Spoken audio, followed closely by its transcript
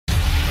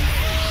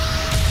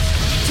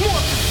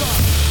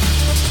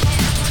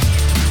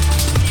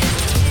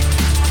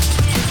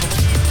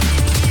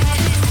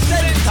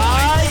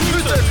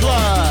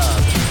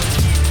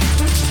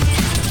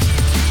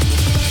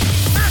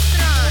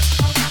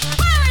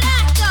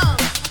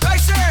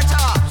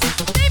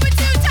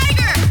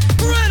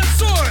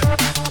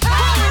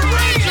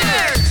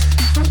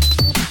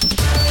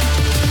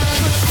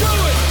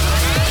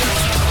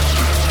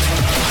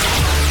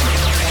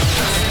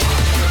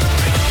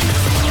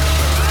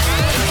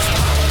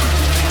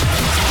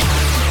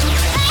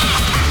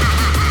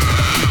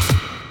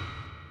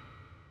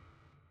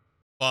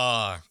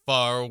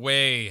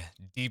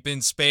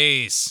in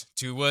space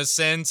to a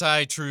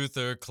Sentai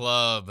Truther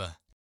Club.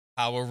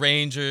 Power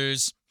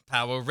Rangers,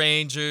 Power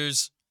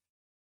Rangers,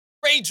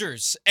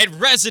 Rangers and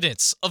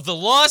residents of the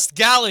Lost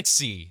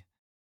Galaxy.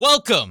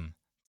 Welcome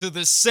to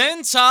the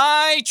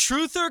Sentai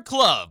Truther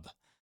Club.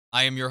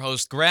 I am your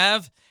host,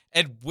 Grav,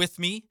 and with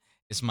me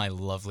is my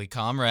lovely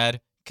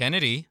comrade,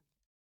 Kennedy.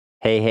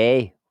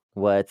 Hey,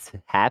 what's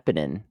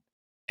happening?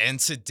 And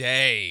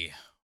today,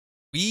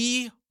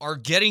 we are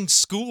getting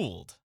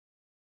schooled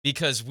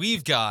because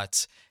we've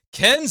got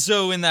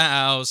Kenzo in the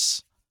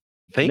house.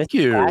 Thank Mr.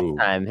 you.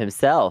 Pastime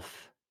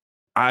himself.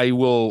 I'm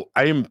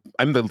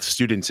the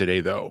student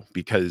today though,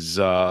 because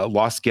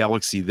Lost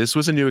Galaxy, this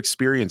was a new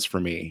experience for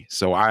me.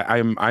 So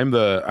I'm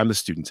the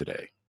student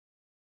today.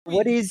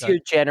 What is your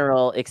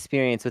general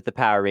experience with the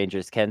Power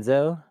Rangers,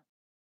 Kenzo?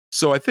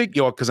 So I think,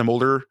 because I'm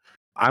older,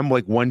 I'm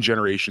like one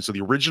generation. So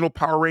the original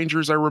Power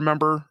Rangers I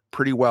remember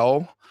pretty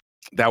well.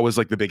 That was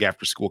like the big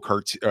after school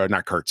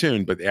not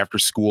cartoon, but after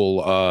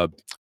school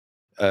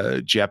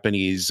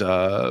Japanese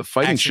fighting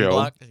Action show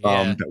block,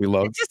 yeah. that we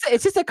loved.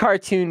 It's just a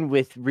cartoon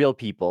with real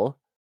people.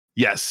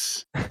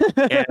 Yes.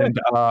 And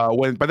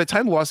by the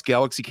time Lost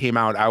Galaxy came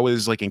out, I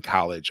was like in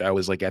college. I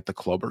was like at the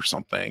club or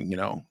something,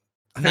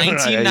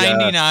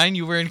 1999,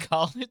 you were in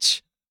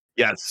college?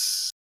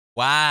 Yes.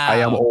 Wow. I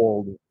am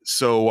old.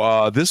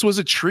 So this was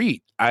a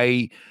treat.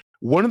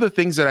 One of the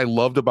things that I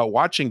loved about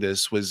watching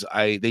this was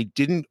they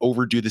didn't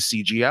overdo the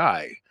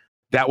CGI.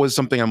 That was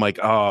something I'm like,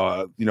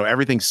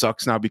 everything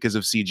sucks now because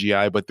of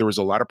CGI, but there was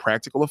a lot of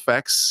practical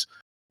effects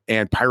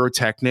and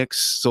pyrotechnics.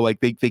 So like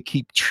they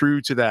keep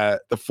true to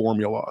the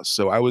formula.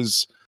 So I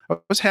was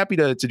happy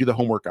to do the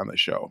homework on this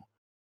show.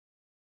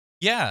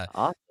 Yeah.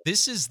 Awesome.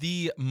 This is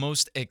the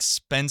most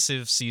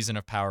expensive season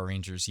of Power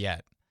Rangers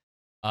yet.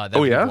 That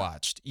Oh, we yeah?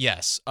 watched.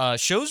 Yes.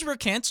 Shows were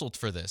canceled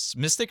for this.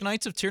 Mystic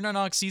Knights of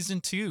Tirnanok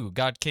Season 2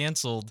 got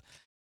canceled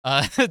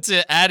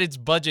to add its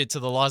budget to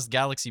the Lost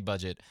Galaxy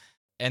budget.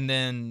 And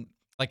then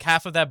like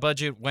half of that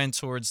budget went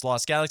towards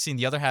Lost Galaxy and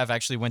the other half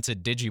actually went to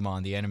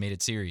Digimon, the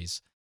animated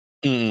series.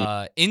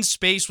 In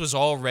Space was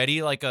already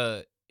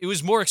it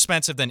was more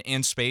expensive than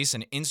In Space,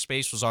 and In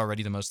Space was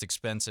already the most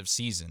expensive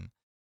season.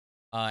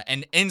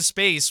 And In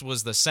Space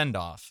was the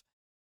send-off.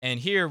 And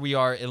here we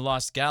are in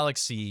Lost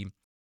Galaxy,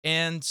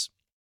 and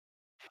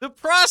the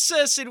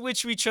process in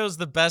which we chose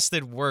the best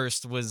and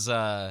worst was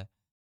It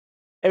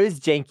was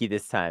janky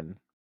this time.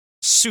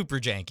 super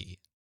janky.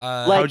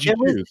 How'd you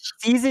choose?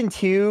 Season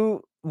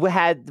 2 we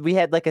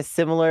had like a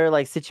similar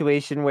like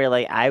situation where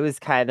like I was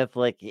kind of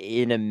like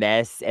in a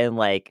mess and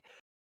like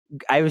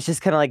I was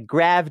just kind of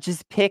like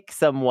just pick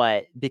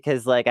somewhat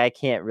because like I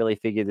can't really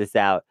figure this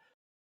out.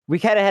 We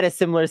kind of had a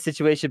similar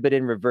situation but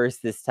in reverse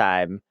this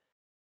time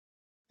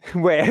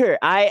where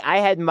I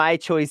had my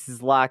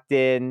choices locked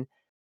in,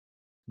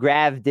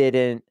 Grav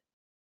didn't,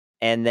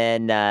 and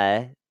then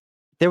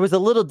there was a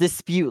little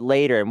dispute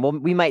later,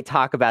 and we might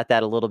talk about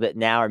that a little bit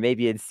now or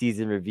maybe in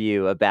season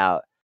review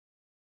about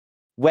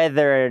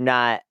whether or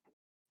not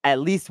at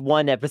least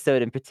one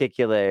episode in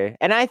particular,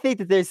 and I think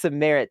that there's some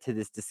merit to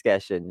this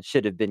discussion,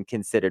 should have been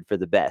considered for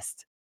the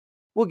best.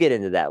 We'll get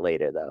into that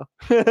later, though.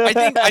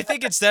 I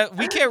think it's that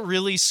we can't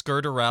really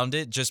skirt around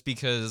it just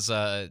because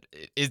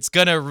it's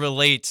gonna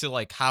relate to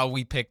like how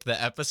we picked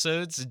the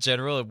episodes in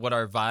general and what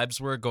our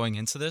vibes were going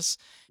into this.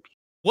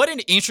 What an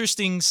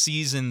interesting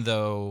season,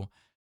 though,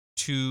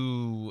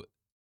 to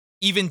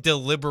even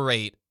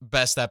deliberate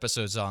best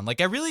episodes on. Like,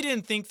 I really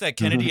didn't think that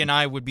Kennedy and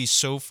I would be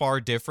so far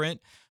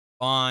different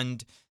on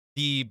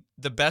the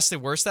best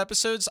and worst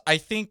episodes. I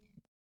think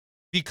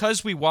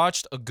because we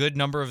watched a good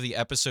number of the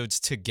episodes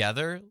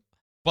together,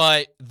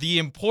 but the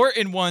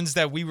important ones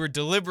that we were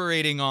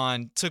deliberating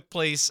on took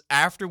place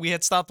after we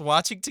had stopped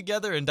watching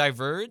together and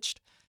diverged.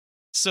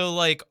 So,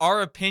 like,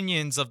 our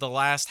opinions of the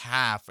last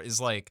half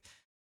is, like,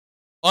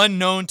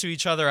 unknown to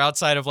each other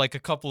outside of, like, a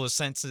couple of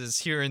sentences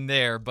here and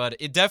there, but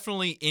it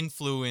definitely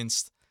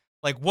influenced,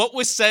 like, what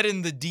was said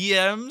in the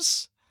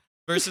DMs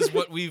versus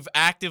what we've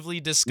actively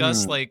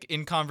discussed, like,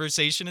 in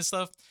conversation and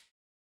stuff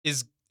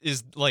is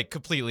like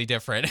completely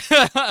different.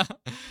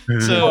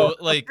 So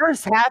like the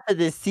first half of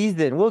this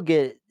season, we'll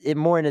get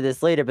more into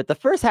this later, but the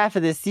first half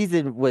of this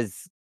season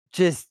was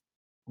just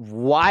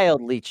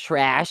wildly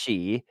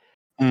trashy.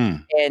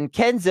 And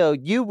Kenzo,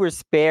 you were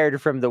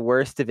spared from the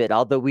worst of it,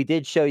 although we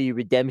did show you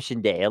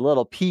Redemption Day, a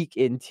little peek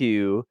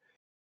into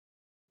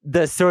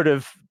the sort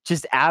of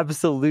just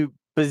absolute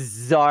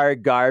bizarre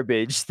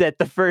garbage that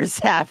the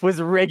first half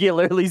was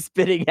regularly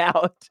spitting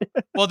out.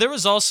 Well, there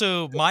was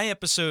also, my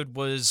episode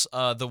was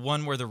the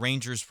one where the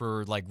Rangers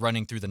were like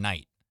running through the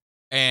night.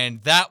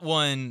 And that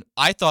one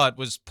I thought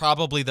was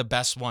probably the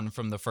best one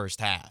from the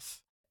first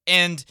half.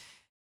 And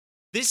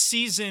this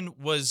season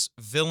was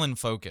villain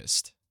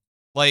focused.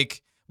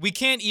 Like, we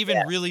can't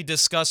even really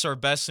discuss our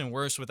best and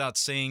worst without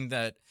saying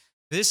that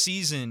this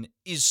season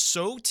is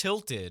so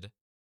tilted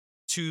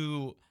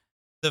to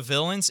the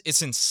villains.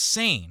 It's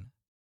insane.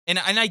 And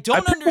I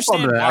don't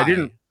understand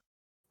why.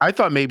 I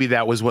thought maybe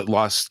that was what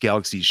Lost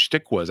Galaxy's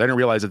shtick was. I didn't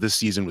realize that this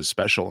season was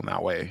special in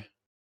that way.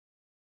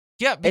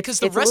 Yeah, because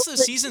the it's a rest little of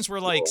the bit seasons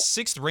were like visual.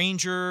 Sixth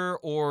Ranger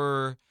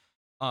or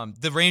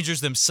the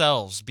Rangers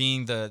themselves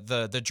being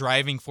the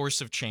driving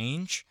force of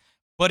change.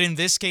 But in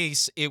this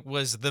case, it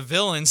was the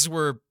villains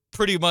were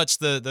pretty much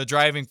the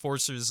driving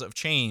forces of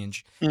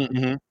change,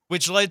 Mhm.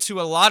 which led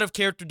to a lot of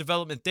character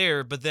development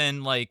there. But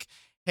then, like,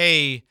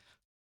 hey,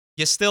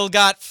 you still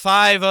got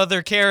 5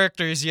 other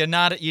characters you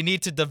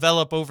need to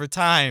develop over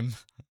time.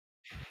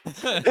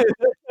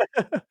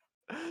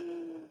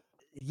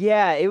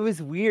 Yeah, it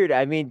was weird.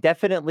 I mean,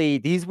 definitely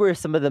these were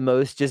some of the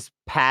most just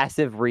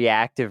passive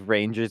reactive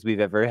rangers we've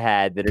ever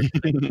had that are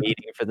just, like,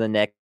 waiting for the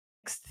next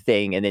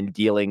thing and then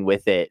dealing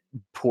with it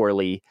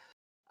poorly.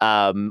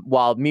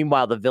 While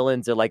meanwhile the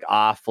villains are like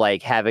off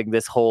like having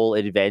this whole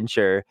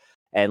adventure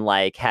and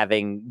like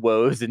having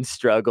woes and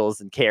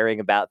struggles and caring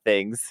about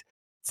things.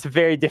 It's a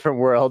very different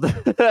world.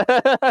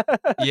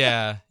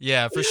 Yeah,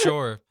 yeah, for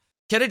sure.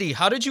 Kennedy,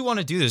 how did you want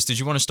to do this? Did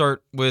you want to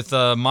start with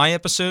my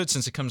episode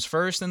since it comes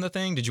first in the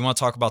thing? Did you want to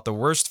talk about the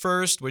worst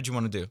first? What did you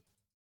want to do?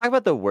 Talk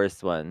about the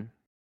worst one.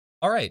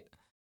 All right.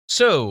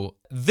 So,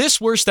 this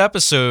worst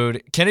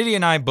episode, Kennedy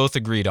and I both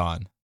agreed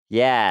on.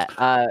 Yeah.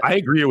 I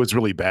agree it was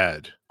really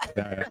bad.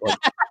 Like,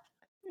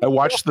 I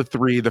watched the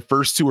 3. The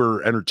first 2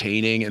 are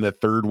entertaining, and the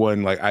third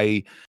one, like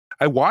I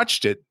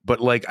watched it, but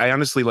like I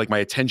honestly like my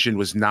attention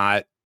was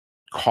not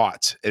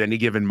caught at any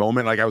given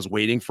moment. Like I was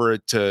waiting for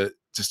it to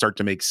start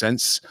to make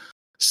sense.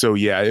 So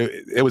yeah,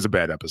 it was a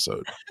bad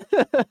episode.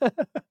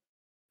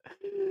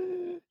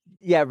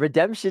 Yeah,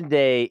 Redemption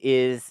Day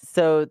is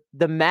so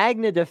the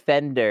Magna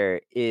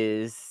Defender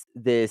is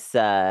this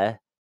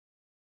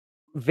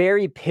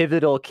very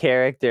pivotal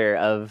character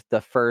of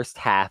the first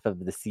half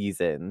of the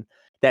season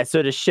that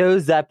sort of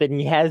shows up and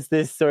he has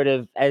this sort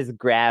of, as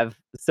Grav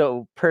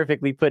so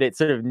perfectly put it,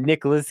 sort of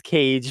Nicolas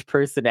Cage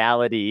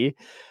personality,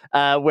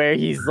 where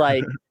he's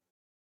like,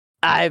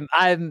 I'm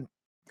I'm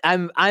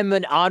I'm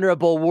an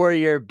honorable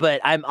warrior, but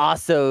I'm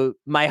also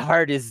my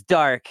heart is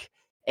dark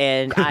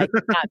and I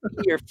cannot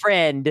be your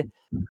friend.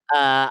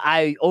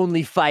 I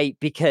only fight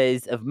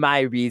because of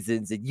my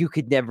reasons and you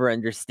could never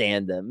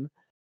understand them,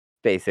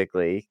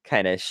 basically,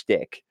 kind of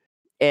shtick.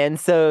 And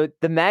so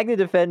the Magna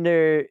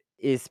Defender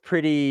is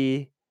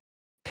pretty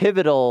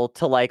pivotal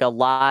to like a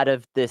lot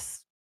of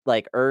this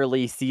like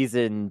early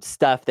season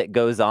stuff that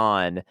goes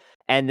on.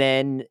 And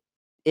then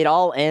it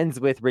all ends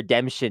with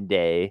Redemption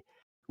Day,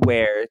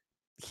 where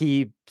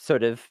he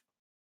sort of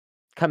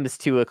comes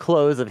to a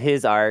close of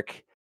his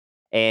arc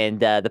and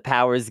the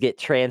powers get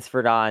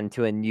transferred on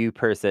to a new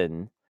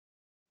person.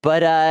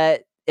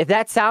 But if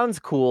that sounds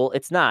cool,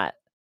 it's not.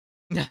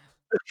 Yeah,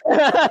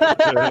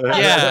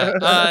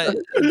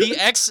 the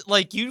X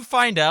like you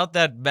find out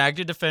that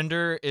Magna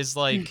Defender is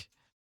like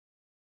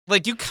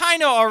you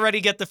kind of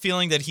already get the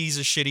feeling that he's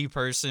a shitty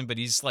person, but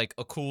he's like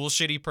a cool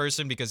shitty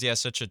person because he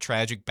has such a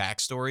tragic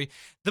backstory.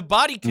 The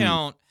body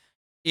count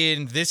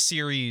in this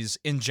series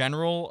in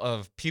general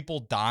of people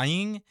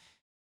dying,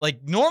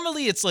 like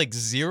normally it's like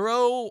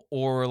 0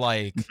 or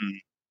like Mhm.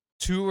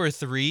 2 or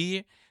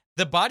 3.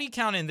 The body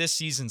count in this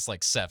season's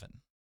like 7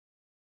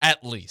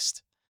 at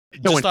least.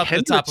 No, when Just off the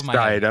top Kendricks of my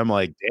died, head. I'm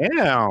like,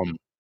 damn,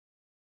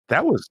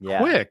 that was Yeah.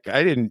 quick.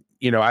 I didn't,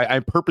 I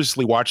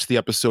purposely watched the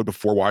episode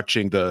before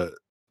watching the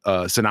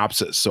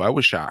synopsis, so I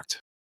was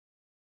shocked.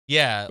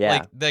 Yeah,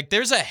 Yeah. like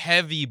there's a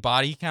heavy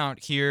body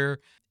count here.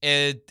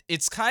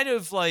 It's kind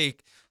of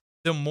like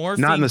the Not in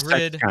morphing the sex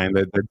grid. kind,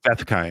 the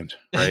death kind,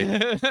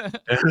 right?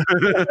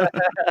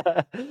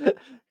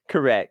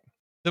 Correct.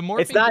 The It's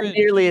morphing not grid.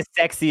 nearly as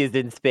sexy as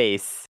in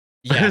space.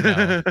 Yeah,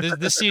 no.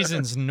 This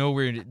season's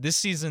nowhere. This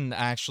season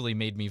actually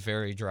made me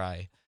very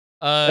dry.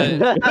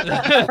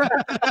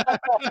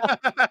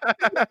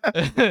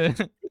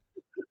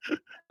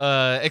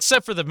 Uh,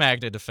 except for the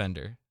Magna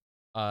Defender.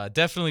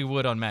 Definitely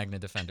would on Magna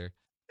Defender.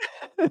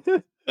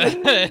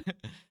 I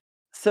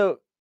So,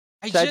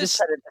 should I just just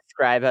try to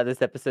describe how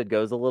this episode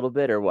goes a little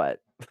bit or what?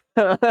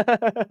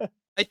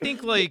 I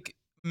think like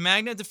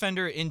Magna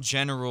Defender in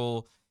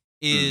general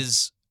Mm.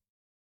 is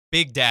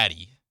Big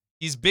Daddy.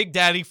 He's Big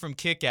Daddy from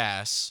Kick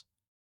Ass,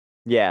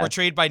 Yeah.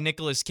 portrayed by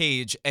Nicolas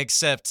Cage,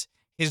 except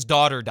his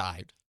daughter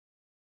died.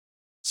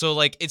 So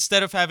like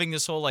instead of having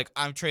this whole like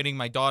I'm training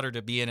my daughter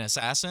to be an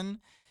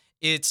assassin,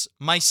 it's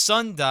my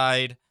son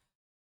died.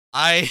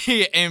 I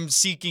am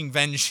seeking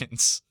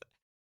vengeance.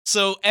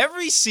 So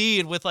every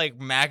scene with like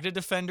Magna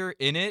Defender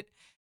in it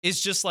is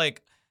just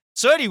like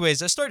so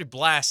anyways, I started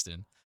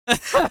blasting.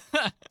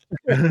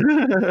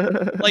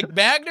 Like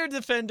Magna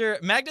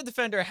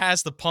Defender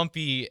has the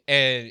pumpy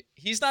and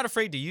he's not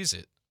afraid to use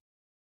it.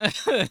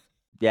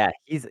 Yeah,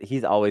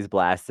 he's always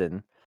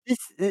blasting.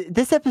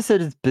 This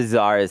episode is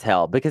bizarre as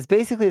hell because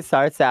basically it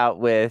starts out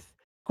with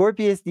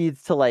Scorpius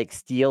needs to like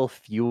steal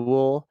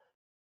fuel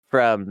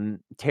from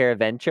Terra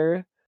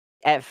Venture.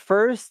 At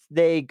first,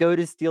 they go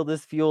to steal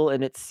this fuel,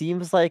 and it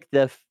seems like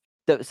the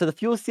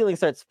fuel stealing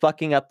starts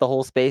fucking up the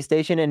whole space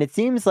station, and it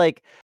seems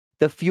like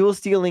the fuel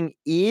stealing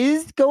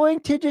is going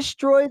to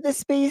destroy the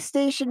space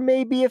station,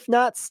 maybe if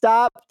not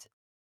stopped.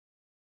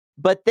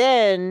 But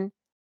then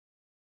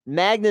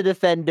Magna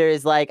Defender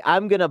is like,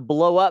 I'm gonna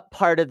blow up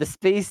part of the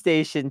space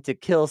station to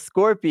kill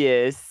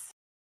Scorpius.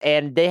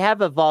 And they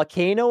have a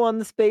volcano on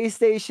the space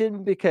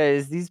station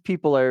because these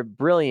people are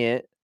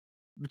brilliant.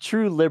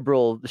 True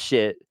liberal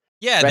shit.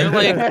 Yeah,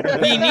 Right? they're like,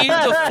 we need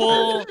the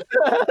full.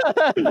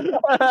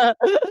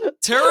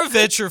 Terra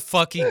Venture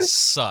fucking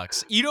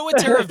sucks. You know what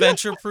Terra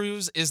Venture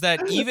proves is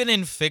that even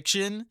in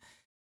fiction,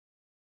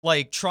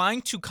 like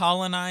trying to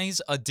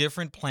colonize a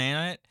different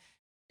planet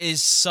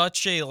is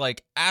such a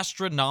like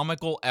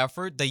astronomical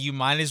effort that you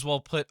might as well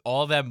put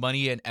all that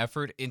money and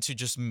effort into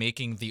just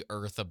making the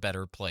Earth a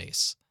better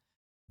place.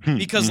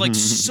 Because like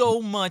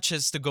so much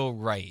has to go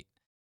right.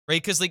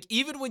 Right? Because like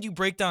even when you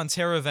break down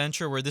Terra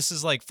Venture, where this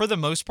is like for the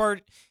most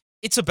part,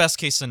 it's a best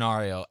case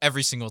scenario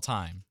every single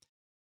time.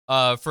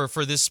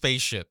 For this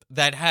spaceship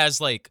that has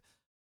like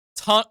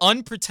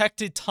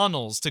unprotected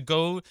tunnels to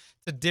go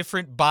to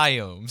different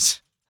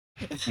biomes.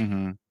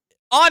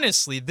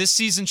 Honestly, this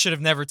season should have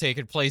never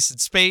taken place in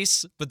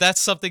space, but that's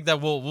something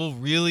that we'll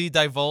really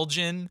divulge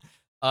in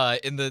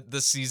the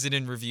season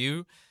in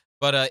review.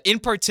 But in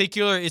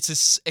particular,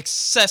 it's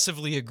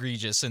excessively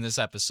egregious in this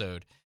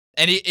episode.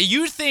 And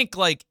you think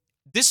like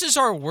this is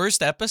our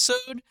worst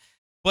episode,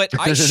 but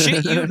I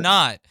shit you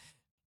not.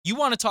 You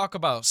want to talk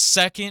about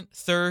second,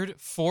 third,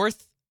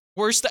 fourth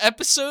worst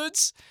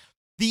episodes?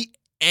 The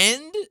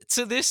end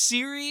to this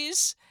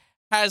series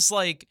has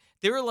like,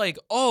 they were like,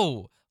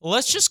 oh,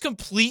 let's just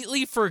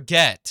completely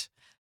forget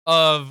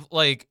of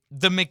like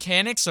the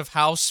mechanics of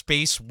how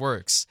space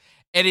works.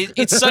 And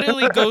it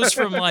suddenly goes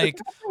from like,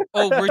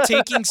 oh, we're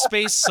taking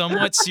space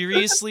somewhat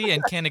seriously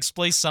and can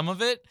explain some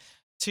of it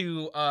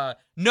to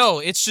no,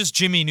 it's just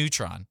Jimmy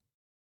Neutron.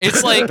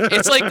 It's like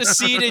the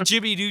scene in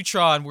Jimmy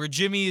Neutron where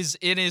Jimmy is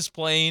in his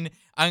plane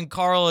and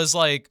Carl is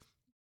like,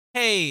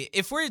 hey,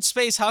 if we're in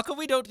space, how come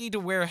we don't need to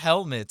wear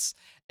helmets?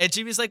 And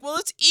Jimmy's like, well,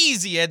 it's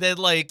easy. And then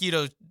like, you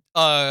know,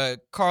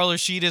 Carl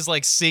Rashid is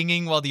like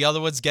singing while the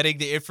other one's getting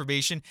the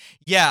information.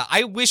 Yeah,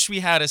 I wish we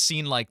had a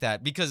scene like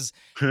that because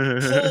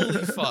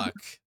holy fuck.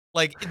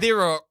 Like they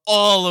were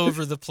all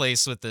over the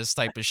place with this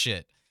type of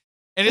shit.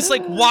 And it's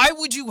like, why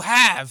would you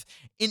have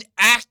an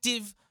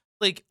active,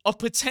 like a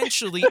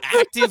potentially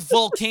active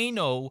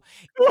volcano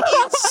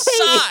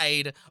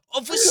inside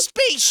of a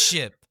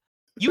spaceship?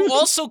 You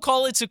also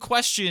call into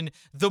question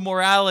the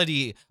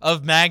morality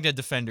of Magna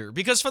Defender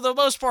because for the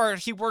most part,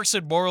 he works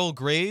in moral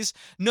grays.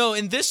 No,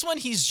 in this one,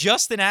 he's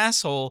just an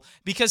asshole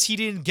because he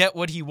didn't get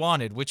what he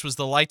wanted, which was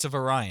the Lights of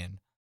Orion.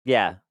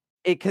 Yeah,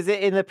 because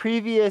in the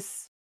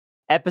previous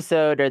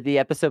episode or the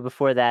episode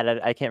before that,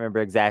 I can't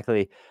remember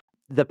exactly,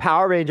 the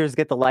Power Rangers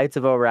get the Lights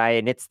of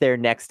Orion. It's their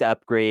next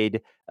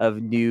upgrade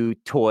of new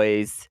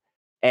toys.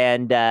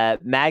 And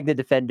Magna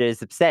Defender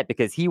is upset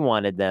because he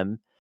wanted them.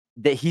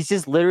 That he's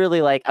just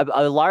literally like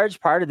a large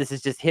part of this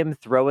is just him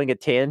throwing a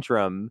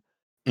tantrum.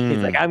 He's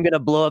like, I'm gonna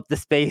blow up the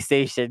space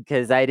station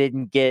because I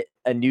didn't get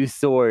a new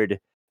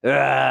sword.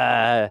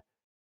 Yeah.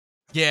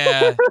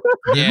 Yeah.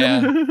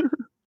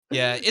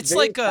 It's Very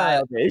like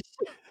childish.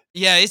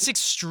 Yeah, it's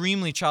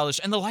extremely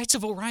childish. And the Lights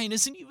of Orion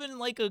isn't even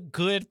like a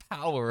good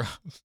power.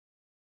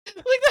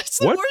 Like that's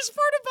the worst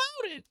part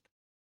about it.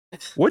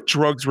 What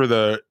drugs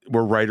were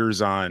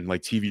writers on,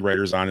 like TV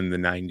writers on in the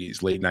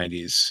 90s, late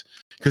 90s?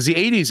 Because the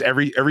 80s,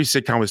 every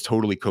sitcom was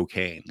totally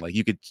cocaine. Like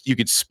you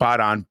could spot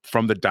on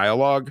from the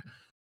dialogue,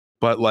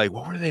 but like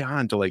what were they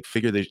on to like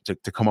figure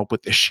to come up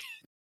with this shit?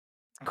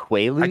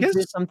 Quaaludes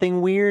or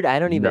something weird? I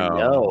don't even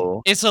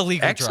know. It's a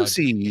legal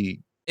Ecstasy.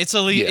 drug. It's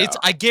illegal. Yeah.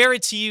 I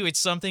guarantee you it's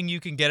something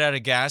you can get at a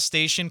gas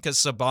station because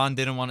Saban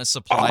didn't want to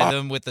supply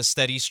them with a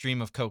steady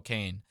stream of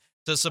cocaine.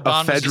 So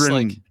Saban was just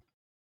like,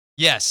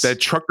 yes. That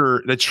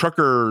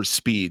trucker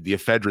speed, the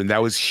ephedrine,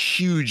 that was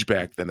huge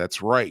back then.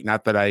 That's right.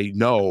 Not that I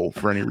know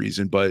for any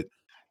reason, but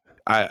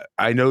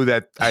I know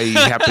that I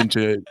happen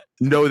to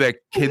know that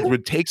kids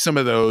would take some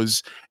of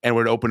those and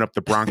would open up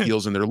the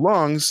bronchioles in their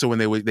lungs, so when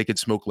they could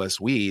smoke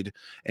less weed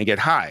and get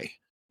high.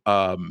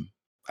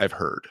 I've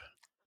heard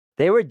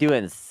they were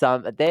doing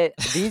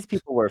these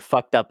people were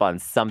fucked up on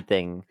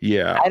something.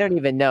 Yeah, I don't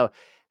even know.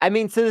 I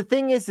mean, so the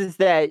thing is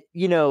that,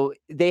 you know,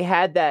 they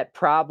had that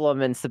problem,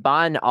 and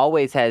Saban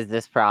always has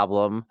this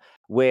problem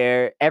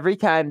where every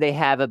time they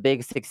have a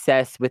big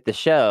success with the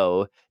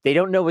show, they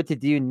don't know what to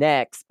do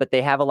next, but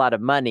they have a lot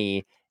of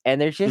money,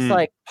 and they're just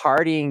like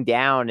partying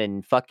down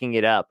and fucking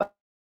it up.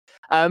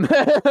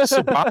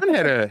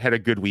 Saban had a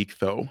good week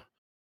though,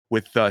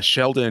 with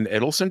Sheldon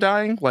Edelson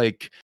dying.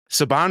 Like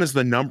Saban is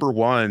the number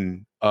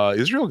one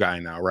Israel guy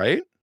now,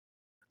 right?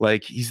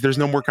 Like there's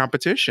no more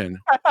competition.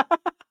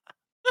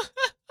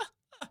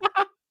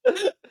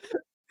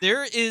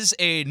 There is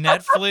a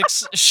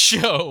Netflix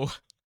show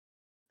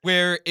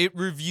where it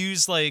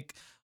reviews like,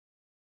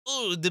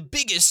 oh, the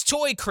biggest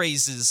toy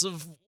crazes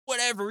of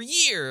whatever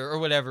year or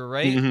whatever,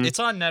 right? Mm-hmm. It's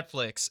on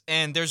Netflix,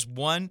 and there's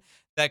one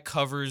that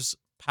covers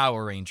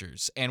Power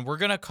Rangers, and we're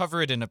gonna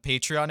cover it in a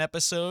Patreon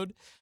episode.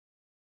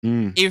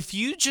 If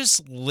you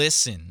just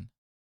listen,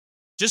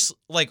 just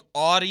like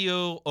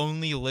audio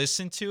only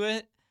listen to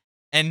it,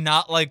 and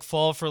not like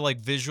fall for like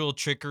visual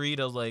trickery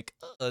to like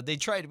they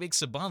try to make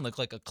Saban look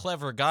like a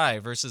clever guy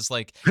versus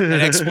like an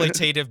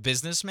exploitative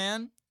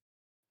businessman.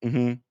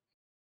 Hmm.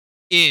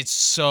 It's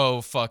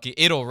so fucking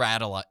it'll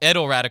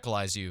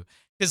radicalize you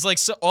because like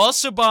so all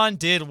Saban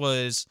did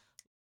was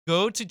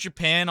go to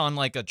Japan on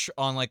like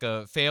on like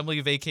a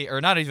family vacation,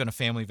 or not even a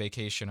family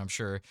vacation, I'm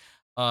sure.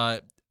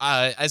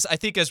 As I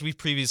think as we've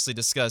previously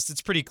discussed,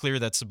 it's pretty clear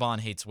that Saban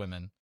hates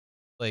women.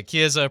 Like he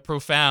has a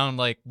profound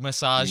like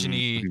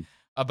misogyny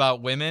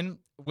about women,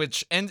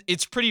 which and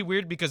it's pretty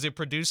weird because it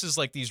produces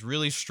like these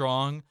really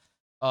strong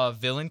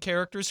villain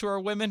characters who are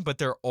women, but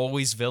they're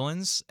always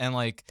villains and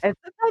like And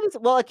sometimes,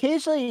 well,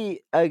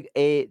 occasionally,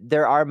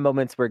 there are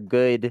moments where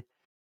good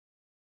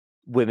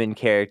women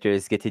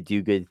characters get to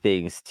do good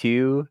things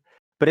too.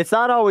 But it's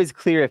not always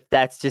clear if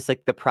that's just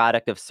like the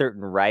product of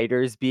certain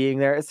writers being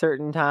there at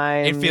certain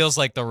it feels times.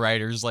 like the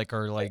writers like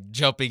are like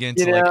jumping You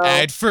into like know,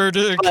 add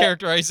further but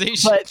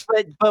characterization.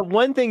 but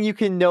one thing you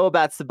can know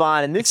about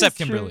Saban, and this is Except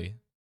true Kimberly.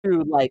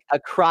 like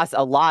across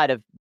a lot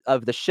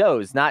of the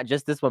shows, not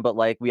just this one, but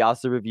like we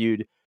also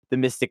reviewed the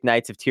Mystic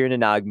Knights of Tir na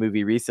Nog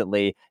movie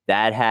recently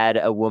that had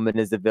a woman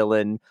as a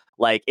villain.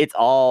 Like it's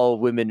all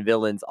women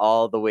villains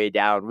all the way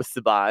down with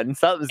Saban.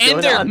 Something's And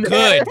going they're on good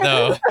there.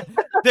 though.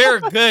 They're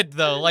good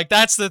though. Like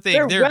that's the thing.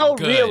 They're They're well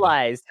good.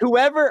 realized.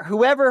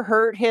 Whoever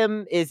hurt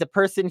him is a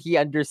person he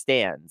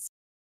understands.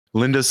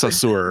 Linda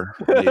Saussure.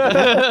 maybe.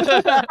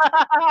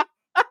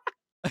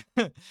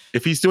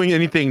 If he's doing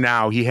anything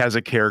now, he has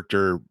a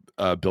character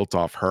built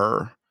off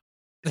her.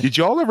 Did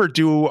y'all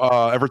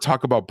ever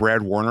talk about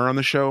Brad Warner on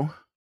the show?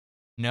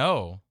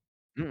 No.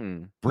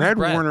 Mm. Brad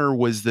Brad? Warner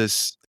was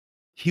this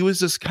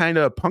kind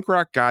of punk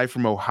rock guy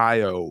from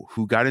Ohio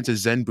who got into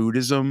Zen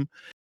Buddhism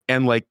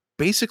and like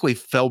basically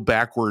fell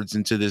backwards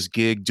into this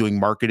gig doing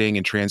marketing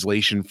and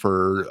translation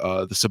for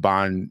the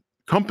Saban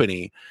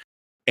company.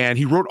 And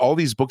he wrote all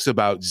these books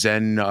about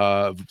Zen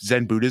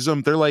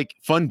Buddhism. They're like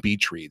fun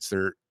beach reads.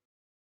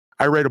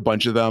 I read a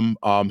bunch of them.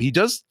 He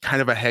does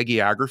kind of a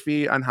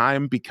hagiography on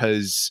Haim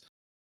because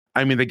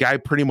I mean, the guy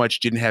pretty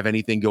much didn't have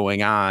anything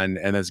going on.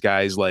 And this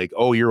guy's like,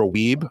 oh, you're a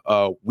weeb?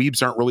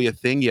 Weebs aren't really a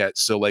thing yet.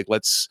 So, like,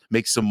 let's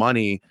make some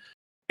money.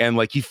 And,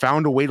 like, he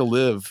found a way to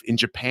live in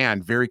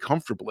Japan very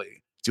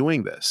comfortably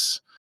doing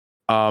this.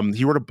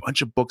 He wrote a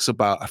bunch of books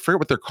about, I forget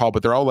what they're called,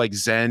 but they're all like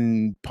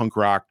Zen, punk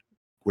rock,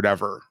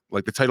 whatever.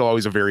 Like, the title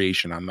always a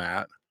variation on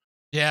that.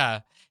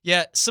 Yeah.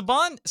 Yeah.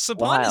 Saban is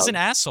Wild. an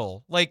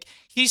asshole. Like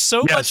he's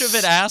so much of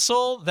an Yes.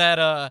 asshole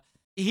that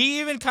he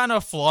even kind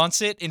of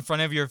flaunts it in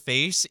front of your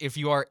face if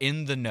you are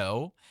in the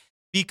know.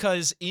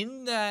 Because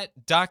in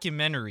that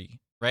documentary,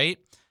 right,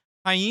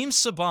 Haim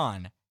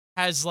Saban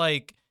has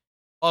like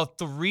a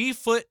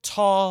 3-foot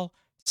tall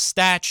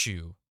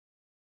statue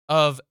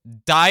of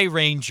Die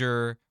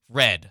Ranger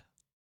Red.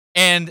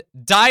 And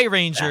Die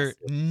Ranger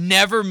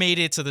never made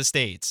it to the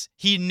States.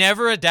 He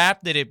never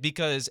adapted it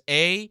because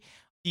A,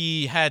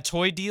 he had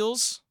toy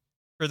deals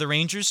for the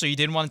Rangers, so he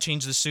didn't want to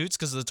change the suits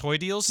because of the toy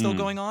deals still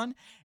going on.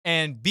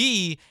 And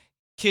B,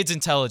 kids'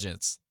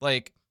 intelligence.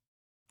 Like,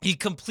 he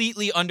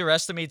completely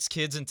underestimates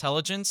kids'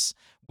 intelligence,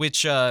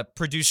 which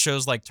produced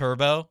shows like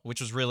Turbo,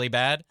 which was really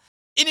bad.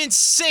 An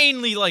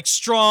insanely, like,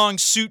 strong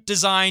suit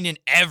design and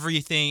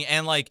everything.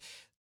 And, like,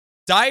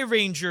 Die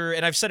Ranger,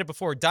 and I've said it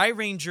before, Die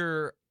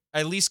Ranger,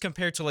 at least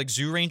compared to, like,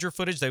 Zoo Ranger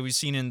footage that we've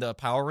seen in the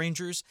Power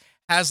Rangers,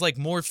 has, like,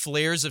 more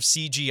flares of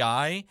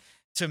CGI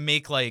to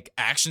make like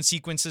action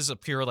sequences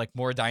appear like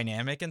more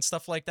dynamic and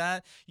stuff like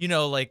that. You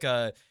know, like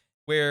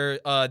where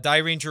Die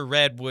Ranger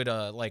Red would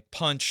like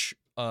punch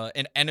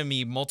an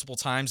enemy multiple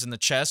times in the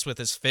chest with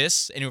his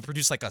fists and it would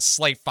produce like a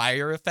slight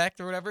fire effect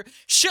or whatever.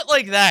 Shit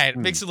like that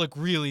makes it look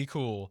really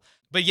cool.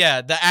 But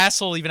yeah, the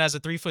asshole even has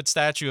a 3-foot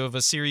statue of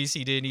a series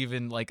he didn't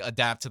even like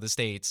adapt to the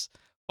States.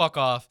 Fuck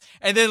off.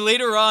 And then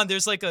later on,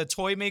 there's like a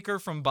toy maker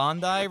from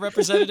Bandai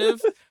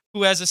representative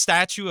who has a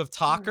statue of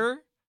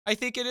Talker, I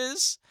think it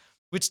is.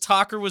 Which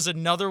Talker was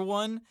another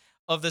one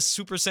of the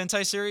Super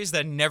Sentai series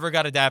that never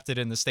got adapted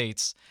in the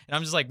States. And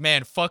I'm just like,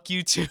 man, fuck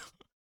you too.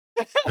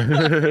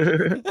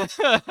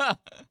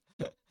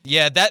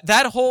 Yeah,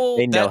 that whole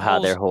They know that how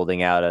whole, they're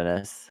holding out on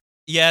us.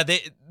 Yeah,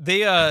 they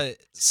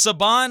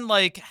Saban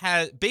like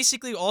had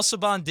basically all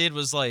Saban did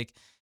was like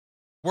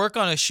work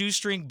on a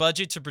shoestring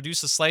budget to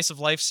produce a slice of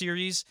life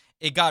series.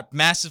 It got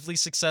massively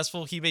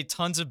successful. He made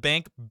tons of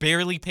bank,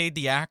 barely paid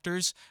the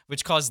actors,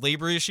 which caused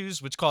labor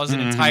issues, which caused an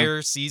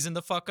entire season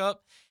to fuck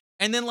up.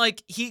 And then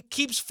like he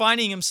keeps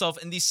finding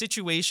himself in these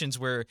situations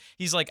where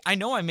he's like, I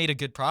know I made a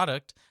good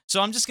product,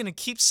 so I'm just going to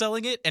keep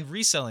selling it and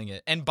reselling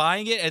it and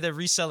buying it and then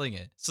reselling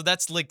it. So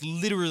that's like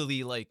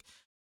literally like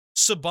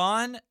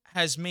Saban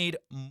has made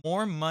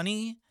more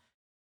money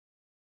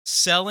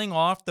selling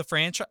off the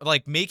franchise,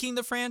 like making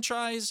the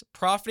franchise,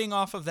 profiting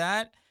off of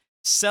that,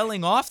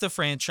 selling off the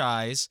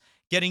franchise,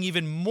 getting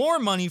even more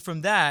money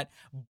from that,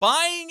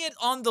 buying it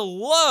on the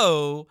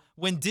low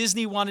when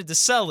Disney wanted to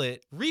sell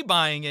it,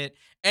 rebuying it,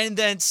 and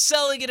then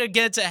selling it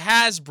again to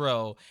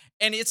Hasbro.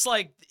 And it's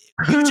like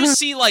you just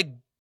see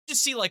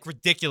like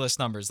ridiculous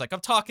numbers. Like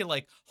I'm talking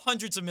like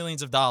hundreds of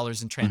millions of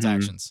dollars in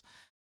transactions.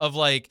 of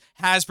like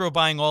Hasbro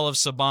buying all of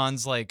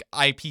Saban's like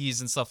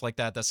IPs and stuff like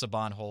that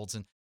Saban holds,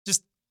 and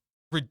just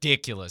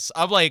ridiculous.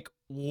 I'm like,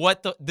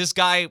 what this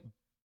guy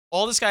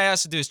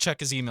has to do is check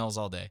his emails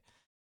all day.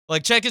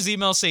 Like, check his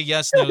email, say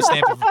yes, no,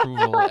 stamp of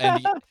approval,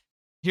 and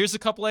here's a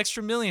couple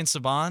extra million,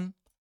 Saban.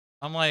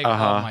 I'm like,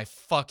 oh my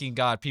fucking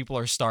god, people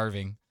are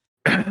starving.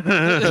 We're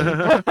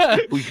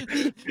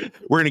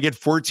gonna get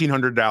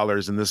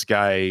 $1,400, and this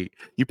guy,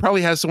 he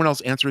probably has someone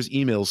else answer his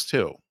emails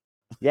too.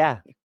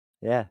 Yeah.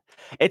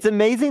 It's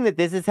amazing that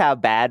this is how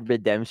bad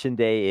Redemption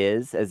Day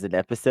is as an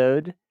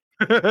episode.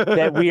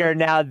 That we are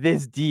now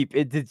this deep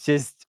into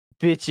just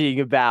bitching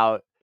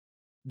about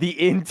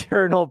the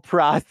internal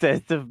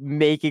process of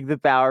making the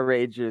Power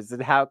Rangers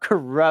and how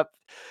corrupt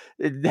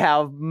and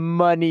how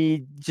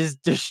money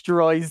just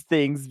destroys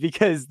things,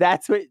 because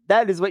that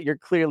is what you're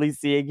clearly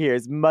seeing here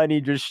is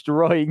money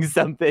destroying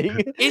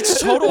something.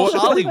 It's total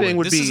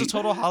Hollywood. This is a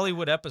total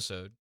Hollywood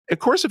episode. Of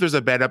course, if there's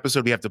a bad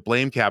episode, we have to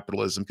blame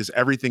capitalism, because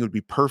everything would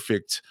be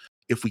perfect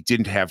if we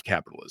didn't have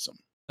capitalism.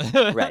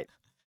 Right.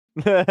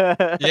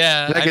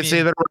 Yeah, I can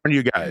say that around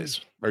you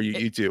guys, or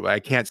you too. I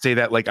can't say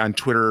that like on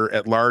Twitter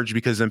at large,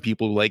 because then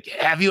people like,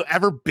 have you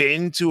ever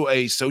been to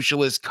a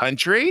socialist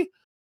country?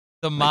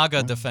 The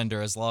MAGA defender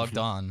has logged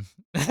on.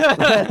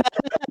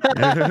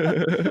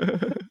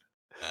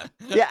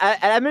 Yeah,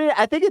 I mean,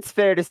 I think it's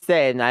fair to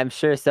say, and I'm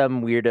sure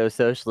some weirdo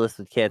socialist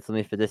would cancel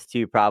me for this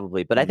too,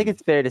 probably, but I think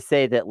it's fair to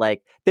say that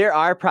like there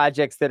are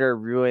projects that are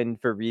ruined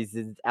for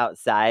reasons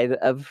outside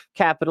of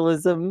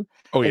capitalism.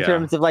 In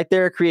terms of like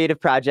there are creative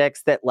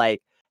projects that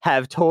like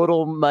have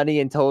total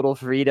money and total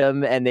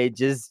freedom, and they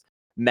just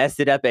mess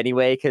it up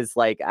anyway because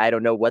like I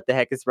don't know what the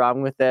heck is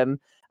wrong with them.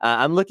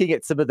 I'm looking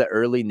at some of the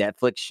early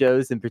Netflix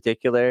shows in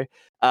particular,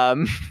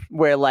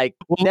 where like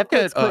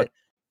Netflix put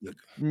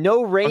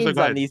no reins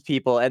on these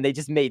people, and they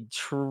just made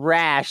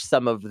trash,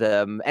 some of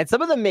them, and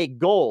some of them made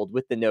gold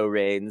with the no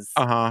reins.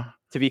 To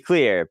be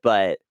clear,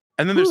 but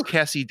and then there's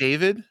Cassie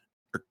David,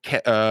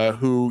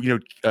 who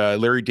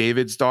Larry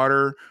David's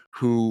daughter,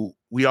 who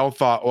we all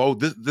thought, oh,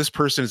 this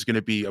person is going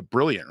to be a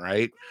brilliant,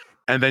 right?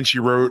 And then she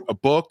wrote a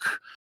book,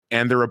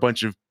 and there are a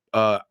bunch of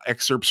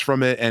excerpts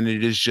from it, and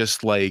it is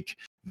just like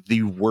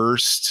the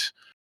worst,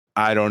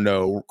 I don't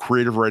know,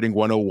 creative writing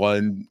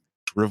 101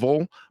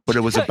 drivel, but it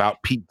was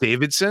about Pete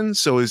Davidson,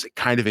 so it's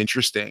kind of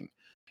interesting.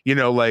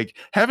 Like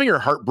having her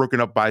heart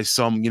broken up by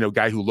some,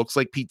 guy who looks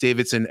like Pete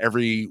Davidson.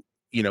 Every,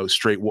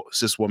 straight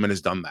cis woman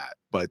has done that,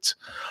 but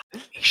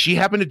she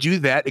happened to do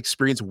that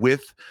experience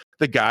with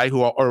the guy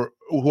who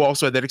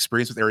also had that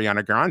experience with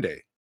Ariana Grande,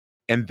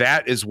 and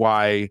that is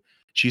why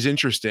she's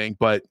interesting.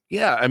 But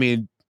yeah, I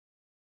mean,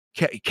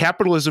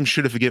 capitalism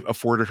should have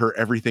afforded her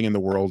everything in the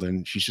world,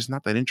 and she's just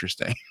not that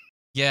interesting.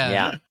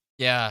 Yeah.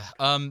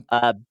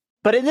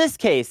 But in this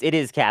case, it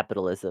is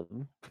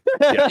capitalism.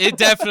 Yeah. It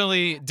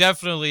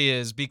definitely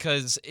is,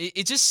 because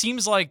it just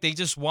seems like they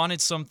just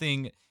wanted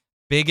something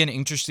big and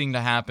interesting to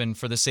happen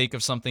for the sake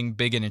of something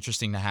big and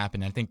interesting to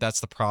happen. I think that's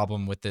the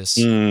problem with this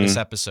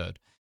episode.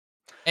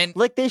 And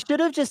like they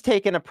should have just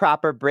taken a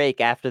proper break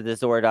after the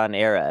Zordon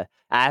era.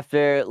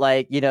 After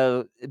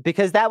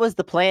because that was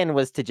the plan,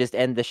 was to just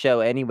end the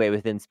show anyway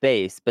with In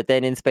Space. But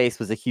then In Space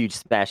was a huge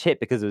smash hit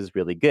because it was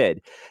really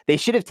good. They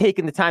should have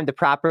taken the time to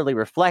properly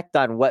reflect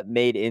on what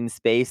made In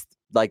Space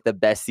like the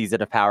best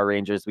season of Power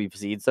Rangers we've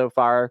seen so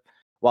far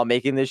while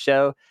making this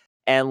show.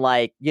 And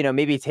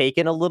maybe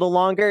taken a little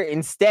longer.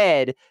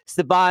 Instead,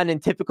 Saban, in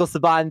typical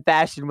Saban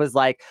fashion, was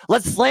like,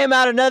 let's slam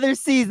out another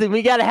season.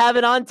 We got to have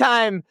it on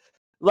time.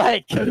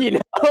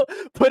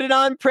 Put it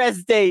on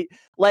press date.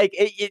 Like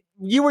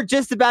you were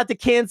just about to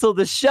cancel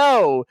the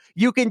show.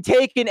 You can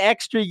take an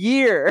extra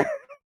year.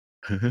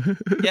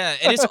 Yeah,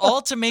 and it's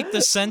all to make the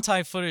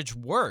Sentai footage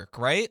work,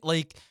 right?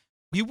 Like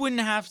we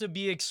wouldn't have to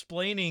be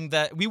explained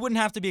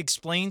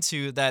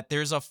to that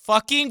there's a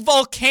fucking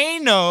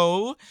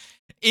volcano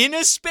in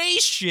a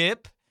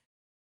spaceship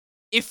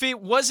if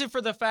it wasn't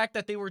for the fact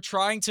that they were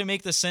trying to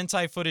make the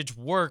Sentai footage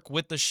work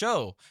with the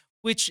show,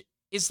 which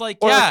is like,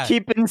 or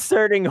keep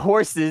inserting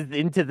horses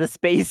into the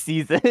space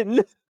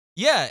season.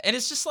 Yeah, and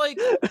it's just like,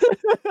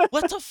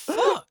 what the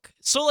fuck?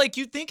 So like,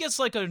 you think it's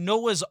like a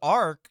Noah's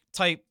Ark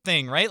type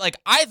thing, right? Like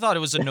I thought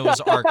it was a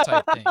Noah's Ark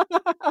type thing.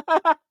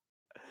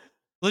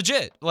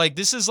 Legit, like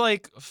this is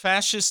like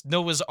fascist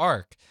Noah's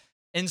Ark,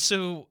 and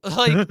so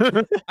like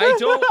I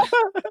don't.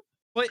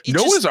 But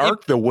Noah's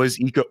Ark was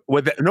eco.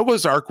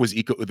 Noah's Ark was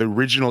the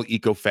original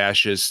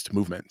eco-fascist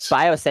movement.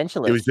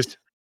 Bioessentialist. It was just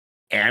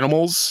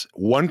animals,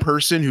 one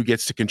person who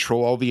gets to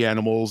control all the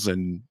animals,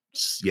 and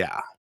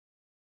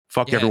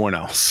fuck everyone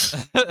else.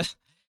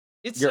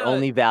 Your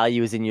only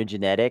value is in your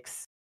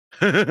genetics.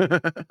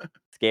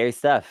 Scary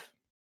stuff.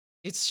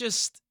 It's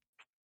just,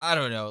 I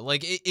don't know.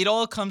 Like it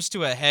all comes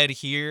to a head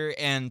here,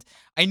 and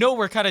I know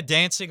we're kind of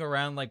dancing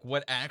around like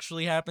what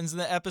actually happens in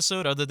the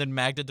episode, other than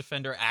Magda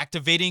Defender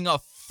activating a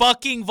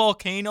fucking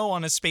volcano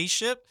on a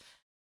spaceship.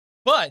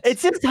 But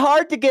it's just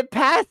hard to get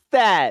past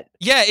that.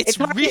 Yeah, it's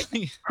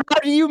really. How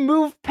do you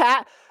move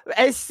past?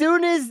 As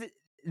soon as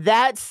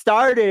that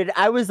started,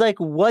 I was like,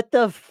 "What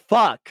the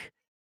fuck?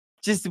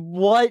 Just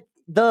what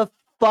the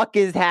fuck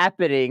is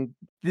happening?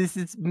 This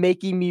is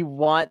making me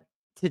want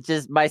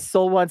to my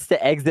soul wants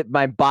to exit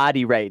my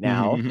body right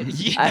now.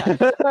 Yeah.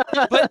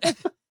 But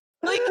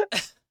like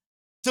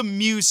the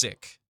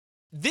music,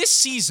 this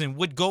season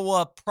would go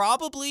up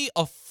probably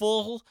a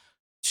full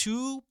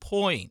 2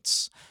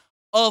 points.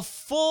 A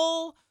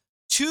full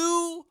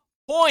 2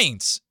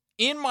 points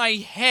in my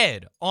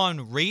head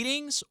on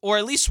ratings, or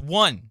at least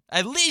one,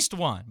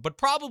 but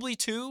probably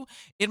 2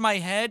 in my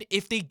head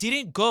if they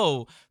didn't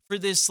go for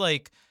this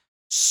like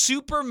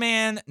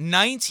Superman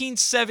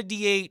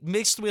 1978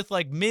 mixed with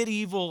like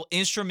medieval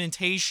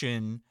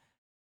instrumentation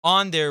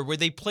on there where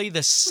they play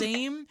the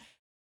same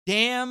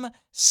damn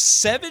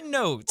 7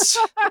 notes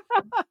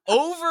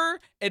over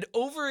and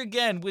over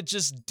again with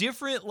just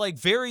different like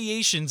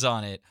variations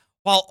on it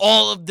while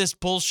all of this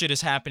bullshit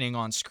is happening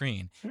on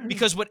screen.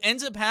 Because what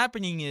ends up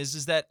happening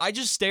is that I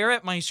just stare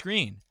at my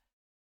screen.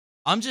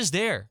 I'm just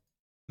there,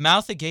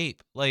 mouth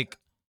agape, like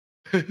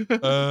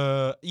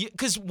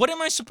because what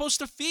am I supposed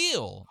to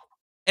feel?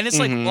 And it's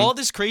like all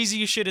this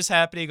crazy shit is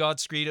happening on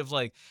screen of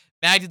like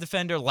Magna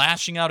Defender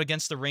lashing out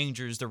against the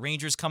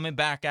Rangers coming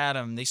back at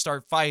him, they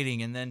start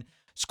fighting, and then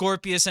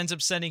Scorpius ends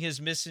up sending his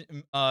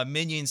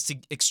minions to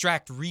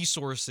extract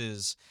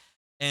resources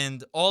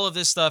and all of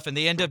this stuff, and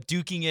they end up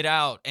duking it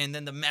out, and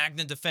then the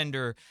Magna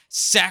Defender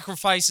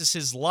sacrifices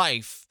his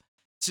life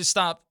to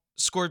stop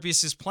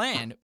Scorpius's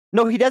plan.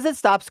 No, he doesn't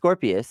stop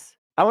Scorpius.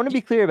 I want to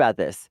be clear about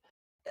this.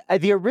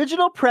 The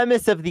original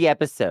premise of the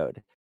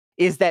episode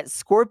is that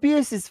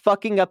Scorpius is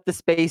fucking up the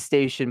space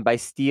station by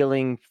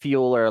stealing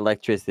fuel or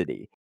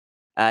electricity.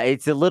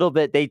 It's a little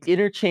bit, they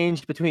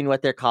interchanged between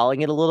what they're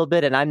calling it a little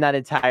bit, and I'm not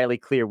entirely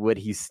clear what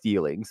he's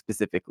stealing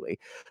specifically.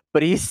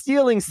 But he's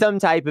stealing some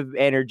type of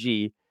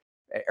energy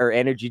or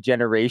energy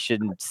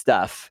generation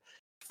stuff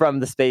from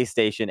the space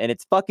station, and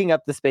it's fucking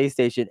up the space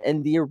station.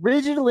 And the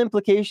original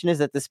implication is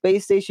that the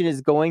space station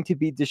is going to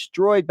be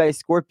destroyed by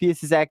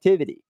Scorpius's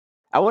activity.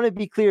 I want to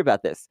be clear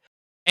about this.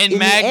 And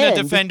Magna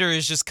Defender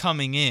is just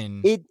coming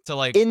in to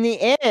like in the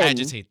end,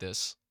 agitate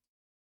this.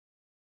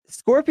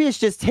 Scorpius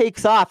just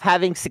takes off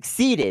having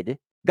succeeded,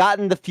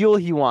 gotten the fuel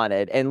he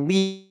wanted, and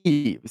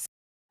leaves.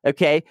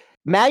 Okay?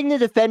 Magna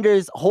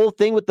Defender's whole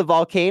thing with the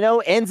volcano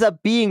ends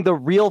up being the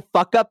real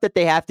fuck up that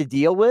they have to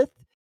deal with.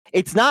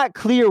 It's not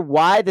clear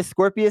why the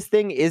Scorpius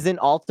thing isn't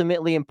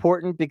ultimately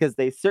important, because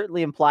they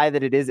certainly imply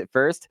that it is at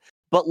first.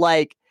 But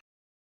like,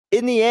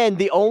 in the end,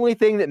 the only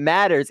thing that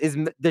matters is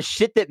the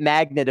shit that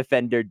Magna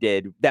Defender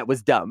did that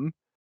was dumb.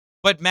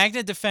 But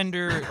Magna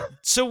Defender...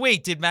 So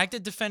wait, did Magna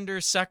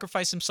Defender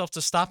sacrifice himself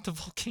to stop the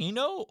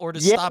volcano or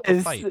to stop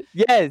a fight?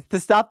 Yes, to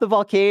stop the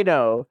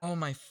volcano. Oh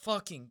my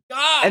fucking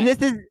god! And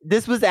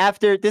this was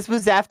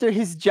after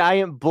his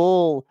giant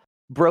bull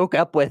broke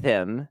up with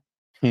him.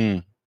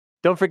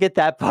 Don't forget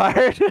that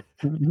part.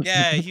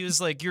 Yeah, he was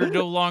like, "You're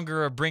no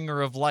longer a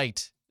bringer of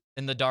light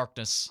in the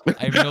darkness.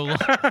 I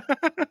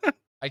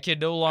can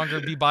no longer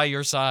be by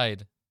your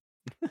side.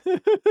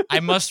 I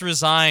must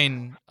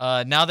resign.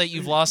 Now that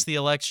you've lost the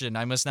election,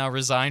 I must now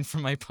resign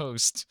from my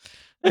post."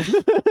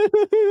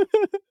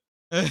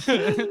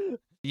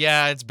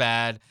 Yeah, it's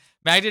bad.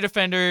 Magna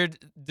Defender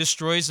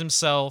destroys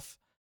himself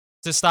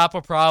to stop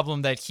a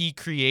problem that he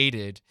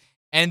created.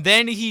 And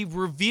then he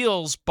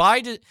reveals,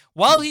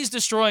 while he's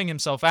destroying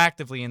himself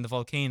actively in the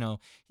volcano,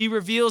 he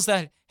reveals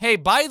that, hey,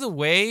 by the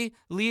way,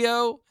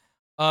 Leo,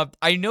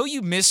 I know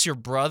you miss your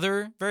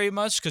brother very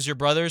much because your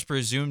brother is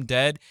presumed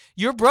dead.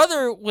 Your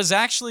brother was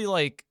actually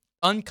like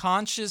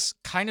unconscious,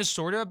 kind of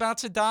sort of about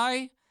to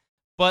die.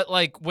 But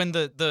like when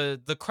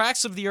the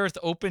cracks of the earth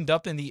opened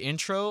up in the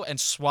intro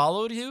and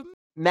swallowed him.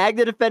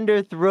 Magna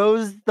Defender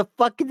throws the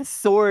fucking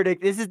sword.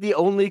 This is the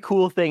only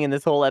cool thing in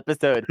this whole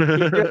episode. He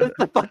throws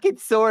the fucking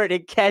sword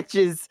and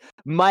catches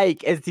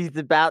Mike as he's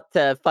about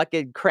to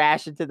fucking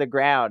crash into the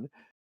ground.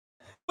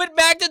 But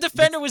Magna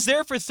Defender was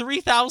there for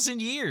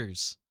 3,000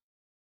 years.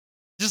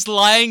 Just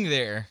lying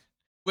there,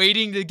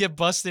 waiting to get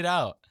busted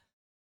out.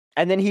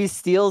 And then he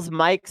steals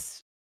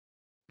Mike's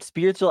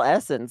spiritual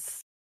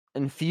essence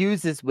and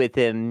fuses with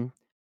him,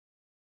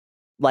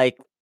 like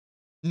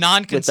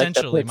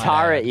non-consensually, with like the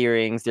Patara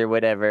earrings or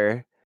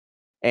whatever.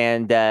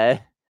 And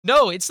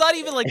no, it's not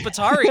even like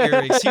Patara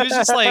earrings. He was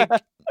just like,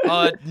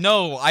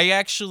 no, I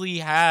actually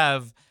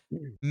have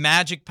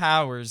magic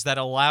powers that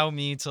allow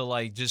me to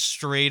like just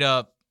straight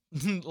up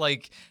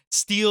like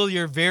steal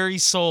your very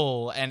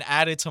soul and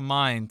add it to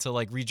mine to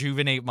like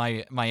rejuvenate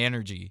my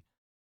energy.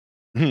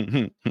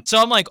 So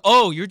I'm like,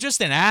 oh, you're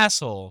just an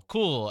asshole.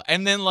 Cool.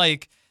 And then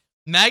like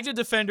Magna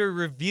Defender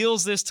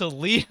reveals this to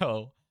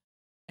Leo.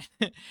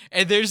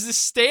 And there's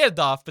this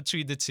standoff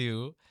between the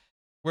two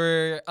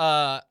where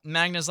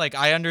Magna's like,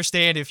 I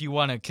understand if you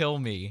want to kill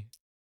me.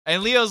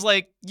 And Leo's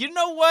like, you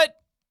know what?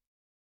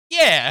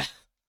 Yeah.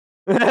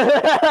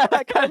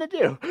 I kind of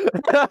do.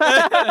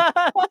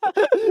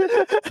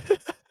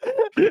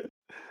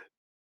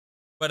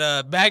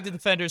 But Magna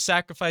Defender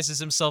sacrifices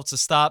himself to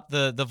stop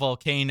the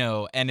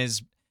volcano, and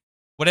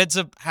what ends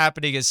up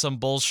happening is some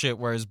bullshit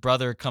where his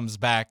brother comes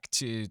back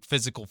to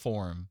physical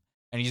form,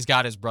 and he's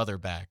got his brother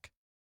back.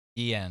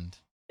 The end.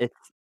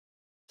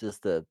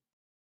 just a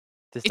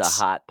It's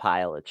hot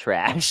pile of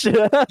trash.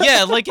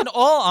 yeah, like in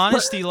all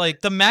honesty,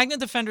 like the Magna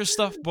Defender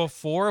stuff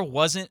before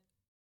wasn't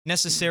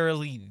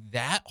necessarily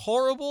that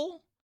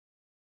horrible.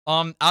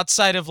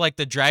 Outside of like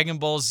the Dragon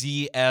Ball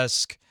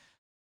Z-esque,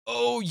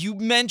 oh, you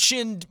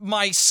mentioned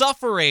my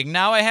suffering.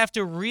 Now I have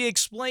to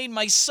re-explain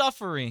my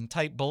suffering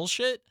type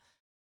bullshit.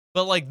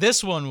 But like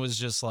this one was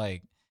just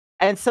like,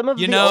 And some of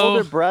you the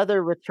older know,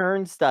 brother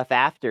return stuff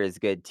after is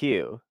good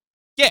too.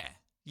 yeah,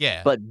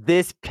 yeah, But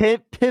this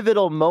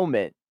pivotal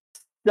moment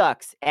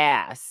sucks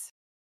ass.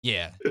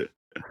 yeah.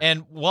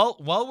 And while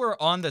we're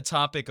on the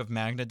topic of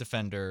Magna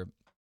Defender,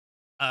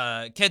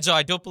 Kedzo,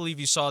 I don't believe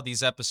you saw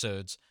these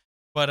episodes,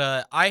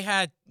 but I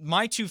had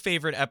my two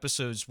favorite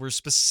episodes were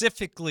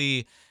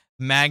specifically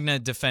Magna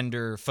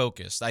Defender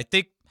focused. I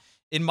think,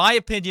 in my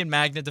opinion,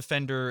 Magna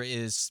Defender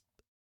is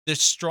the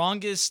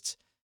strongest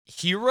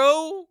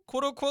hero,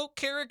 quote unquote,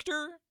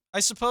 character, I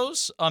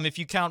suppose. If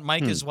you count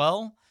Mike as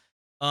well.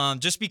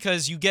 Just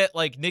because you get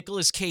like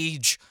Nicolas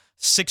Cage,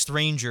 Sixth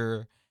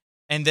Ranger,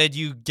 and then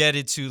you get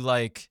into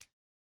like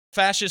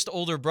fascist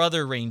older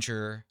brother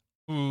Ranger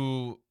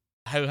who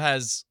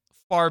has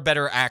far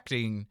better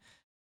acting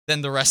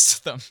than the rest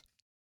of them.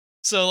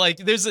 So like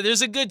there's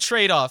a good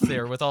trade-off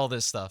there with all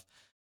this stuff.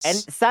 And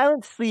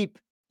Silent Sleep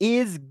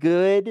is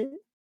good.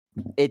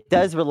 It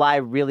does rely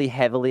really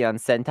heavily on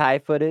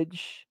Sentai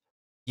footage,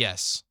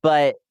 Yes.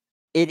 but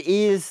it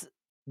is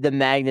the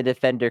Magna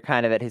Defender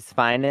kind of at his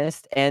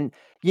finest. And,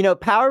 you know,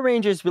 Power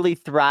Rangers really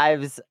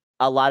thrives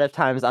a lot of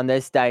times on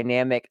this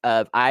dynamic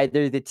of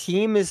either the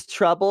team is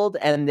troubled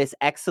and this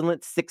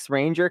excellent Sixth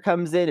Ranger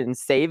comes in and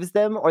saves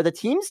them, or the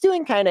team's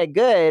doing kind of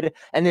good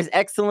and this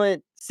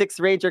excellent Sixth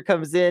Ranger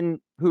comes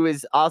in who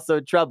is also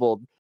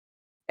troubled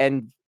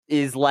and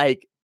is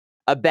like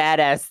a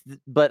badass,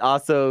 but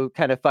also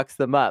kind of fucks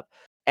them up.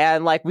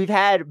 And like we've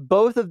had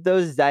both of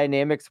those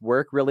dynamics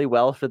work really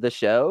well for the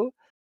show.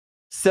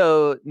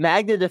 So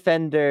Magna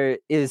Defender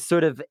is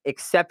sort of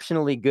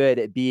exceptionally good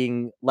at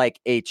being like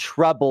a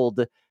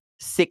troubled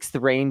Sixth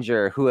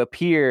Ranger who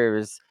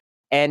appears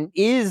and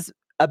is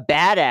a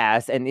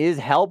badass and is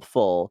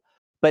helpful,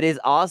 but is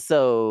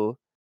also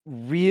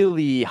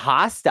really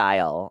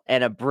hostile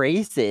and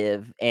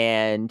abrasive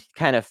and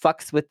kind of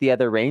fucks with the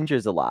other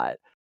Rangers a lot.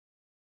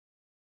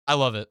 I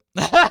love it.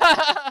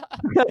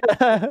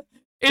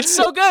 It's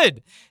so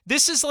good.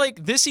 This is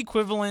like this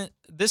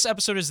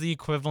episode is the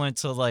equivalent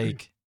to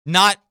like,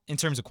 not in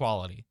terms of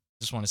quality.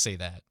 Just want to say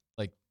that.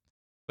 Like,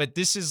 but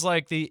this is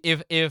like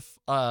if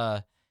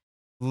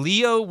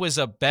Leo was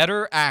a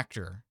better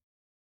actor.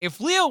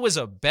 If Leo was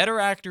a better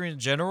actor in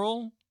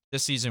general,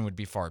 this season would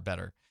be far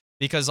better.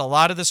 Because a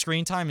lot of the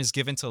screen time is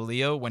given to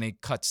Leo when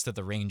it cuts to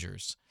the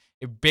Rangers.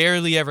 It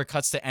barely ever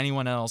cuts to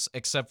anyone else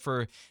except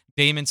for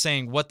Damon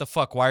saying, "What the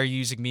fuck? Why are you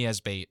using me as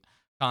bait?"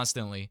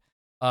 constantly.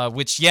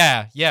 Which,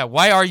 yeah.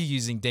 Why are you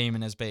using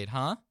Damon as bait,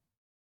 huh?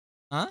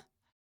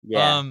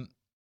 Yeah.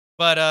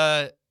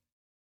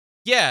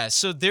 Yeah.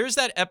 So there's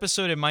that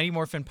episode in Mighty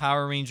Morphin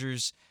Power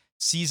Rangers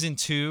Season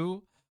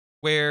 2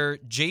 where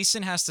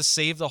Jason has to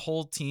save the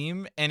whole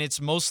team, and it's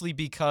mostly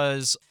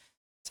because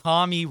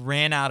Tommy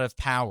ran out of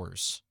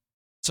powers.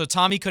 So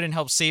Tommy couldn't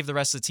help save the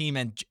rest of the team,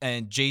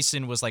 and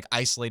Jason was like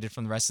isolated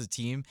from the rest of the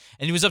team,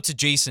 and it was up to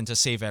Jason to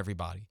save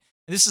everybody.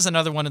 And this is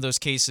another one of those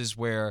cases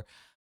where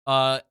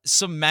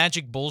some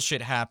magic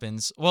bullshit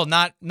happens. Well,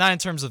 not in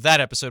terms of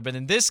that episode, but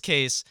in this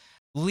case,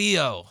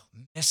 Leo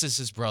misses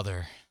his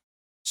brother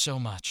so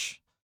much.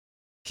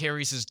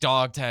 Carries his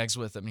dog tags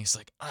with him. He's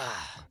like,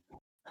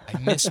 I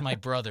miss my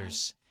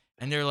brothers.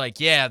 And they're like,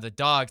 yeah, the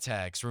dog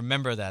tags.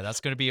 Remember that. That's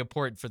going to be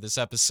important for this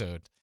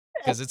episode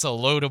because it's a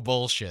load of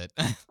bullshit.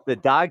 The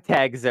dog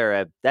tags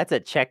are that's a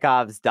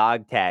Chekhov's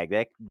dog tag.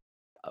 That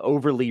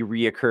overly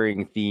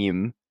reoccurring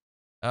theme.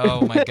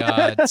 Oh my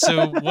god.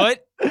 So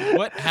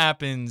what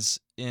happens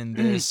in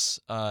this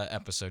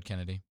episode,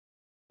 Kennedy?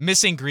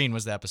 Missing Green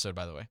was the episode,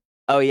 by the way.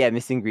 Oh yeah,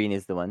 Missing Green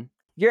is the one.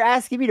 You're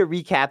asking me to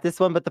recap this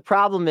one, but the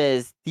problem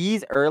is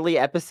these early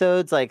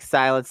episodes, like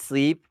Silent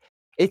Sleep,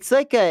 it's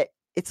like a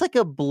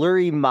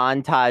blurry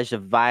montage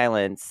of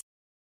violence.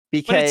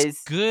 Because but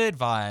it's good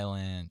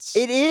violence.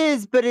 It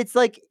is, but it's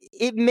like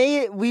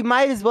we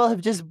might as well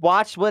have just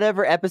watched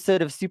whatever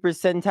episode of Super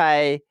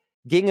Sentai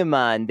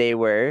Gingamon they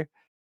were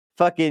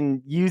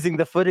fucking using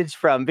the footage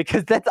from,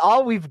 because that's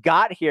all we've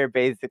got here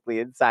basically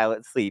in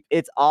Silent Sleep.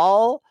 It's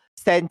all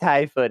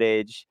Sentai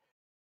footage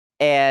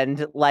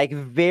and like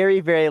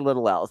very, very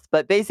little else.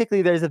 But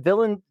basically there's a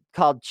villain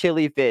called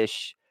Chili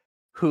Fish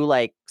who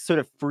like sort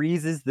of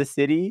freezes the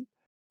city,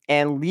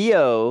 and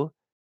Leo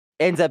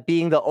ends up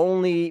being the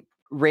only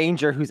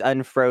Ranger who's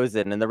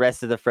unfrozen, and the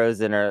rest of the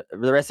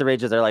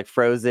Rangers are like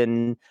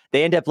frozen.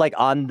 They end up like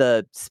on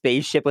the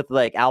spaceship with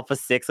like Alpha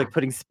 6, like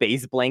putting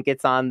space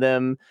blankets on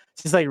them.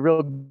 It's just like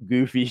real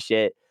goofy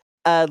shit.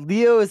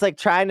 Leo is like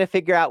trying to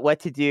figure out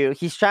what to do.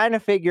 He's trying to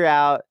figure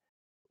out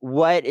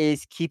what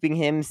is keeping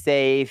him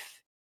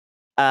safe,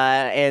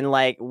 and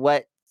like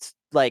what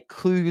like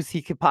clues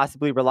he could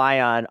possibly rely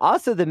on.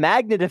 Also, the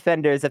Magna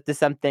Defender is up to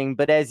something,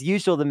 but as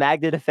usual, the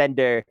Magna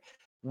Defender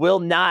will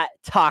not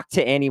talk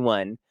to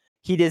anyone.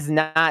 He does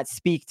not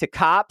speak to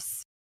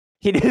cops.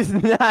 He does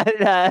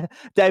not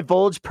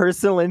divulge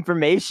personal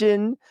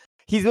information.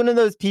 He's one of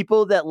those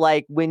people that,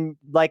 like, when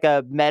like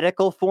a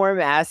medical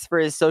form asks for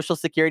his social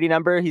security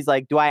number, he's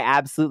like, "Do I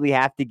absolutely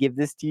have to give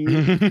this to you?"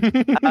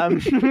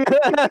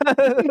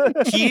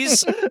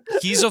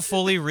 He's a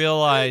fully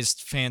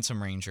realized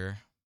Phantom Ranger.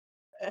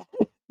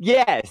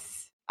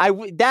 Yes,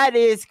 that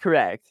is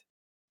correct.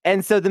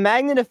 And so the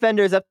Magna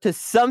Defender is up to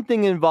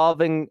something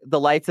involving the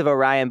Lights of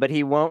Orion, but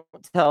he won't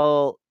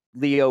tell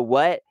Leo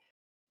what.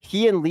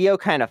 He and Leo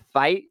kind of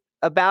fight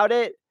about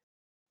it,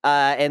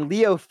 and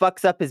Leo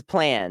fucks up his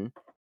plan,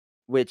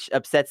 which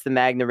upsets the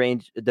Magna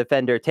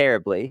Defender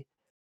terribly.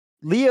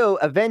 Leo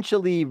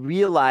eventually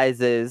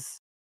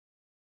realizes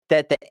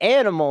that the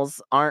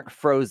animals aren't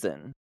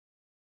frozen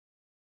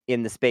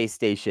in the space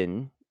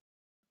station,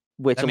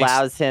 which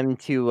allows him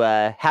to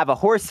have a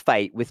horse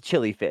fight with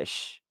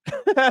Chilifish.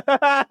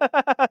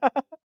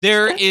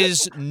 There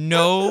is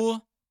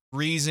no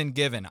reason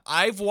given.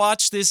 I've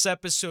watched this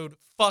episode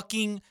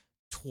fucking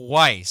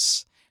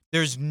twice.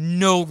 There's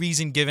no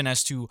reason given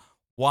as to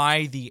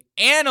why the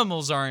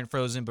animals aren't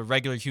frozen, but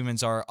regular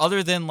humans are,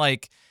 other than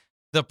like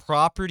the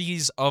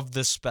properties of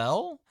the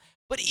spell.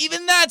 But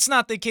even that's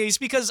not the case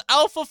because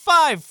Alpha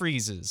 5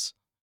 freezes.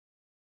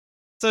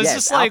 So it's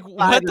just like,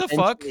 what the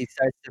fuck? He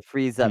starts to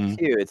freeze up too.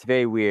 It's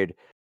very weird.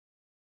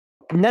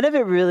 None of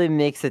it really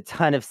makes a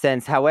ton of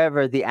sense.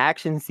 However, the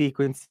action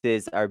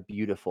sequences are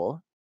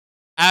beautiful.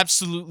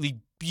 Absolutely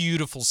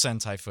beautiful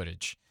Sentai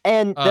footage.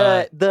 And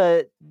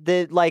the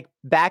like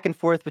back and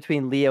forth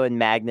between Leo and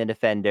Magna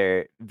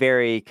Defender,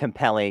 very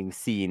compelling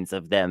scenes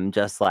of them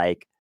just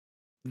like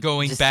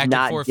going back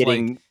and forth,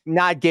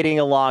 not getting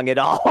along at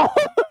all.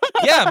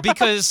 Yeah,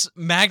 because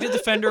Magna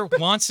Defender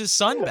wants his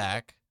son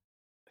back.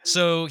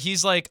 So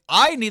he's like,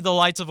 I need the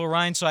Lights of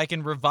Orion so I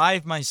can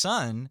revive my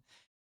son.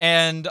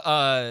 And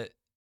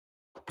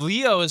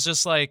Leo is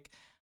just like,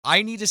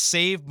 I need to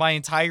save my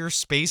entire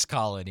space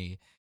colony.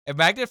 And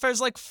Magna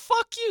Defender's like,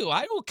 fuck you.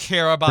 I don't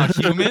care about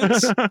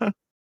humans. I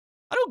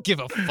don't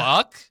give a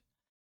fuck.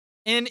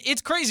 And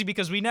it's crazy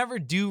because we never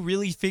do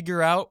really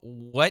figure out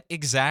what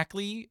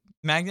exactly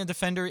Magna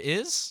Defender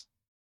is.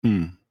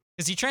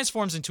 Because he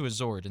transforms into a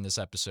Zord in this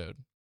episode.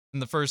 In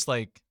the first,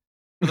 for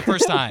the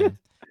first time.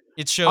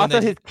 It's shown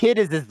also, that his kid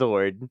is a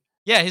Zord.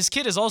 Yeah, his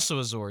kid is also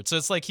a Zord. So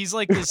it's like he's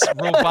like this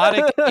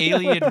robotic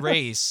alien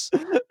race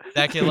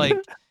that can like...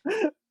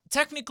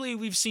 Technically,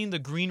 we've seen the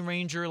Green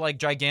Ranger like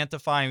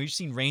gigantify, and we've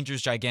seen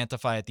Rangers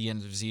gigantify at the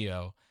end of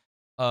Zeo.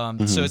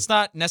 So it's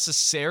not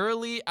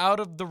necessarily out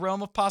of the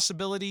realm of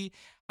possibility.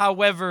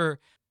 However,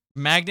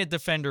 Magna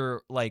Defender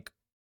like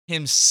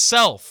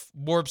himself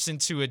warps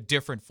into a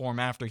different form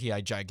after he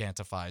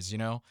gigantifies, you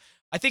know?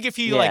 I think if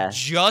he like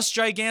just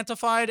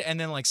gigantified and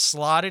then like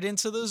slotted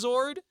into the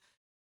Zord,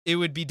 it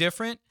would be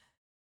different.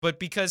 But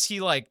because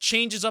he like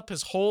changes up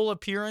his whole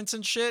appearance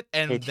and shit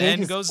and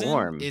then goes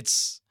in,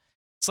 it's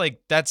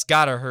like, that's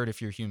gotta hurt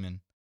if you're human.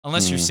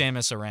 Unless you're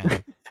Samus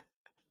Aran.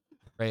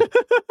 Right?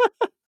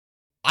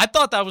 I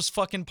thought that was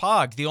fucking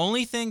Pog. The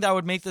only thing that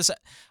would make this...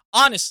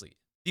 Honestly,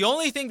 the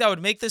only thing that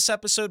would make this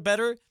episode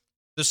better,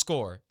 the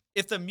score.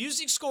 If the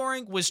music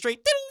scoring was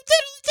straight...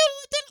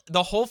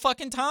 the whole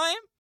fucking time,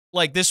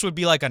 like, this would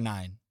be like a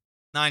 9.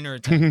 9 or a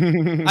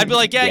 10. I'd be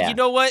like, yeah, you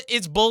know what?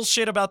 It's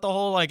bullshit about the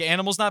whole, like,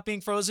 animals not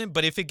being frozen,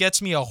 but if it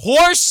gets me a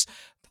horse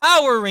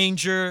Power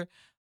Ranger,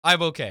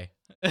 I'm okay.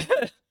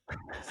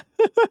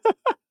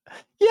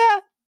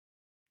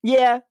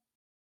 Yeah. I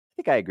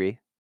think I agree.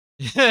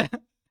 Yeah,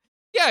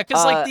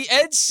 because like the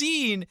end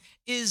scene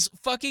is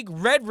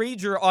fucking Red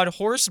Ranger on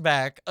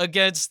horseback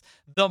against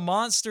the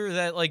monster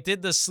that like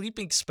did the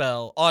sleeping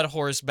spell on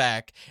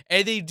horseback,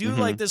 and they do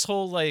like this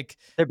whole like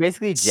they're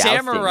basically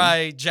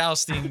samurai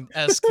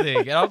jousting-esque thing,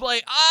 and I'm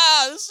like,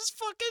 this is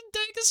fucking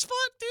dank as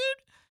fuck,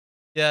 dude.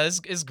 Yeah,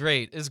 it's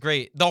great. It's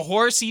great. The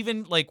horse,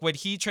 even like when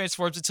he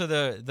transforms into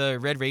the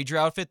Red Ranger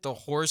outfit, the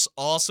horse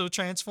also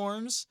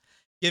transforms,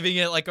 giving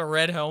it like a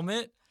red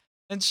helmet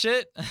and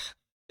shit.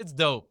 It's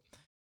dope.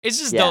 It's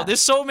just dope.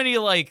 There's so many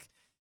like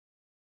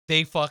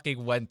they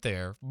fucking went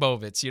there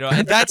moments, you know.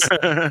 And that's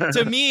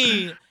to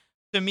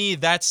me,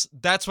 that's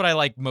what I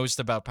like most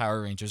about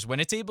Power Rangers, when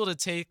it's able to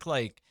take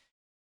like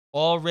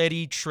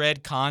already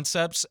tread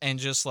concepts and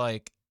just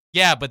like,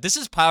 yeah, but this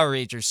is Power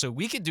Rangers, so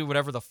we can do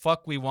whatever the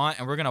fuck we want,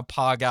 and we're gonna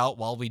pog out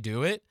while we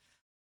do it.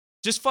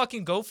 Just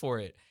fucking go for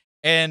it.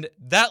 And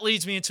that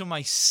leads me into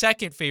my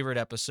second favorite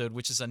episode,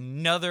 which is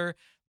another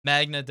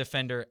Magna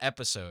Defender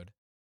episode.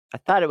 I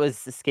thought it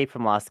was Escape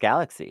from Lost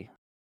Galaxy.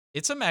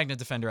 It's a Magna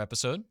Defender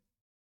episode.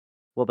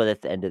 Well, but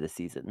it's the end of the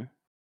season.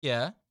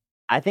 Yeah.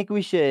 I think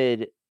we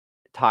should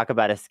talk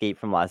about Escape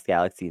from Lost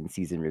Galaxy in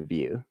season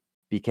review,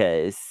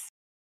 because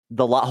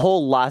the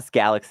whole Lost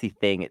Galaxy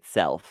thing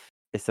itself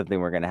is something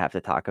we're going to have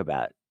to talk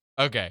about.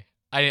 Okay.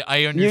 I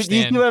understand. You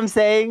see what I'm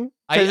saying?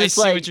 I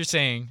see what you're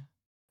saying.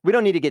 We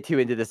don't need to get too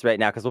into this right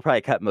now because we'll probably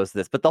cut most of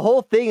this. But the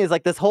whole thing is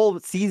like this whole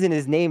season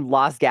is named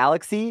Lost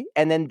Galaxy.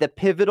 And then the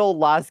pivotal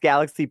Lost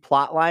Galaxy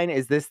plotline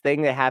is this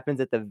thing that happens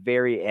at the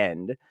very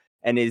end.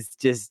 and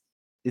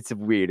it's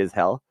weird as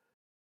hell.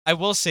 I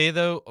will say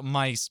though,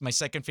 my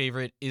second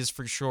favorite is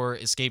for sure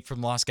Escape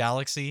from Lost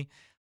Galaxy.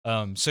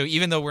 So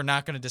even though we're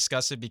not going to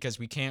discuss it because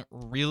we can't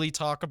really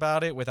talk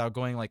about it without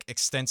going like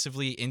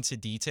extensively into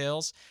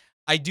details,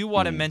 I do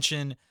want to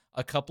mention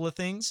a couple of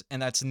things,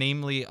 and that's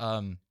namely,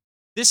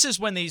 this is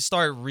when they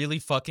start really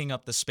fucking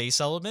up the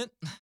space element.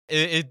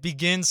 It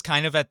begins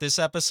kind of at this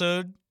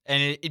episode,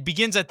 and it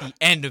begins at the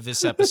end of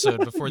this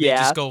episode before they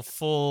just go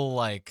full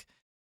like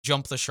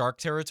jump the shark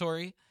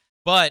territory.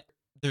 But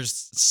there's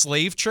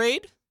slave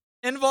trade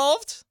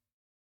involved,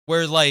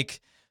 where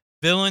like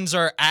villains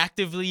are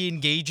actively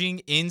engaging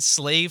in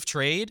slave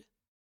trade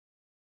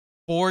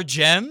for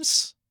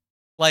gems,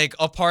 like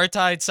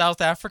apartheid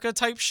South Africa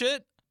type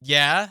shit.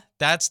 Yeah,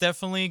 that's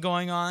definitely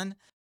going on.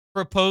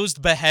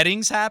 Proposed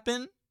beheadings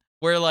happen,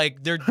 where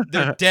like they're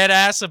dead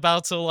ass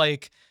about to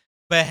like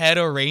behead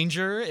a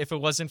ranger if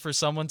it wasn't for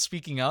someone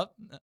speaking up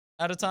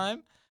at a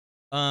time.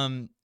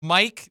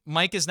 Mike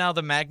is now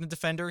the Magna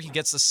Defender. He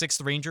gets the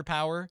 6th Ranger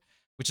power,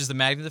 which is the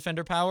Magna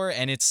Defender power,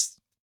 and it's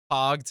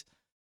pogged.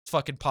 It's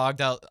fucking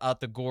pogged out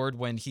the gourd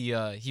when he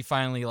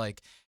finally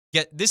like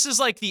this is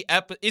like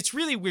it's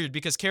really weird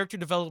because character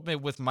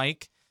development with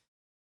Mike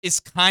is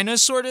kind of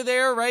sort of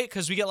there, right?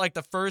 Because we get like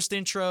the first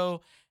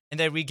intro, and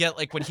then we get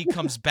like when he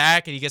comes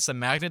back and he gets the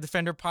Magna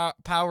Defender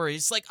power,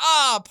 he's like,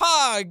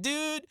 pog,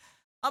 dude,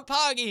 I'm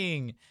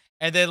pogging.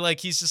 And then like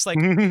he's just like,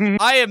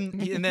 I am,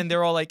 and then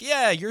they're all like,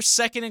 yeah, you're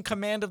second in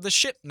command of the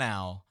ship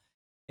now.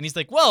 And he's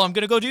like, well, I'm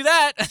gonna go do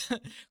that.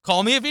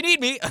 Call me if you need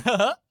me.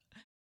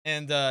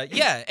 And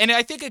yeah, and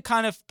I think it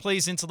kind of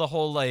plays into the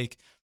whole like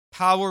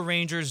Power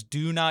Rangers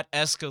do not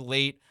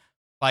escalate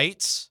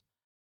fights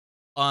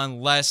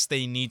unless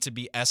they need to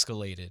be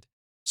escalated.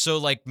 So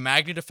like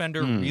Magna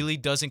Defender really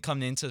doesn't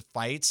come into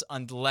fights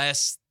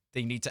unless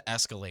they need to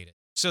escalate it.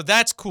 So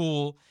that's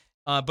cool.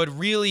 But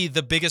really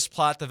the biggest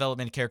plot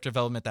development, character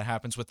development that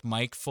happens with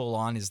Mike full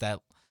on is that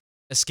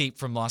Escape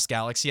from Lost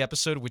Galaxy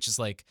episode, which is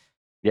like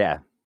the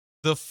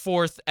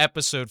 4th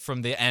episode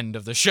from the end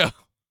of the show.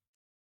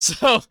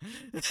 So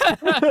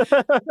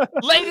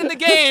late in the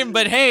game,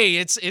 but hey,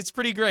 it's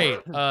pretty great.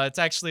 It's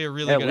actually a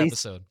really good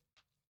episode.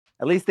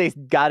 At least they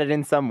got it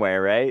in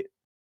somewhere, right?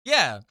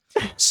 Yeah.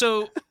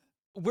 So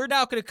we're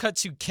now going to cut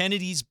to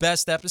Kennedy's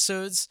best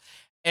episodes,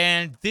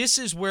 and this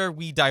is where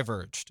we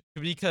diverged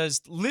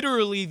because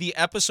literally the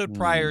episode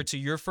prior to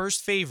your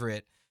first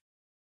favorite,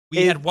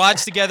 we had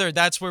watched together.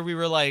 That's where we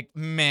were like,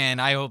 man,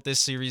 I hope this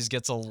series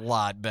gets a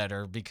lot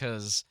better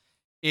because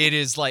it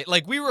is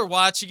like we were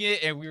watching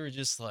it and we were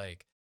just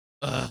like,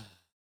 ugh.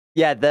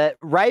 Yeah, the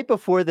right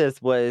before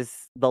this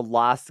was the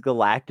Lost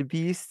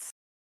Galactibeasts,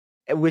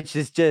 which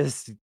was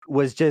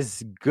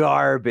just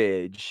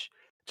garbage.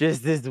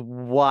 Just this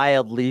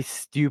wildly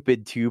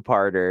stupid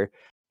 2-parter.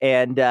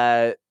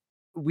 And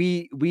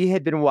we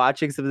had been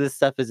watching some of this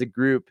stuff as a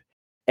group,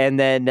 and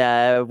then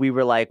we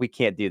were like, we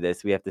can't do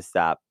this. We have to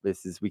stop.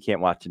 We can't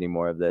watch any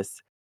more of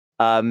this.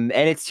 And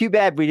it's too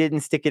bad we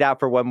didn't stick it out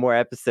for one more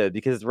episode,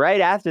 because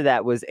right after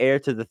that was Heir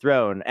to the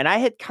Throne. And I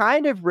had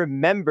kind of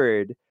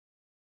remembered,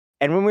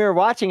 and when we were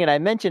watching it, I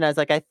mentioned, I was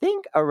like, I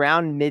think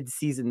around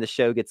mid-season the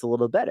show gets a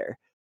little better.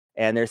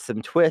 And there's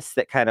some twists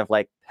that kind of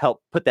like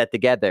help put that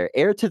together.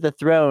 Heir to the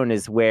Throne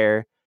is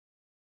where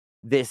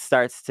this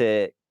starts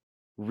to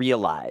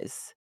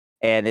realize.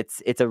 And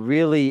it's a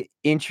really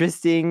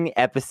interesting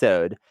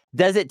episode.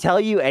 Does it tell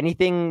you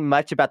anything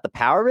much about the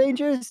Power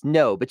Rangers?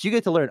 No, but you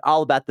get to learn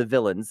all about the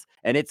villains,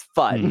 and it's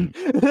fun.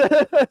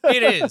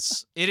 It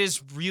is. It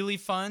is really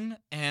fun,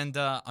 and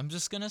I'm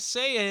just going to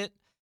say it.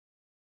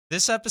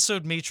 This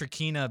episode made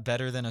Trakina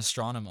better than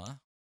Astronema.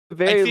 At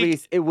the very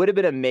least, it would have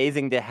been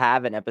amazing to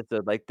have an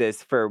episode like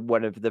this for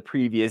one of the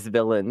previous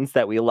villains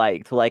that we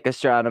liked, like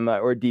Astronema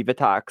or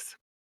Divatox.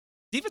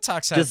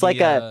 Divatox had just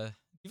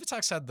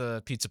Divatox had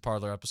the pizza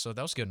parlor episode.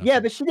 That was good enough.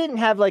 Yeah, but she didn't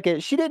have like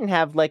a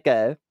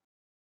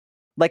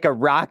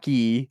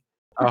Rocky.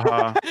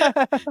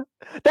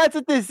 That's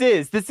what this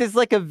is. This is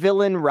like a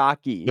villain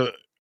Rocky.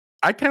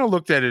 I kind of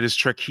looked at it as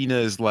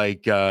Trakina is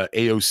like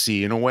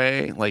AOC in a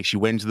way. Like she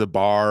went to the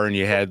bar and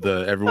you had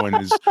everyone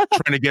is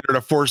trying to get her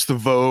to force the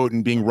vote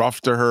and being rough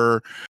to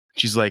her.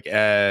 She's like,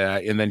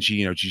 and then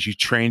she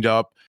trained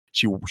up.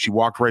 She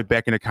walked right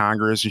back into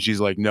Congress and she's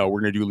like, no,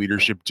 we're going to do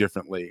leadership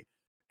differently.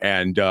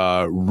 And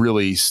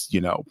really,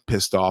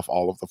 pissed off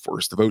all of the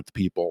forced to vote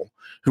people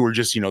who were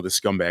just, the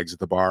scumbags at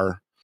the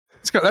bar.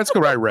 That's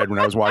what I read when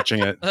I was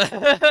watching it.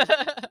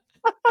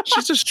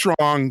 She's a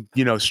strong,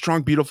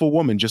 beautiful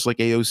woman, just like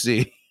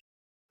AOC.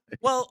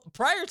 Well,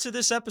 prior to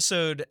this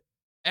episode,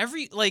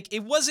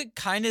 it wasn't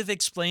kind of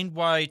explained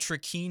why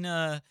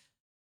Trakina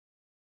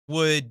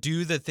would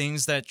do the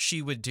things that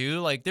she would do.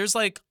 Like, there's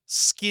like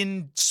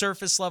skin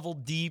surface level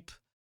deep,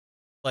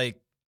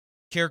 like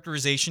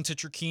characterization to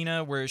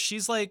Trakina where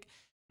she's like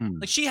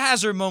she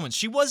has her moments.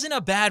 She wasn't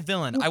a bad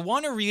villain. I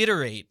want to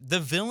reiterate, the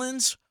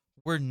villains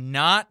were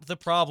not the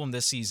problem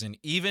this season,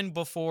 even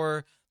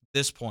before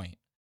this point.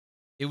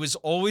 It was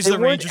always the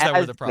Rangers that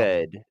were the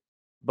problem.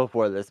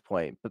 before this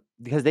point, but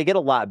because they get a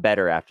lot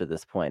better after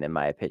this point, in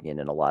my opinion,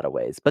 in a lot of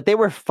ways. But they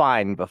were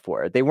fine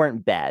before. They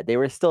weren't bad. They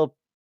were still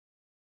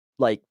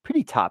like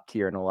pretty top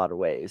tier in a lot of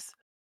ways.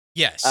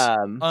 Yes.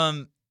 Um,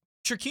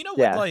 Trakina would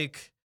yeah.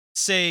 like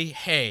say,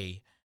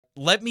 "Hey,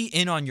 let me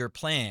in on your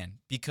plan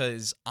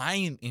because I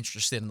am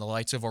interested in the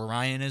Lights of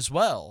Orion as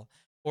well."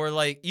 Or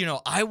like,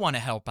 I want to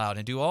help out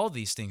and do all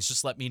these things.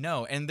 Just let me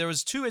know. And there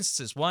was two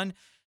instances. One,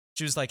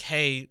 she was like,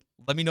 "Hey,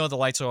 let me know the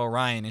Lights of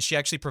Orion," and she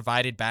actually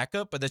provided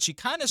backup, but that she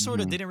kind of sort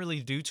of Mhm. didn't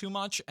really do too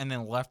much and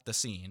then left the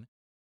scene.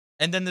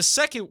 And then the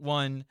second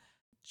one,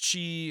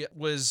 she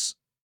was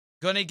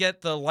gonna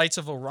get the Lights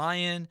of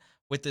Orion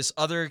with this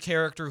other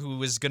character who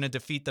was gonna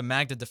defeat the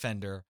Magda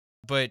Defender.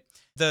 But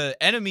the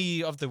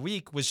enemy of the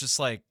week was just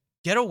like,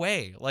 get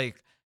away.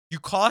 Like, you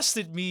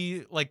costed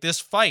me like this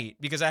fight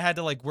because I had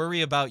to like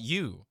worry about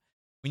you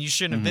when you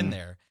shouldn't have been Mhm.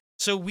 there.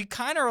 So we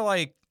kind of are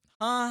like,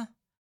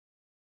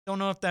 don't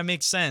know if that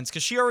makes sense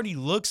because she already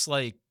looks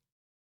like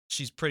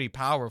she's pretty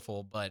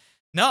powerful, but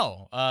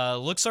no,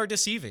 looks are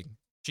deceiving.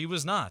 She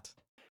was not.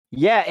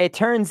 Yeah, it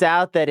turns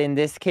out that in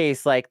this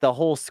case, like the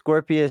whole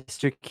Scorpius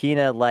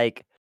Trakina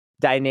like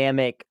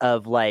dynamic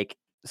of like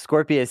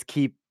Scorpius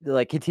keep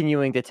like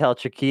continuing to tell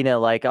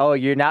Trakina like, oh,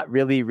 you're not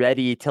really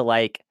ready to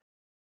like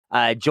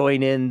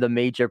join in the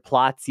major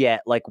plots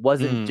yet, like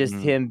wasn't just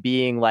Mhm. him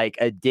being like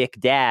a dick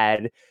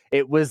dad.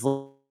 It was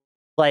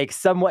like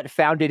somewhat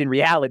founded in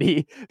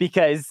reality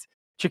because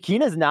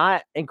Chikina's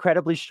not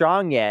incredibly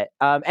strong yet.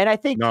 And I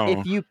think No.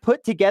 if you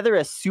put together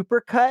a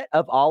supercut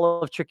of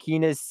all of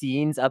Chikina's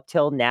scenes up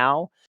till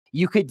now,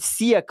 you could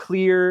see a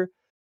clear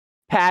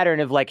pattern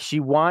of like she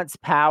wants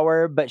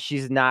power, but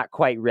she's not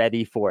quite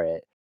ready for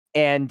it.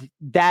 And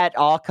that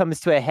all comes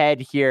to a head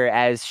here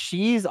as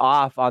she's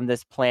off on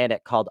this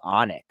planet called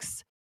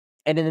Onyx.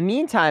 And in the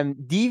meantime,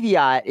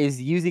 Deviat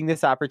is using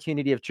this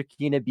opportunity of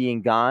Trakina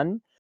being gone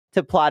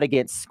to plot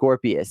against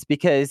Scorpius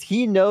because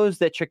he knows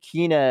that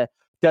Trakina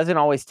doesn't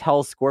always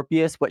tell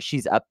Scorpius what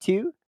she's up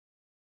to.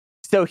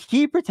 So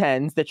he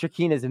pretends that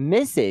Trakina's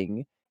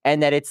missing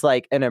and that it's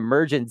like an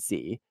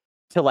emergency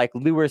to like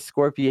lure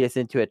Scorpius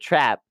into a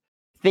trap,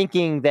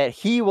 thinking that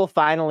he will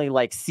finally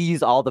like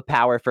seize all the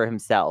power for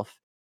himself.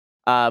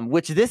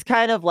 Which this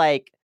kind of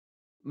like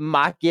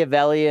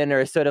Machiavellian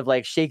or sort of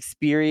like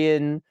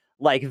Shakespearean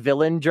like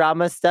villain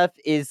drama stuff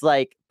is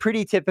like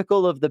pretty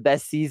typical of the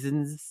best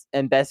seasons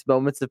and best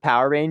moments of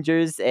Power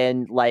Rangers,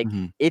 and like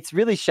Mhm. it's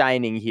really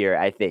shining here,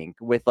 I think,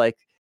 with like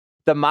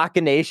the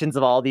machinations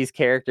of all these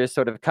characters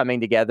sort of coming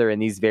together in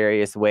these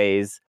various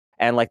ways,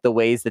 and like the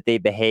ways that they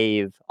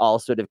behave all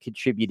sort of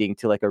contributing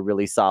to like a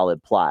really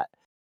solid plot.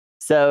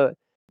 So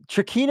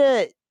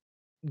Trakina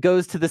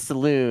goes to the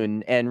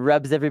saloon and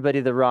rubs everybody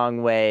the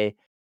wrong way,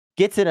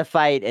 gets in a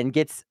fight and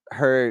gets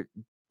her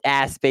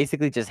ass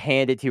basically just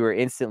handed to her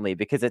instantly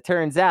because it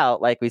turns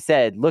out, like we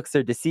said, looks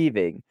are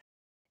deceiving.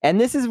 And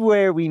this is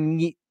where we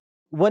meet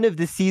one of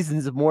the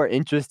season's more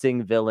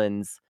interesting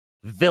villains,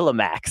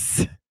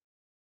 Villamax.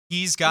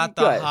 He's got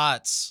the Good.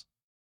 hots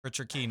for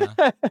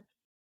Trakina.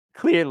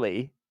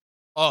 Clearly.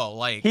 Oh,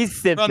 like He's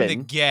from the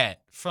simping.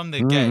 get, from the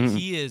get, Mhm.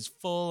 he is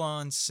full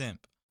on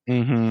simp.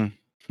 Mhm.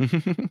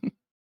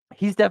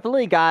 He's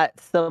definitely got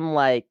some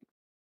like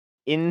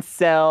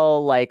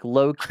incel, like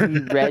low key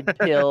red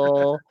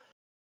pill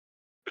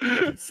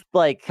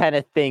like kind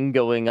of thing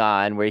going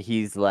on where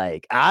he's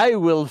like, I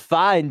will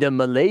find a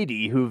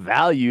milady who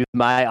values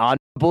my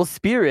honorable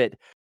spirit.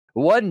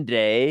 One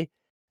day,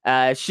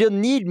 she'll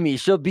need me.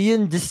 She'll be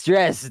in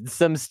distress in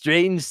some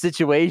strange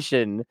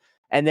situation.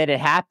 And then it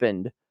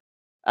happened.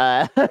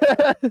 Uh,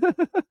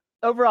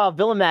 Overall,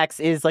 Villamax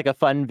is like a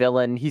fun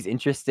villain. He's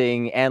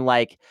interesting. And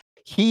like,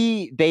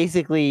 he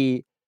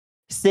basically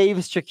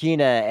saves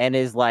Trakina and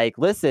is like,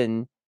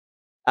 listen,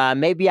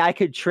 maybe I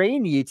could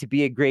train you to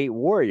be a great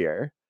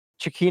warrior.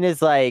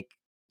 Chikina's like,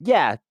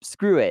 yeah,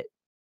 screw it.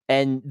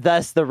 And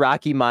thus the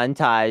Rocky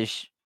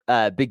montage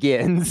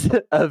begins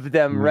of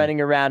them Mhm.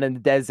 running around in the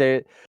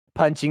desert,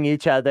 punching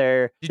each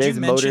other. Did you There's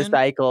mention?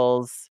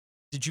 motorcycles.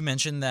 Did you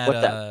mention that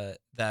What's up?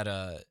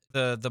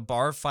 the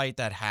bar fight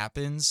that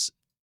happens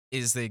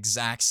is the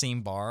exact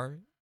same bar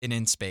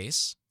in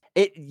space?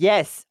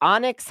 Yes,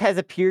 Onyx has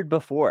appeared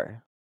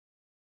before.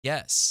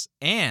 Yes,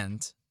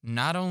 and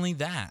not only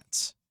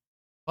that,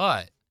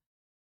 but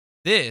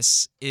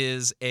this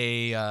is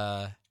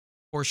a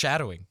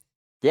foreshadowing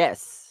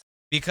Yes.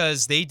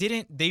 because they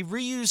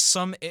reused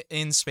some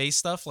in space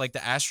stuff like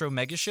the Astro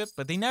Megaship,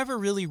 but they never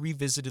really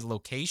revisited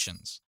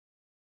locations.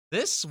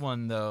 This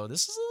one though,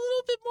 this is a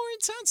little bit more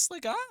intense.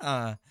 Like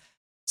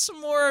some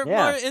more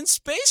Yeah. in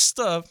space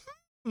stuff.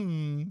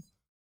 Hmm.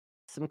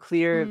 Some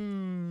clear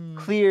Hmm.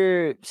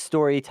 clear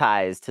story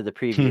ties to the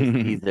previous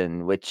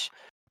season, which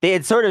they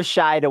had sort of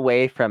shied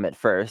away from at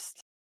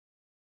first.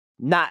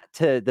 Not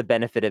to the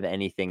benefit of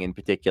anything in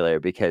particular,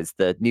 because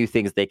the new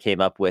things they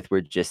came up with were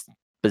just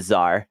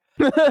bizarre.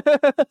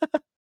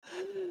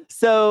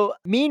 So,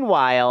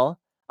 meanwhile,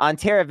 on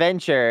Terra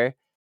Venture,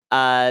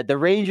 the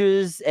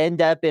Rangers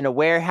end up in a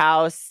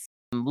warehouse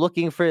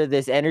looking for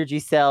this energy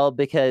cell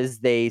because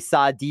they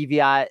saw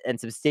Deviat and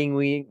some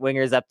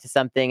Stingwingers up to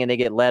something, and they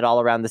get led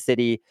all around the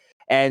city.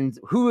 And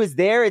who is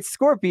there? It's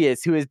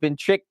Scorpius, who has been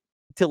tricked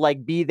to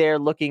like be there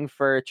looking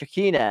for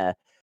Trakina.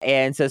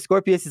 And so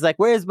Scorpius is like,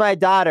 "Where's my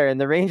daughter?" And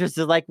the Rangers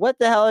is like, "What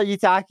the hell are you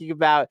talking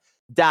about?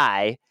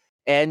 Die!"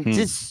 And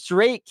just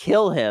straight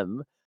kill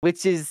him,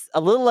 which is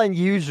a little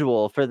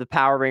unusual for the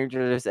Power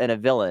Rangers and a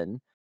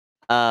villain.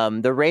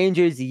 The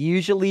Rangers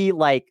usually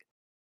like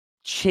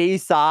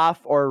chase off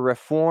or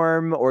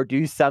reform or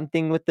do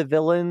something with the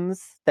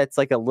villains that's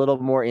like a little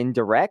more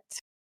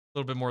indirect. A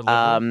little bit more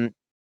liberal.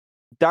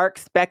 Dark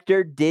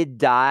Spectre did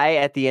die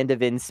at the end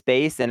of In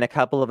Space, and a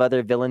couple of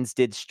other villains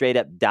did straight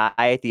up die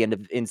at the end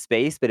of In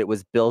Space, but it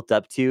was built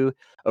up to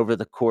over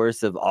the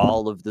course of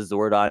all of the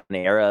Zordon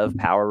era of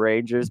Power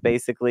Rangers,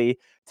 basically,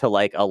 to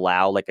like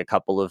allow like a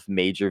couple of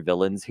major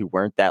villains who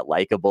weren't that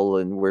likable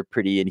and were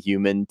pretty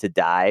inhuman to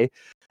die.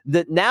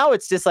 Now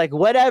it's just like,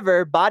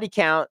 whatever, body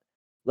count,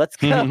 let's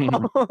go.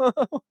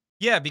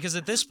 Yeah, because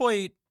at this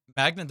point,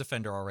 Magna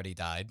Defender already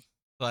died.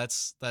 So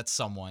that's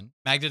someone.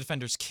 Magna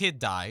Defender's kid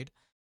died.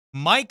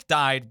 Mike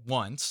died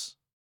once,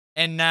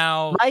 and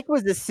now Mike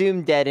was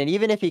assumed dead, and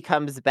even if he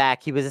comes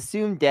back, he was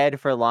assumed dead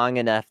for long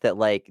enough that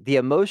like the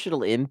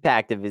emotional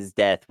impact of his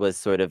death was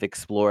sort of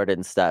explored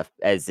and stuff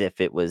as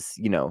if it was,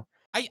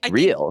 I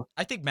real.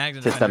 I think Magna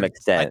to Defender, some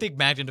extent. I think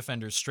Magna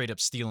Defender is straight up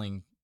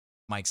stealing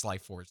Mike's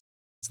life force.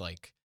 It's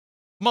like,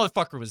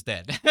 motherfucker was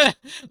dead.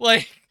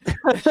 Like,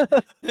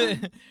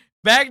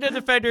 Magna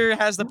Defender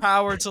has the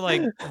power to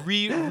like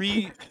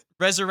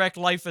resurrect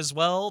life as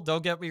well.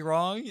 Don't get me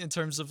wrong in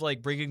terms of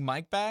like bringing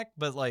Mike back,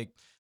 but like,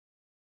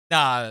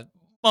 nah,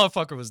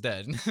 motherfucker was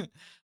dead.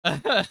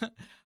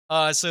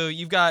 So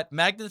you've got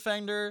Magna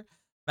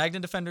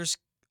Defender's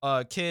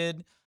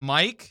kid,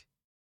 Mike,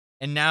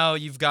 and now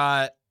you've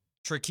got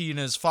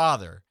Trakina's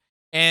father.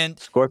 And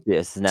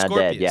Scorpius is now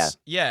dead, yeah.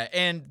 Yeah,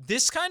 and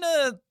this kind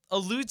of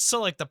alludes to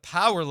like the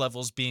power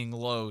levels being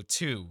low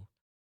too.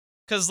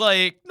 Cause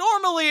like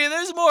normally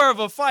there's more of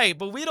a fight,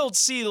 but we don't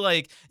see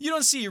you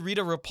don't see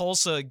Rita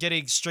Repulsa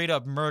getting straight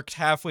up murked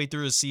halfway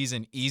through a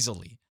season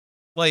easily.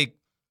 Like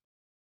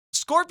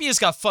Scorpius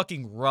got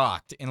fucking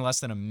rocked in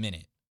less than a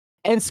minute.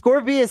 And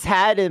Scorpius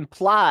had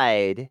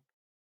implied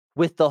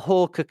with the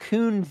whole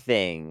cocoon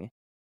thing,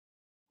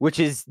 which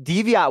is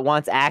Deviat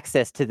wants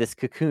access to this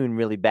cocoon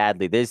really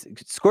badly.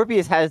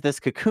 Scorpius has this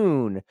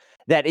cocoon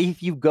that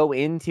if you go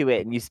into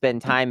it and you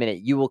spend time in it,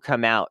 you will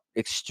come out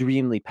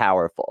extremely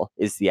powerful,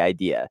 is the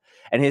idea.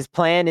 And his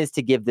plan is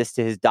to give this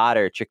to his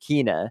daughter,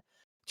 Trakina,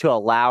 to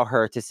allow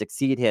her to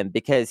succeed him,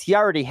 because he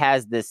already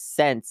has this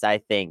sense, I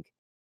think,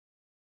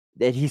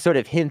 that he sort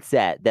of hints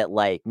at that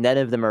like none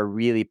of them are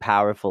really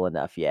powerful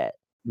enough yet.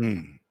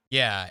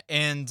 Yeah,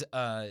 and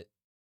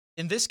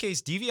in this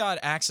case, Deviat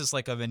acts as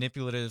like a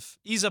manipulative,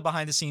 he's a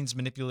behind the scenes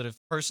manipulative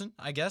person,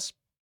 I guess.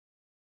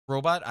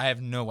 Robot, I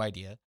have no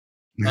idea.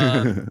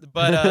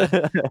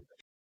 But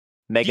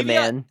Mega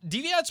Man.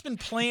 Deviat's been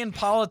playing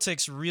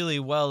politics really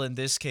well in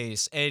this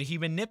case, and he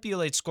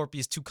manipulates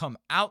Scorpius to come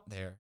out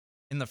there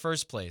in the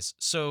first place.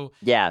 So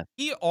yeah,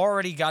 he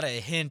already got a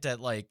hint at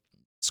like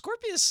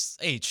Scorpius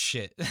ate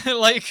shit.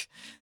 Like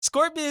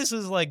Scorpius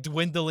is like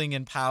dwindling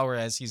in power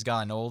as he's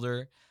gotten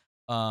older.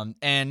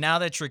 And now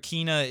that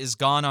Trakina is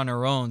gone on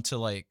her own to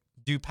like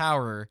do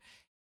power,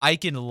 I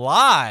can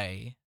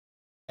lie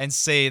and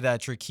say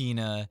that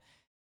Trakina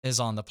is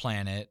on the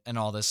planet and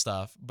all this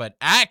stuff, but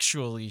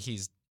actually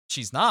she's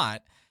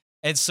not.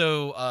 And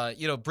so,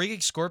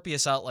 bringing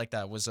Scorpius out like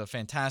that was a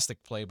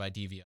fantastic play by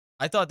Deviat.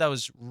 I thought that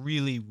was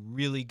really,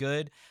 really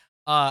good.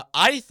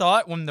 I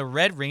thought when the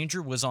Red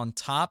Ranger was on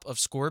top of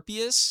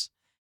Scorpius,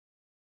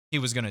 he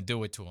was going to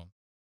do it to him.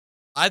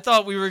 I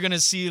thought we were going to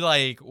see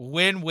like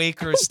Wind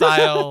Waker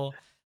style,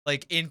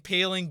 like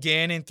impaling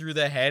Ganon through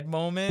the head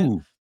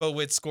moment, but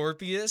with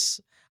Scorpius.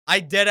 I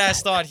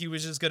deadass thought he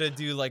was just going to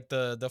do like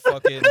the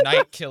fucking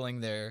night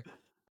killing there.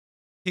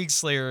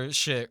 Kingslayer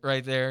shit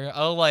right there.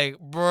 I was like,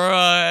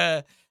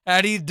 bruh,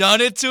 had he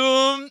done it to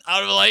him, I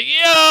would be like,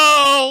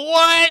 yo,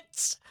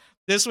 what?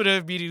 This would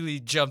have immediately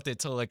jumped it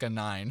to like a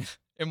 9,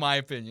 in my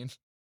opinion.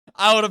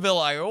 I would have been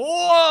like,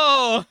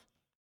 whoa.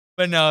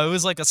 But no, it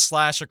was like a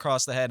slash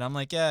across the head. And I'm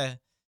like, yeah,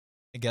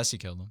 I guess he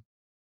killed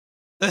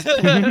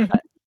him.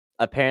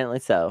 Apparently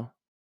so.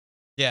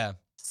 Yeah.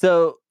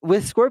 So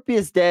with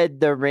Scorpius dead,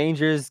 the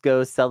Rangers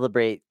go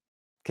celebrate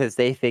because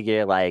they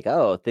figure like,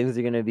 oh, things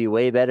are going to be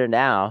way better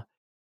now.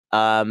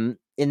 In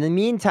the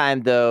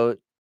meantime, though,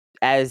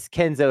 as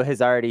Kenzo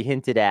has already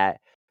hinted at,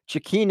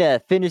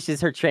 Trakina finishes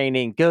her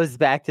training, goes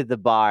back to the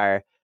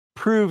bar,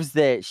 proves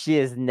that she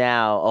is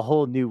now a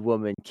whole new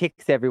woman,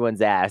 kicks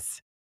everyone's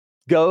ass,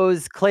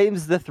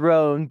 claims the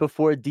throne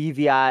before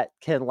Deviat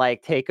can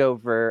like take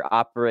over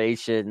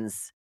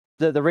operations.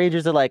 The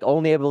Rangers are like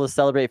only able to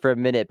celebrate for a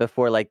minute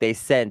before like they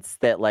sense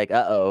that like,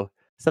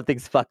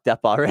 something's fucked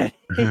up already.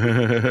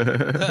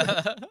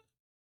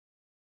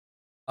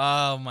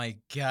 Oh my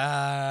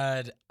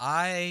god.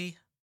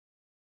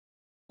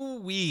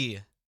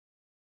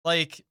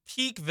 Like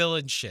peak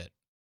villain shit,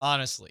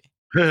 honestly.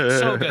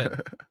 So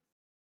good.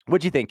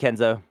 What'd you think,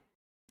 Kenzo?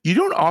 You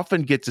don't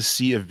often get to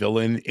see a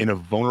villain in a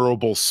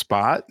vulnerable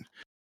spot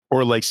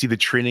or like see the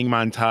training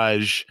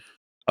montage,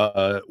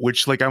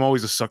 which like I'm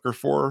always a sucker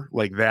for,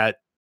 like that,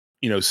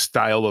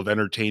 style of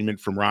entertainment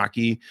from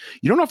Rocky.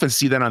 You don't often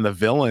see that on the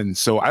villain.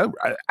 So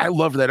I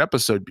love that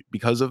episode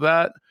because of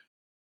that.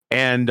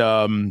 And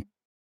the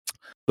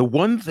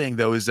one thing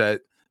though is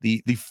that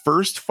the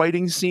first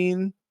fighting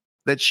scene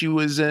that she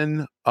was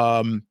in,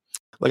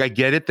 like I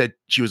get it that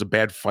she was a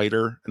bad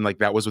fighter and like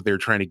that was what they were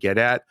trying to get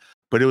at,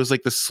 but it was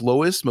like the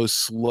slowest,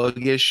 most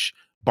sluggish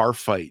bar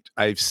fight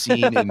I've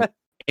seen in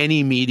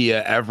any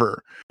media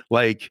ever.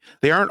 Like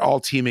they aren't all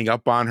teaming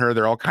up on her.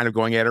 They're all kind of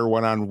going at her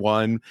one on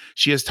one.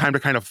 She has time to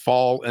kind of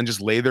fall and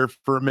just lay there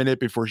for a minute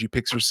before she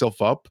picks herself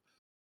up.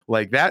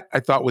 Like that, I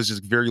thought was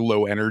just very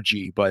low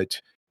energy. But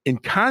in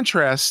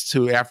contrast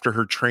to after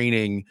her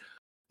training,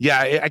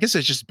 yeah, I guess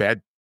it's just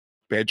bad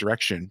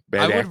direction.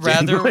 Bad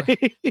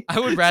acting. I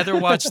would rather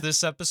watch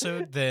this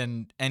episode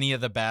than any of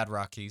the bad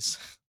Rockies.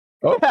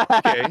 Oh,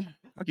 okay.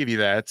 I'll give you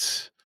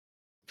that.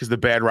 Because the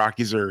bad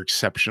Rockies are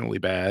exceptionally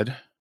bad.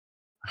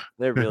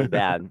 They're really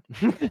bad.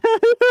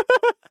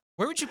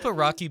 Where would you put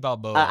Rocky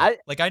Balboa?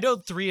 I know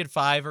 3 and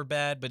 5 are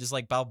bad, but is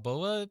like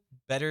Balboa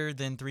better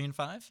than 3 and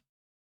 5?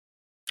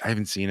 I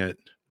haven't seen it.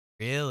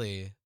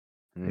 Really?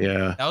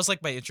 Yeah. That was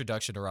like my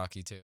introduction to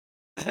Rocky 2.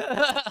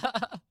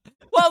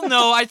 Well,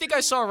 no, I think I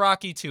saw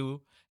Rocky 2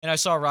 and I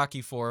saw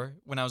Rocky 4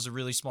 when I was a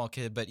really small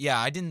kid. But yeah,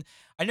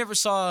 I never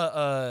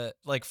saw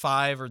like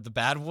 5 or the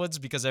bad ones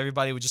because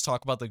everybody would just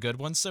talk about the good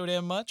ones so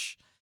damn much.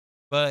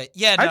 But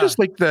yeah, no. I just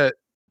like that,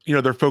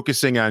 they're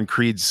focusing on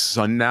Creed's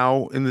son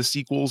now in the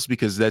sequels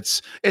because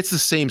it's the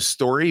same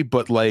story,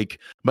 but like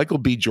Michael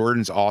B.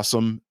 Jordan's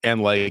awesome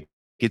and like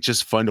it's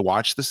just fun to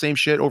watch the same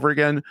shit over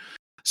again.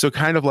 So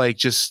kind of like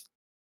just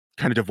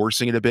kind of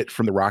divorcing it a bit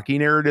from the Rocky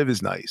narrative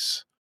is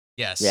nice.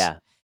 Yes. Yeah.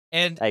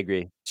 And I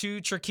agree.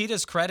 To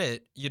Chiquita's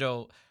credit,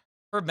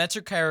 her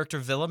mentor character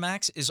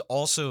Villamax is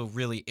also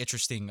really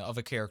interesting of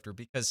a character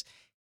because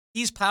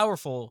he's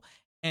powerful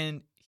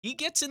and he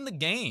gets in the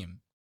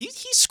game. He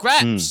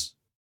scraps.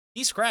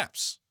 He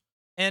scraps.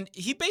 And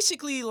he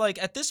basically,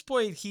 like, at this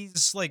point,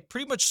 he's, like,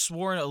 pretty much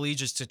sworn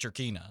allegiance to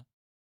Turkina.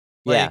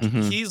 Like,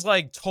 he's,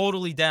 like,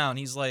 totally down.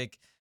 He's like,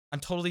 I'm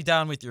totally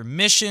down with your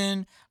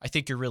mission. I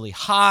think you're really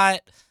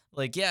hot.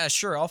 Like, yeah,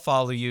 sure, I'll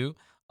follow you.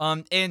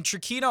 And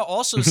Turkina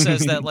also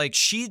says that, like,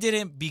 she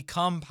didn't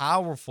become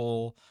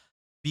powerful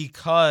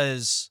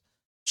because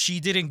she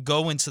didn't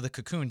go into the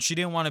cocoon. She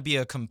didn't want to be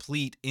a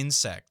complete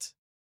insect.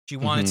 She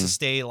wanted to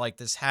stay like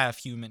this half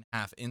human,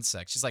 half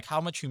insect. She's like,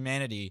 how much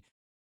humanity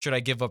should I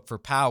give up for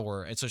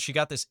power? And so she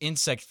got this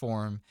insect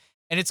form.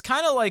 And it's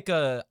kind of like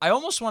I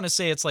almost want to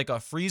say it's like a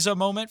Frieza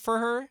moment for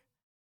her.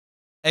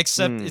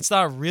 Except it's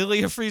not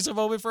really a Frieza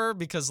moment for her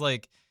because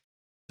like,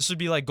 this would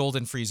be like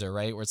Golden Frieza,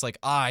 right? Where it's like,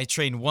 I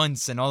trained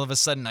once and all of a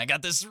sudden I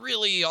got this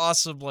really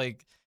awesome,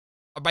 like,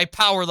 my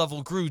power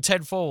level grew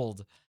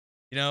tenfold.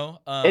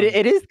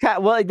 It is kind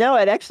of, well, no,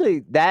 it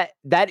actually that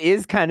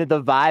is kind of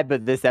the vibe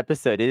of this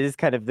episode. It is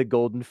kind of the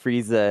Golden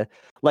Frieza.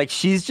 Like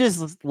she's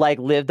just like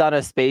lived on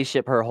a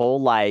spaceship her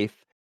whole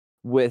life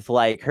with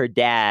like her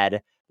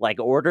dad, like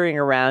ordering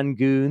around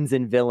goons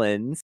and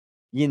villains,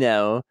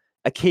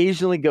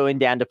 occasionally going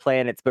down to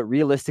planets, but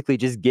realistically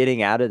just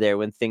getting out of there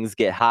when things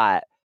get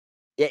hot.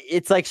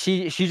 It's like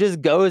she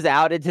just goes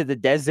out into the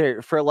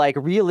desert for like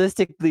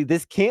realistically,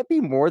 this can't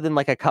be more than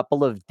like a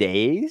couple of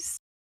days.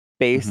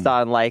 Based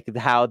on like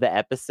how the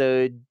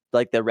episode,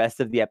 like the rest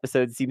of the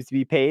episode seems to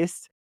be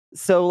paced.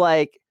 So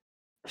like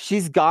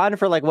she's gone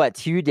for like what,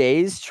 2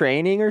 days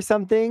training or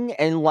something.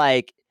 And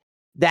like,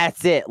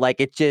 that's it.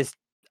 Like it just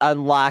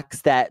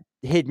unlocks that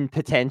hidden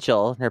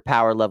potential. Her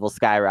power level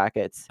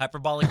skyrockets.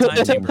 Hyperbolic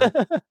time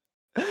chamber.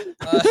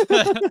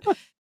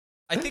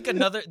 I think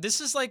this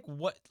is like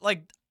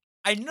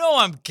I know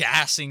I'm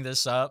gassing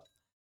this up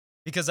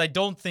because I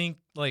don't think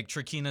like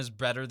Trakina's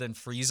better than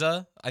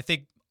Frieza. I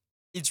think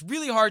it's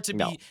really hard to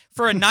be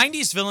for a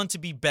 90s villain to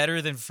be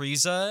better than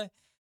Frieza.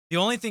 The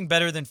only thing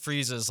better than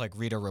Frieza is like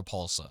Rita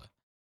Repulsa,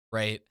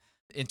 right?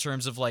 In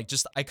terms of like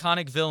just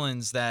iconic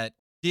villains that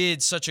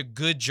did such a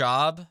good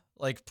job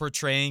like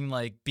portraying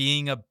like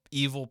being a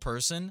evil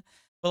person.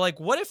 But like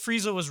what if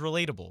Frieza was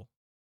relatable?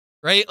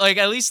 Right? Like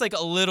at least like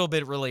a little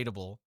bit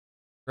relatable,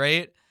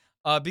 right?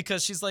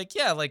 Because she's like,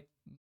 yeah, like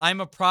I'm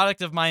a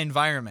product of my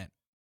environment.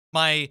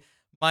 My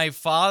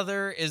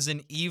father is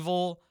an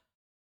evil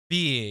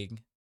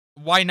being.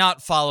 Why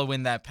not follow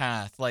in that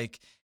path? Like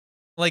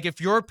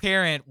if your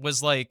parent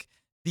was like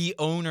the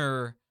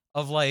owner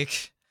of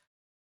like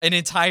an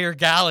entire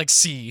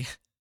galaxy,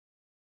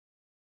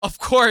 of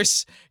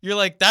course you're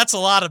like, that's a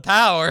lot of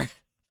power.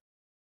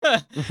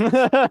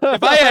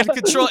 If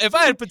I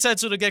had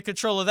potential to get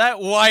control of that,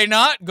 why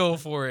not go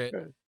for it?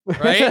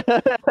 Right?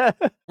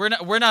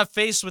 We're not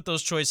faced with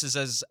those choices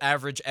as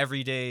average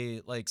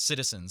everyday like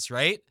citizens,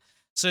 right?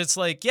 So it's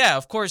like, yeah,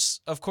 of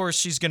course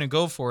she's gonna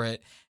go for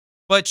it.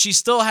 But she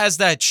still has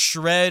that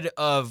shred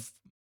of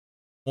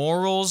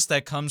morals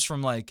that comes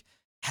from like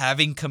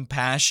having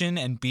compassion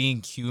and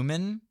being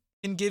human,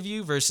 can give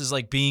you versus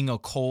like being a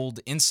cold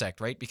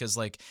insect, right? Because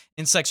like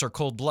insects are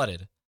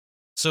cold-blooded.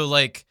 So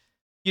like,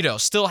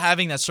 still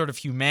having that sort of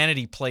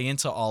humanity play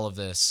into all of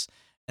this,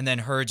 and then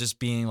her just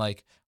being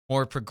like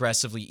more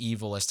progressively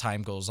evil as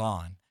time goes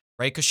on,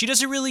 right? Because she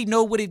doesn't really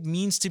know what it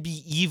means to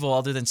be evil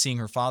other than seeing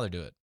her father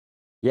do it.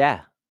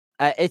 Yeah.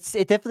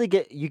 It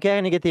definitely you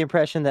kind of get the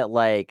impression that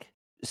like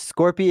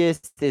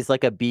Scorpius is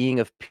like a being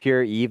of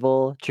pure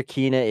evil.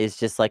 Trakina is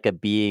just like a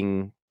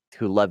being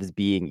who loves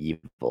being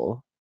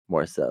evil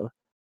more so.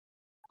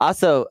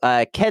 Also,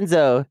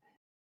 Kenzo,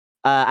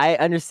 I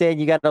understand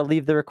you got to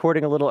leave the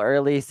recording a little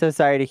early. So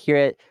sorry to hear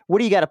it. What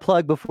do you got to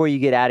plug before you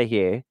get out of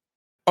here?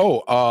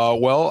 Oh,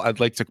 well,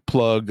 I'd like to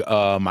plug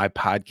my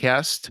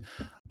podcast,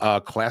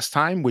 Class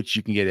Time, which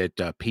you can get at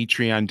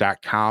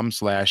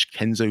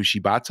patreon.com/Kenzo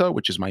Shibata,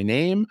 which is my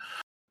name.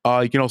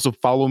 You can also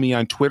follow me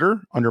on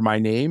Twitter under my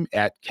name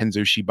at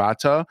Kenzo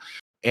Shibata.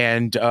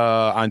 And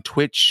on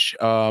Twitch,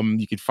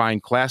 you can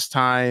find Class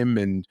Time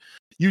and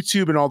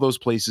YouTube and all those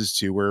places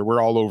too.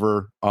 We're all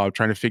over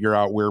trying to figure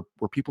out where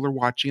people are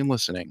watching and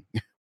listening.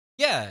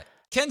 Yeah.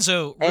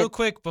 Kenzo, And real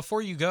quick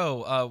before you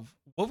go,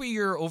 what were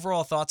your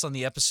overall thoughts on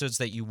the episodes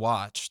that you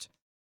watched?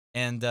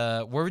 And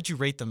where would you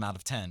rate them out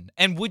of 10?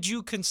 And would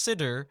you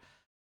consider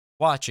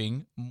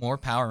watching more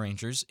Power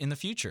Rangers in the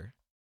future?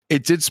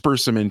 It did spur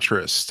some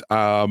interest.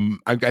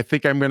 I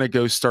think I'm going to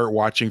go start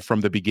watching from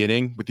the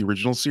beginning with the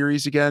original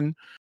series again.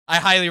 I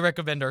highly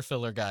recommend our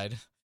filler guide.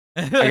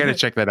 I got to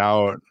check that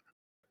out.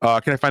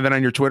 Can I find that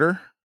on your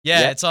Twitter?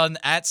 Yeah, Yep. it's on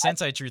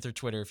 @SenseiTruth or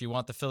Twitter if you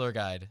want the filler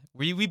guide.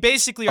 We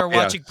basically are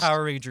watching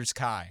Power Rangers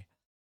Kai.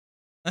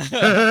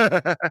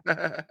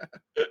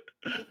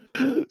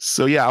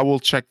 So yeah, I will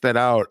check that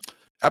out.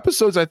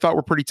 Episodes I thought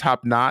were pretty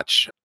top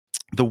notch.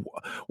 The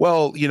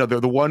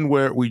one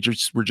where we're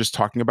just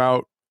talking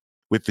about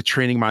with the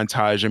training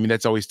montage. I mean,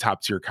 that's always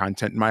top tier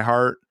content in my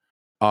heart.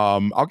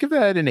 I'll give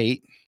that an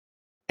 8.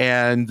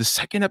 And the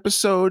second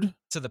episode,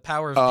 To the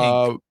Power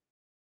of Pink.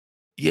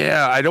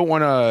 yeah, I don't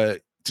want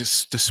to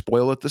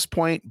spoil at this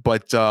point,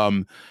 but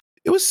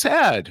it was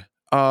sad.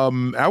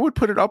 I would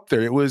put it up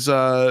there. It was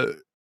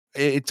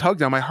it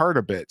tugged on my heart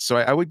a bit, so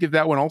I would give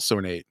that one also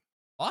an 8.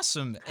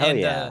 Awesome. Hell And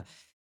yeah.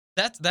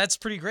 that's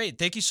pretty great.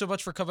 Thank you so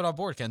much for coming on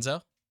board, Kenzo.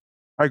 All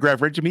right, Greg,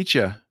 great to meet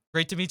you. All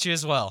Great to meet you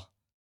as well.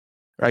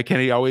 right,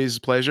 Kenny, always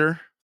a pleasure.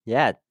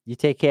 yeah, you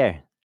take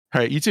care.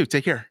 All right, you too.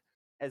 Take care.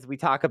 As we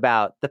talk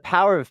about the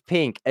Power of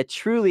Pink, a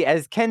truly,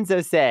 as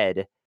Kenzo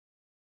said,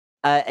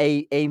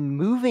 a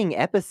moving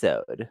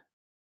episode.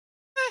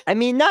 I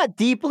mean, not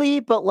deeply,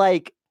 but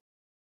like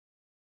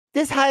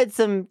this had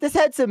some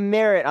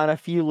merit on a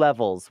few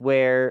levels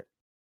where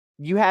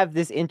you have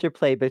this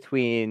interplay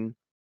between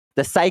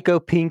the Psycho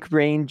Pink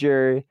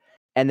Ranger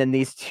and then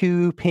these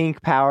two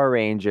Pink Power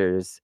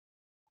Rangers,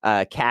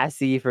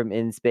 Cassie from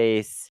In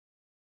Space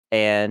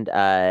and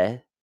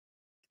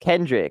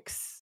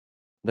Kendrix,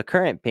 the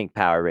current Pink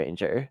Power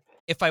Ranger.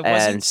 If I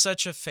wasn't And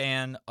such a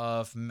fan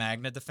of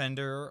Magna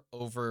Defender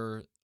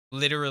over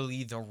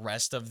literally the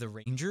rest of the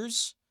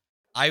Rangers,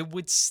 I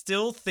would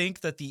still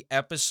think that the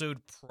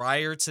episode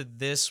prior to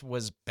this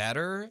was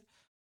better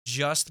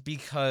just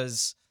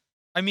because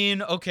I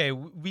mean, okay,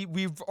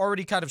 we've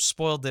already kind of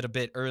spoiled it a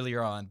bit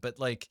earlier on, but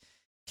like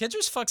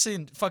Kendrick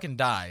fucking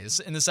dies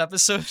in this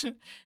episode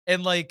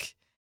and like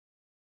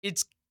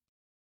it's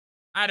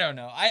I don't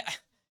know.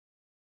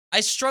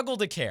 I struggle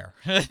to care.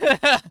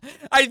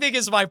 I think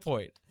is my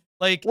point.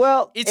 Like,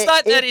 well, it's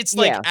not that it's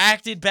like yeah.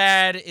 acted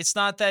bad. It's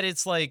not that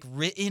it's like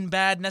written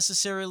bad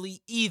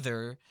necessarily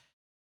either.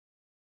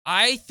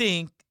 I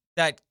think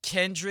that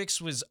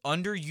Kendricks was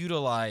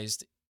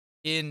underutilized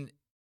in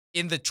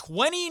the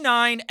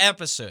 29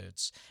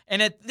 episodes.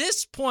 And at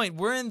this point,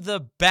 we're in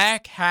the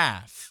back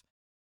half.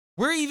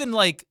 We're even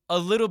like a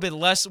little bit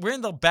less. We're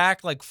in the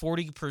back like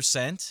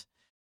 40%.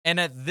 And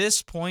at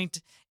this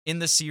point in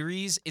the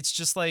series, it's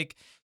just like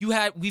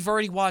we've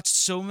already watched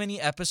so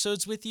many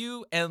episodes with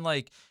you, and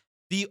like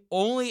the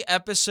only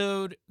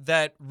episode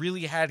that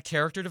really had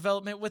character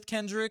development with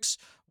Kendricks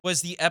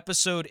was the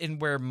episode in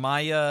where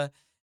Maya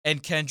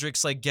and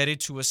Kendricks like get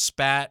into a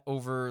spat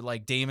over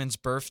like Damon's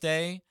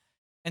birthday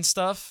and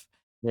stuff.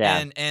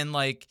 Yeah. And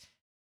like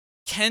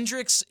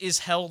Kendricks is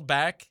held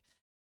back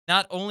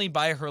not only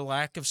by her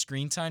lack of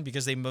screen time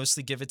because they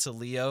mostly give it to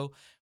Leo,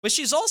 but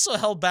she's also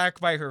held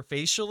back by her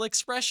facial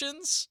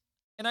expressions.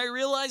 And I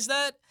realize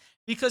that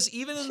because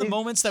even in the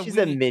moments that she's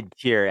a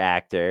mid-tier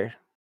actor.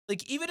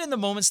 Like, even in the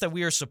moments that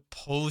we are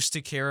supposed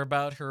to care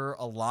about her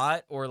a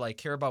lot or, like,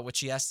 care about what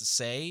she has to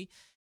say,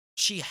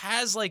 she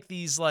has, like,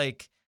 these,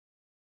 like,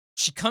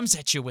 she comes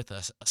at you with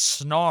a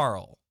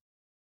snarl,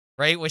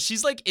 right? Where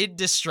she's, like, in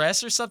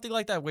distress or something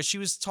like that, where she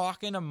was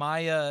talking to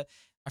Maya.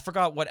 I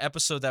forgot what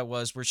episode that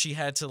was, where she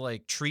had to,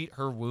 like, treat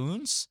her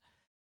wounds.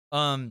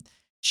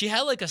 She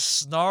had, like, a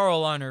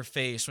snarl on her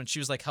face when she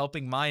was, like,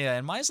 helping Maya,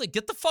 and Maya's like,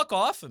 get the fuck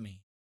off of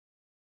me.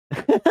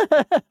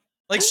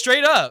 Like,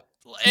 straight up.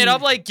 And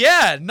I'm like,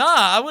 yeah, nah,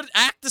 I would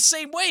act the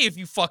same way if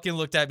you fucking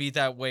looked at me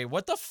that way.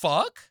 What the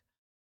fuck?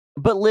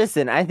 But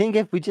listen, I think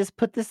if we just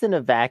put this in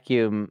a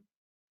vacuum,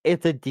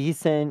 it's a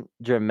decent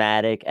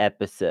dramatic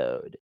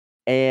episode.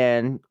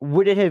 And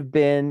would it have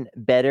been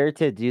better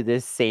to do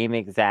this same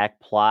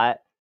exact plot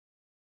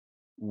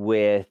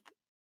with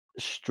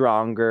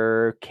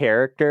stronger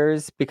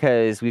characters?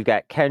 Because we've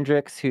got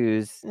Kendricks,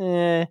 who's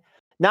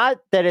not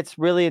that it's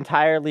really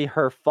entirely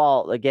her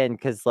fault. Again,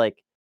 because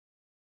like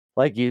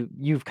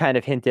you've kind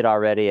of hinted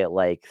already at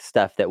like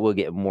stuff that we'll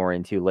get more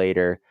into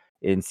later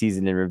in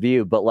season in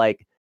review. But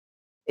like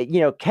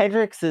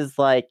Kendricks is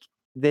like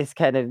this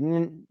kind of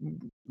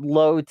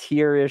low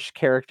tierish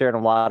character in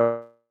a lot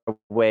of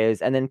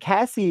ways, and then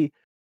Cassie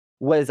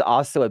was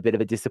also a bit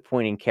of a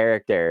disappointing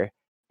character.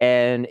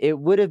 And it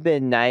would have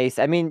been nice.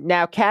 I mean,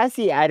 now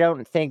Cassie, I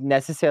don't think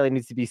necessarily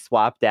needs to be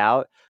swapped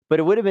out, but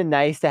it would have been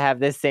nice to have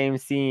this same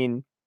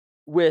scene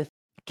with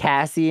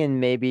Cassie and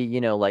maybe,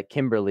 like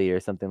Kimberly or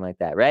something like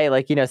that, right?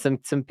 Like,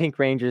 some Pink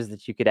Rangers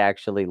that you could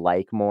actually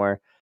like more.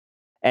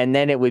 And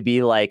then it would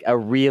be like a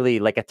really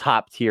like a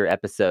top tier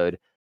episode.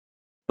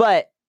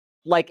 But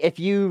like if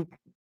you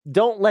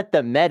don't let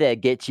the meta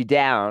get you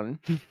down,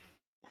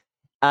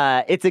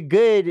 it's a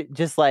good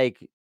just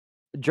like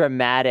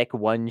dramatic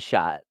one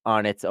shot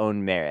on its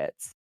own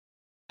merits.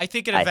 I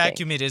think in a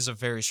vacuum, it is a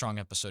very strong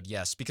episode,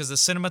 yes, because the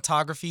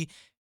cinematography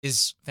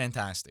is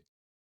fantastic.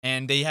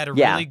 And they had a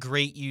really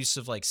great use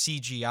of like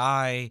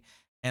CGI,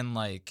 and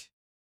like,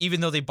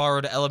 even though they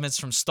borrowed elements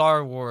from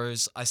Star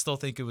Wars, I still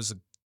think it was a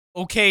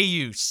okay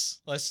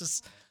use.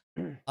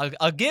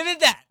 I'll give it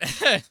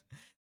that.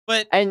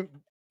 And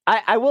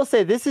I will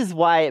say this is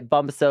why it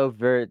bumps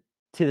over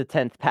To the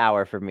 10th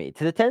Power for me.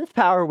 To the 10th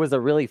Power was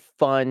a really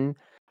fun,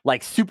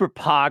 like super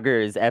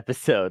poggers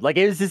episode. Like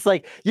it was just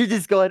like you're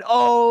just going,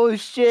 oh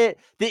shit,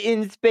 the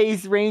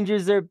In-Space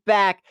Rangers are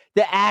back.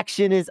 The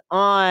action is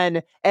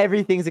on.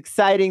 Everything's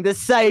exciting. The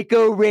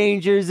Psycho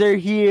Rangers are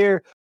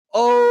here.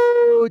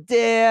 Oh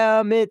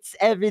damn, it's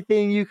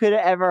everything you could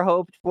have ever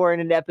hoped for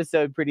in an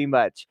episode, pretty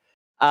much.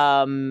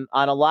 On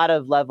a lot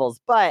of levels.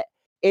 But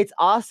it's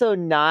also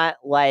not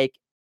like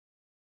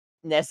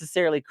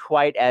necessarily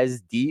quite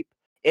as deep.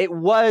 It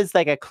was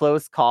like a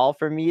close call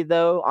for me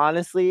though,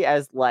 honestly,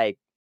 as like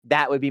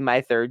that would be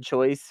my third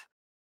choice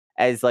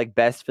as like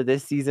best for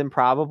this season,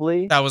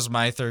 probably. That was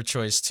my third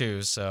choice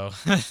too, so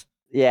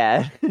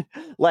yeah.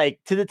 Like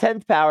To the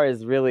 10th Power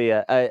is really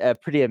a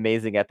pretty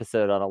amazing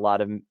episode on a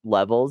lot of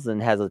levels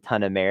and has a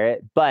ton of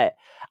merit. But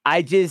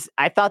I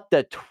thought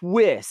the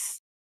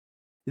twist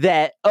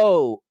that,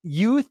 oh,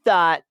 you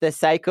thought the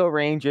Psycho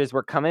Rangers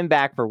were coming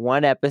back for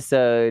one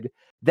episode,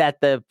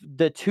 that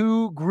the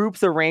two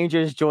groups of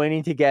Rangers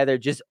joining together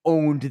just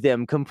owned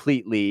them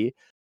completely,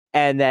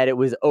 and that it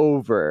was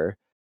over.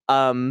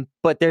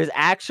 But there's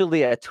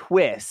actually a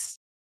twist,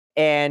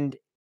 and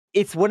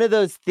it's one of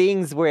those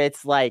things where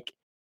it's like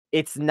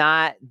it's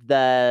not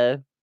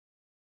it's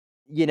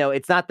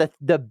not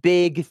the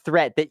big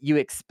threat that you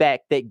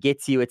expect that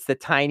gets you. It's the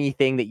tiny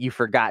thing that you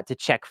forgot to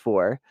check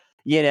for.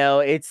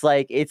 It's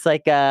like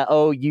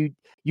oh, you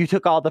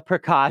took all the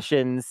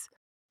precautions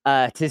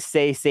to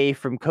stay safe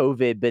from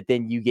COVID, but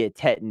then you get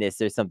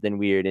tetanus or something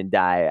weird and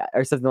die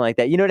or something like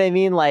that. You know what I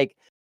mean? Like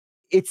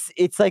it's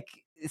like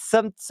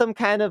some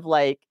kind of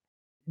like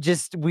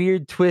just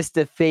weird twist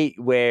of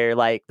fate where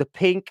like the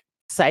pink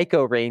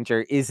Psycho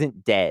Ranger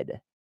isn't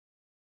dead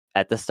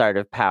at the start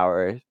of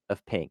Power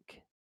of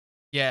Pink.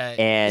 Yeah,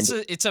 and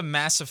it's a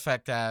Mass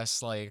Effect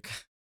ass like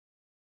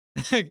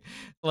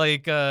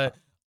like I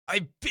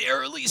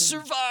barely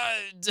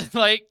survived.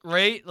 Like,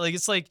 right? Like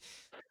it's like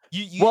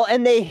you well,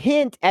 and they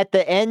hint at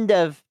the end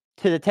of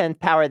To the 10th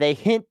Power, they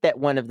hint that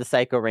one of the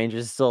Psycho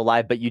Rangers is still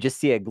alive, but you just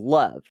see a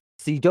glove.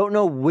 So you don't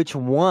know which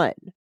one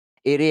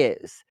it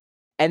is.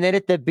 And then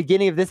at the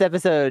beginning of this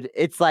episode,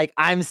 it's like,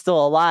 I'm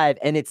still alive,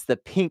 and it's the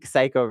pink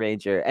Psycho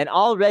Ranger. And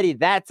already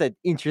that's an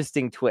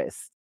interesting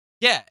twist.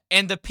 Yeah,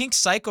 and the pink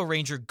Psycho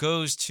Ranger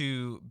goes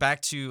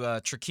back to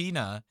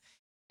Trakina,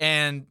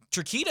 and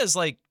Trakina's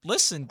like,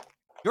 listen,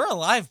 you're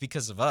alive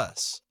because of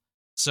us.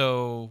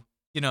 So,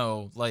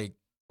 like,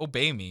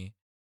 obey me.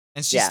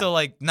 And she's still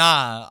like,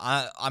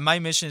 nah, my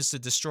mission is to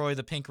destroy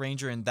the Pink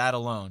Ranger and that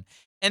alone.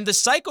 And the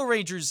Psycho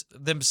Rangers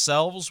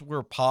themselves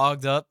were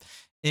pogged up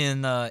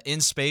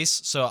in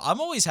space. So I'm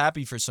always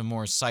happy for some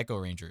more Psycho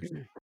Rangers.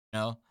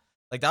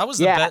 Like that was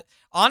the best.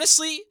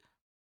 Honestly,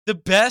 the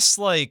best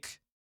like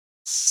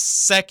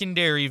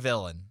secondary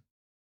villain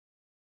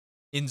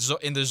in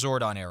the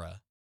Zordon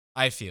era,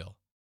 I feel.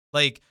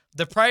 Like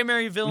the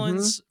primary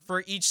villains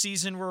for each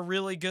season were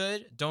really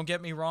good, don't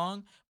get me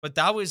wrong, but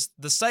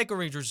the Psycho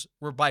Rangers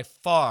were by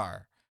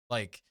far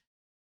like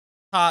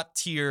top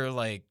tier,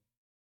 like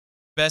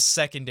best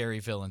secondary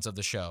villains of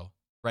the show,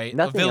 right?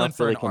 Nothing a villain else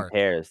for really an arc.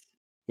 compares.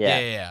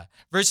 Yeah.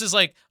 Versus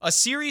like a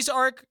series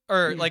arc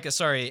or like a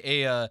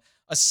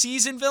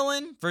season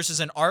villain versus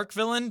an arc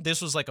villain.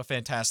 This was like a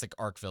fantastic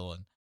arc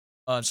villain.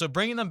 So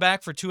bringing them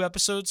back for 2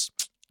 episodes,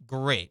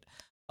 great.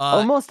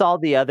 Almost all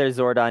the other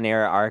Zordon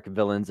era arc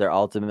villains are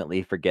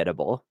ultimately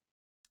forgettable.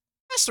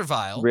 Master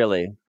Vile.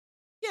 Really?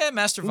 Yeah,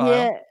 Master Vile.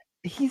 Yeah.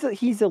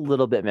 he's a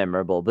little bit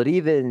memorable, but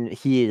even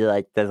he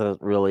like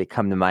doesn't really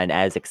come to mind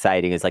as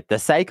exciting as like the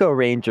Psycho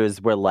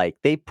Rangers were like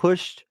they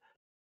pushed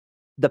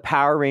the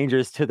Power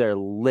Rangers to their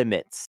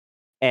limits.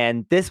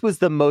 And this was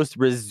the most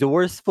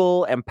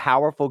resourceful and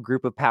powerful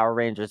group of Power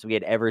Rangers we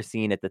had ever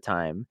seen at the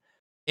time.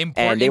 And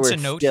they Important were to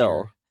note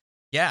still here.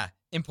 Yeah,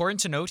 important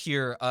to note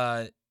here.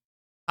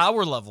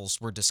 Power levels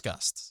were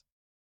discussed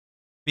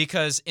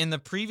because in the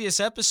previous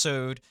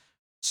episode,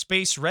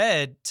 Space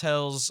Red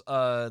tells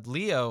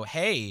Leo,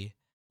 "Hey,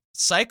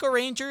 Psycho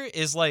Ranger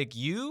is like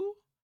you,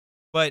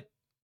 but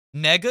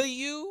nega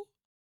you,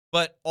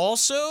 but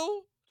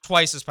also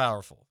twice as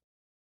powerful."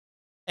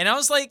 And I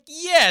was like,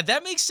 "Yeah,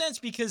 that makes sense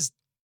because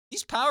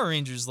these Power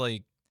Rangers,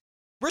 like,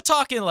 we're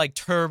talking like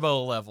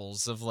turbo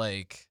levels of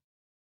like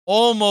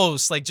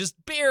almost like just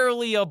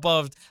barely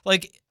above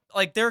like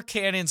their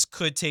cannons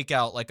could take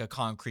out like a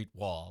concrete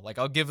wall. Like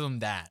I'll give them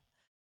that."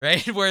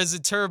 Right? Whereas a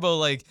turbo,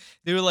 like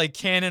they were like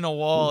cannon a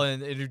wall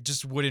and it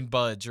just wouldn't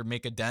budge or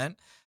make a dent.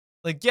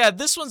 Like, yeah,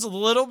 this one's a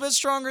little bit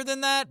stronger than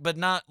that, but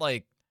not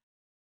like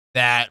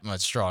that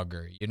much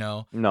stronger, you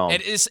know? no.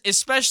 And it's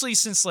especially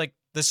since like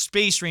the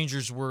Space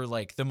Rangers were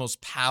like the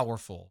most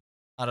powerful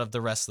out of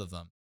the rest of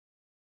them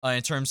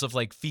in terms of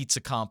like feats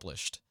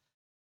accomplished.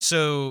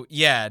 So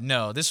yeah,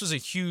 no, this was a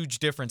huge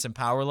difference in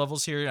power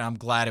levels here, and I'm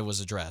glad it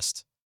was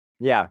addressed.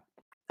 Yeah.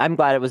 I'm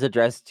glad it was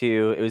addressed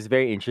too. It was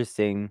very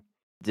interesting.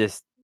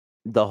 Just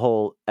the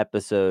whole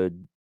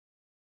episode.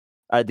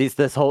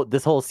 This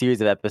whole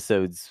series of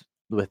episodes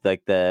with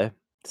like the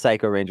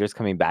Psycho Rangers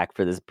coming back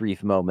for this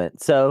brief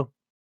moment. So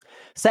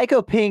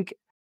Psycho Pink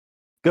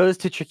goes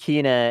to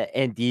Trakina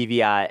and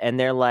Deviat, and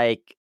they're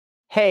like,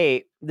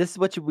 "Hey, this is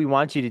what we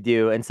want you to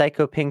do." And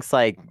Psycho Pink's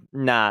like,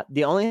 "Nah,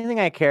 the only thing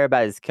I care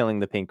about is killing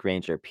the Pink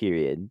Ranger,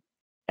 period."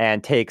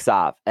 And takes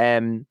off.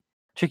 And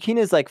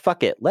Trakina's like,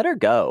 "Fuck it, let her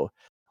go.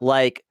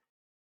 Like,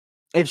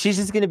 if she's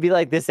just gonna be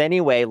like this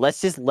anyway, let's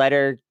just let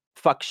her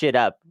fuck shit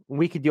up.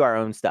 We could do our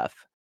own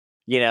stuff,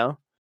 you know?"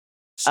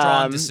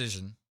 Strong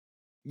decision.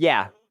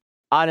 Yeah.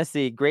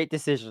 Honestly, great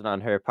decision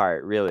on her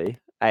part, really.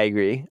 I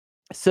agree.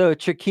 So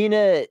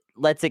Trakina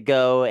lets it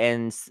go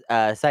and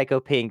Psycho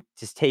Pink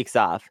just takes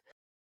off.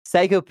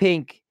 Psycho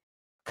Pink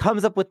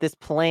comes up with this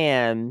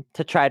plan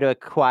to try to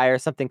acquire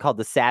something called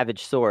the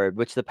Savage Sword,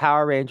 which the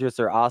Power Rangers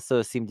are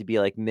also seem to be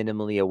like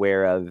minimally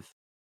aware of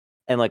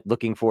and like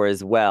looking for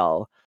as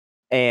well.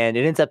 And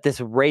it ends up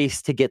this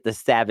race to get the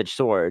Savage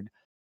Sword.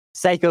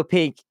 Psycho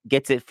Pink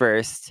gets it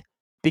first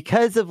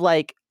because of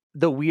like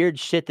the weird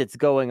shit that's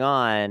going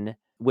on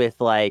with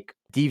like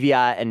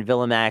Deviat and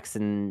Villamax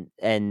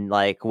and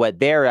like what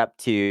they're up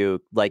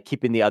to, like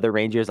keeping the other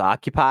Rangers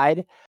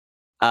occupied.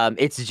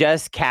 It's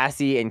just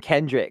Cassie and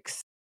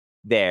Kendricks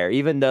there,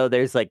 even though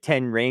there's like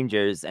 10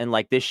 Rangers, and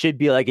like this should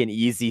be like an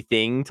easy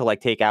thing to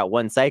like take out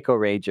one Psycho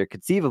Ranger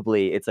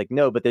conceivably. It's like,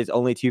 no, but there's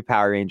only 2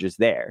 Power Rangers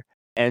there.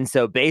 And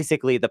so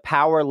basically the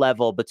power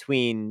level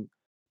between,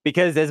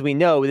 because as we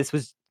know, this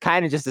was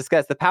kind of just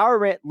discussed, the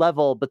power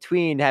level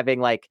between having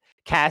like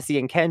Cassie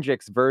and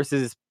Kendricks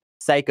versus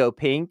Psycho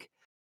Pink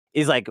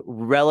is like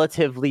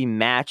relatively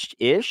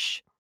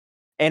matched-ish.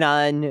 And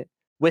on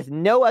with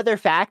no other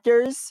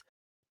factors,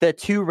 the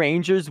 2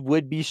 Rangers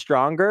would be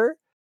stronger,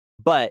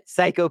 but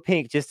Psycho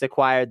Pink just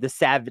acquired the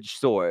Savage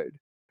Sword,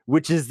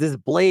 which is this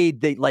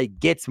blade that like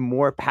gets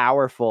more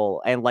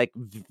powerful and like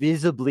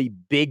visibly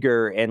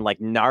bigger and like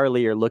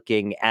gnarlier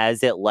looking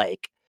as it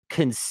like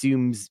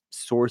consumes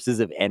sources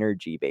of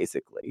energy,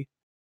 basically.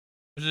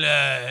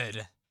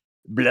 Blood.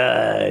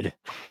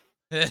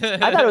 I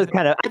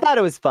thought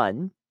it was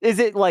fun. Is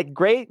it like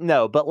great?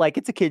 No, but like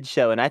it's a kid's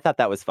show and I thought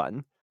that was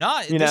fun.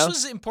 Nah, You this know?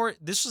 was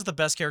important. This was the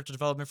best character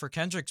development for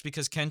Kendricks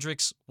because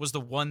Kendricks was the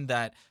one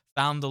that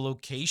found the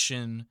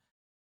location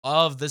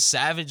of the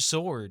Savage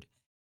Sword.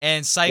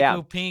 And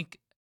Psycho Pink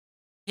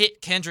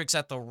hit Kendricks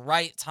at the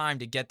right time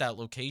to get that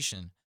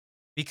location.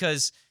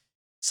 Because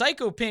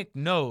Psycho Pink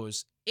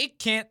knows it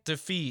can't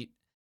defeat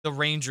the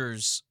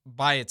Rangers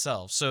by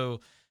itself.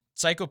 So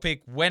Psycho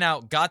Pink went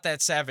out, got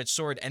that Savage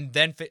Sword, and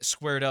then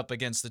squared up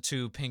against the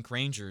 2 Pink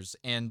Rangers.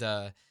 And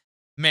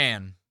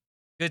man,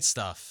 good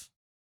stuff.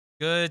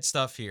 Good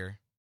stuff here.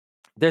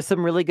 There's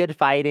some really good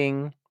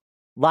fighting,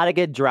 a lot of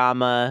good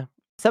drama.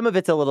 Some of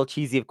it's a little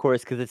cheesy, of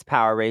course, because it's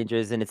Power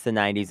Rangers and it's the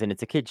 90s and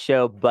it's a kid's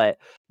show. But,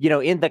 you know,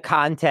 in the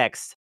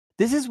context,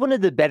 this is one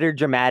of the better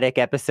dramatic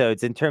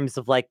episodes in terms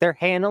of like they're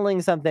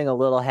handling something a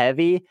little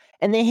heavy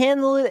and they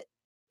handle it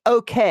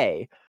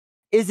okay.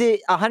 Is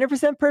it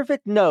 100%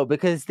 perfect? No,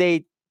 because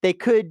they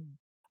could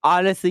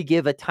honestly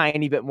give a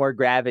tiny bit more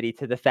gravity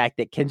to the fact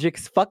that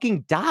Kendricks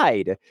fucking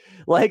died.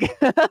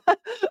 Like,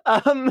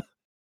 um,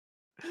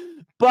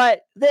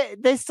 but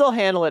they still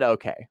handle it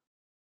okay.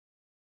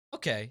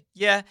 Okay.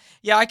 Yeah.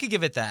 Yeah, I could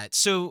give it that.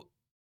 So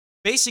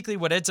basically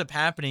what ends up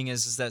happening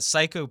is that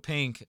Psycho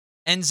Pink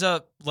ends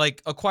up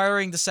like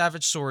acquiring the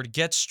Savage Sword,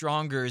 gets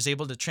stronger, is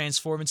able to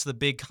transform into the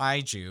big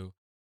kaiju.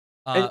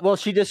 Well,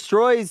 she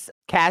destroys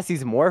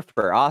Cassie's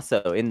morpher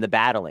also in the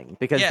battling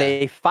because Yeah.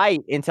 they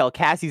fight until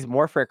Cassie's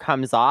morpher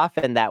comes off,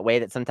 and that way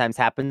that sometimes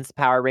happens to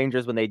Power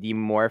Rangers when they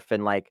demorph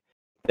and like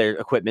their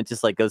equipment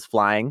just like goes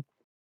flying.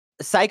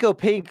 Psycho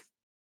Pink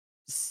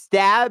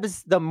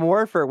stabs the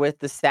Morpher with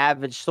the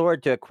Savage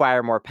Sword to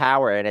acquire more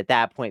power, and at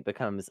that point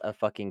becomes a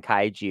fucking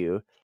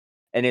kaiju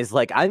and is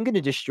like, I'm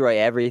gonna destroy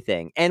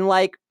everything. And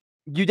like,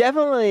 you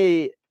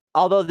definitely,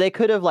 although they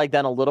could have like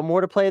done a little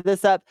more to play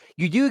this up,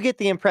 you do get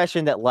the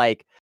impression that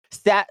like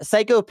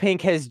Psycho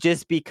Pink has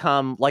just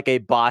become like a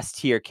boss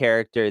tier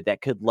character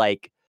that could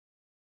like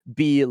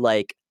be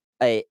like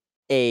a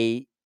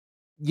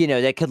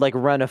that could like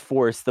run a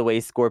force the way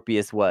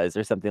Scorpius was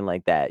or something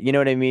like that. You know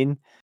what I mean?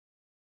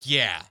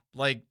 Yeah,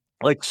 like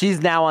Like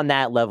she's now on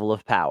that level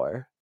of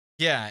power.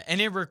 yeah, and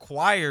it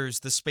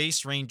requires the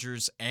Space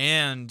Rangers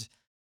and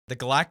the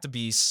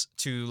Galactabeasts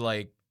to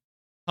like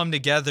come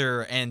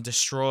together and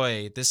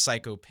destroy this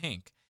Psycho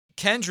Pink.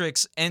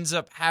 Kendrix ends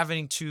up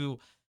having to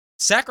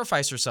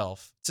sacrifice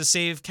herself to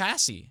save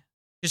Cassie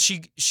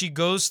because she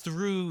goes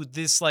through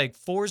this like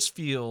force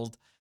field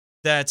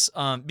that's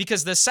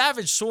because the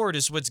Savage Sword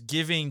is what's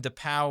giving the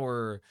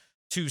power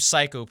to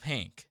Psycho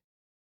Pink.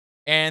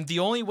 And the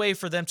only way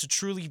for them to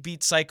truly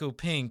beat Psycho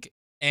Pink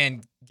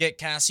and get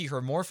Cassie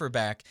her Morpher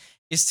back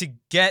is to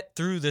get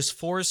through this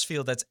force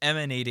field that's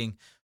emanating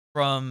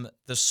from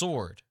the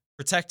sword,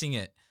 protecting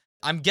it.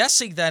 I'm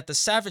guessing that the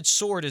Savage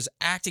Sword is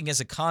acting as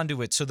a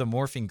conduit to the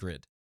morphing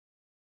grid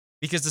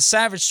because the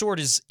Savage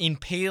Sword is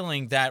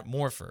impaling that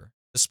Morpher,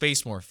 the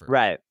Space Morpher.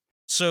 Right.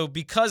 So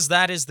because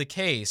that is the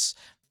case,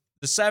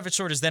 the Savage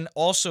Sword is then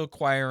also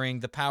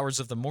acquiring the powers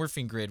of the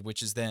morphing grid,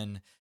 which is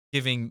then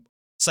giving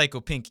Psycho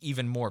Pink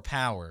even more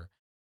power.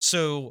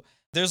 So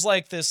there's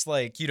like this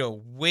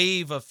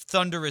wave of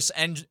thunderous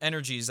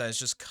energies that is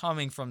just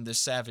coming from this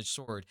Savage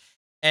Sword.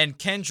 And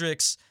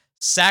Kendrix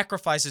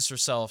sacrifices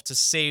herself to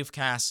save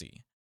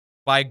Cassie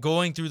by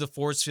going through the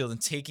force field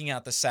and taking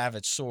out the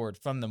Savage Sword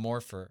from the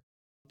Morpher,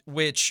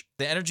 which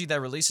the energy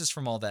that releases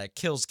from all that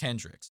kills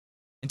Kendrix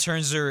and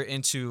turns her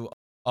into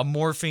a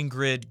morphing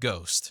grid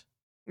ghost.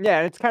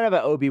 Yeah, it's kind of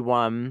an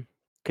Obi-Wan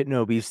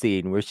Kenobi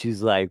scene where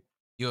she's like,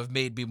 You have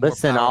made me more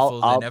listen, powerful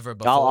than ever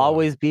before. I'll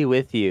always be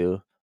with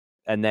you.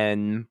 And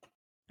then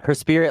her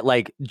spirit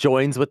like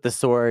joins with the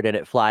sword and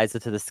it flies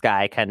into the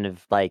sky, kind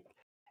of like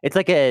it's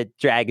like a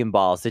Dragon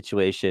Ball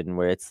situation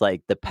where it's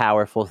like the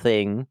powerful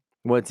thing,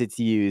 once it's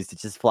used, it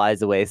just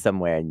flies away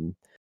somewhere and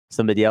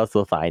somebody else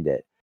will find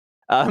it.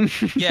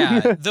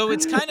 Yeah, though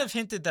it's kind of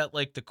hinted that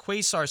like the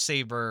Quasar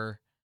Saber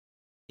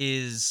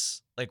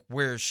is like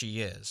where she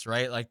is,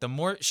 right? Like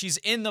she's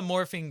in the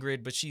morphing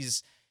grid, but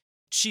she's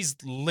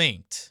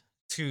linked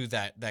to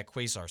that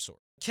Quasar sword.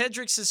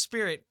 Kendrix's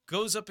spirit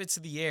goes up into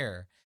the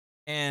air,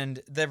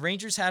 and the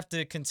Rangers have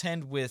to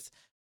contend with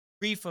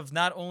grief of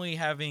not only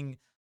having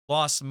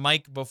lost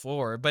Mike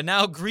before, but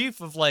now grief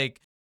of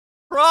like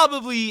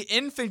probably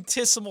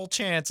infinitesimal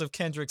chance of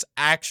Kendrix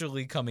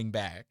actually coming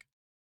back.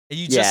 And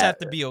you just have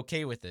to be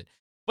okay with it.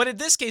 But in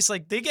this case,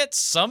 like they get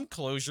some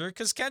closure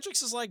because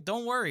Kendrix is like,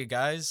 don't worry,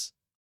 guys.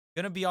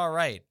 Gonna be all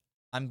right.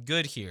 I'm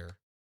good here.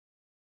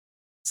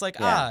 It's like,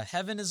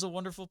 heaven is a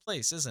wonderful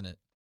place, isn't it?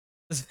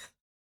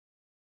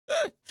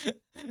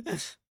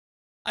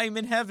 I'm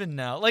in heaven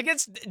now. Like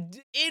it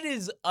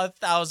is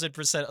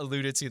 1,000%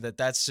 alluded to that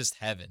that's just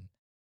heaven.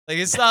 Like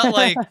it's not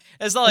like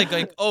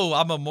oh,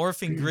 I'm a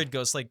morphing grid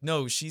ghost. Like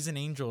no, she's an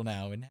angel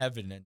now in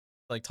heaven and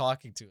like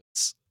talking to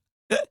us.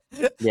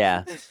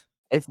 Yeah.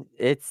 It's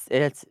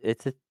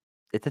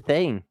a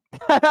thing.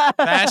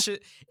 Fashion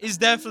is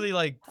definitely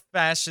like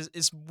fashion.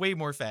 It's way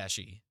more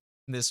fashy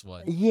in this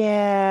one.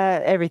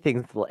 Yeah,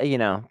 everything's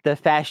the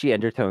fashy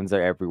undertones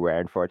are everywhere,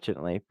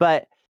 unfortunately.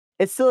 But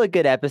it's still a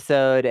good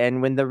episode,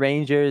 and when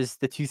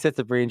the two sets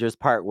of Rangers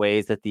part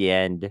ways at the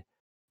end,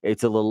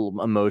 it's a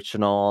little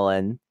emotional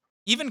and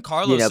even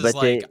Carlos is but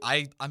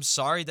like, I'm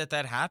sorry that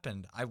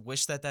happened. I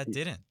wish that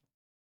didn't.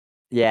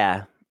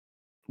 Yeah.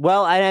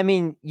 Well, I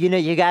mean,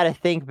 you got to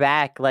think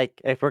back, like,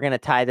 if we're going to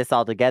tie this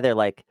all together,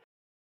 like,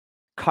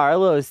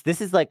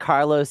 this is like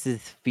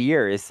Carlos's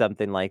fear is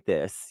something like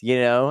this,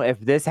 if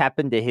this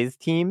happened to his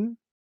team.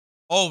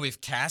 Oh, if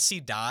Cassie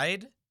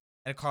died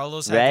and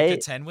Carlos had to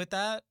contend with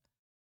that?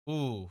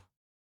 Ooh.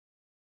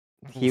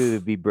 He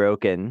would be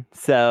broken.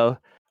 So,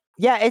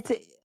 yeah,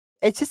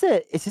 it's just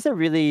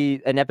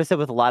an episode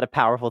with a lot of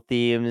powerful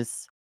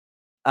themes.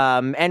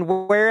 And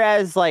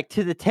whereas like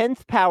To the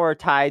 10th Power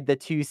tied the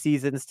two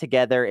seasons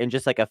together in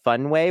just like a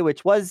fun way,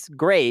 which was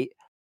great,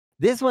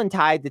 this one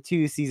tied the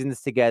two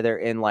seasons together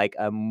in like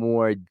a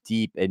more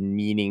deep and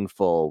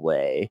meaningful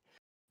way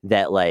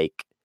that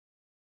like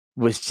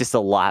was just a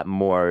lot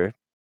more.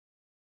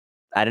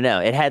 I don't know.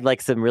 It had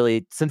like some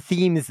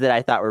themes that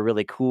I thought were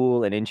really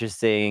cool and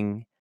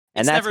interesting.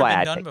 And that's never why been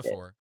I done picked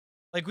before. It.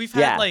 Like we've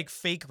had like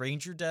fake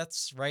Ranger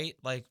deaths, right?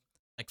 Like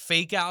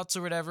fake outs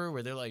or whatever,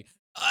 where they're like,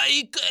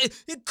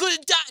 it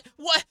could die.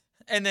 What?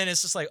 And then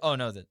it's just like, oh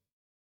no,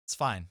 it's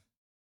fine.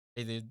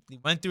 They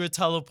went through a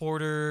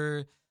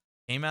teleporter,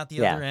 came out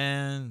the other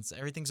end.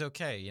 Everything's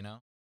okay,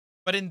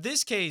 But in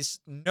this case,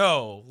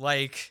 no.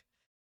 Like,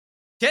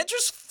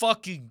 Kendrix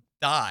fucking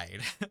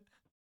died.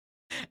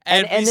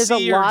 and we there's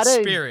see a her lot of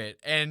spirit,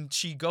 and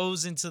she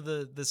goes into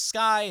the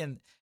sky, and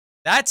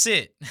That's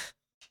it.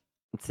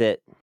 That's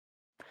it.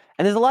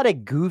 And there's a lot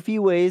of goofy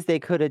ways they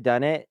could have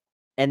done it,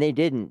 and they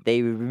didn't.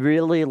 They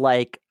really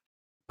like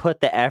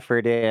put the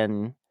effort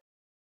in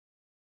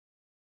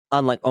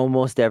on like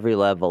almost every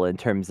level in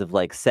terms of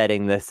like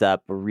setting this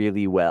up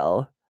really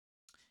well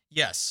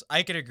Yes,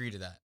 I could agree to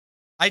that.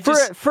 I for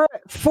just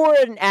for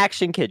an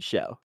action kid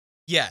show.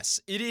 yes,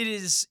 it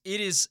is,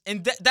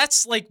 and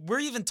that's like we're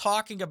even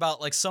talking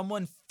about like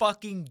someone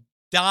fucking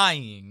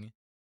dying.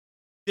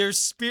 Their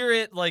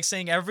spirit like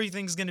saying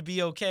everything's gonna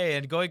be okay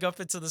and going up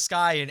into the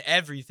sky and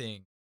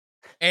everything.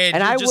 And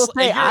And you're I will just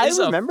say, and you're I it's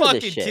a remember this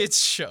fucking shit.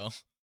 kids show.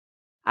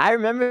 I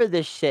remember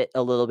this shit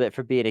a little bit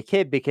for being a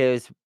kid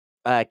because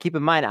keep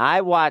in mind,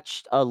 I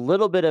watched a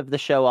little bit of the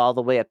show all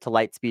the way up to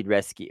Lightspeed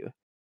Rescue.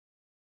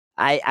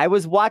 I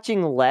was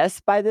watching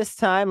less by this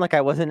time, like I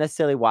wasn't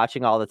necessarily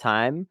watching all the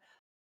time.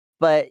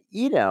 But,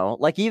 you know,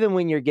 like even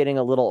when you're getting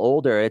a little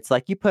older, it's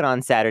like you put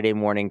on Saturday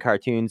morning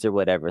cartoons or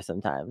whatever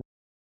sometimes,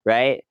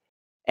 right?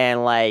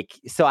 And like,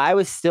 so I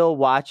was still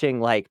watching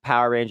like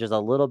Power Rangers a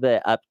little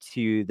bit up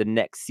to the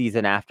next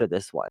season after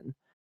this one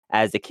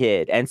as a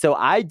kid. And so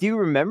I do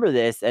remember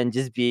this and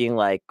just being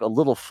like a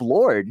little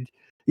floored,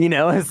 you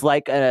know, as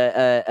like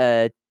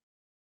a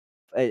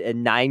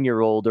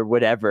 9-year-old or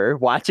whatever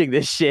watching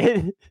this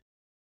shit.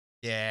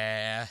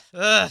 Yeah.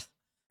 Ugh.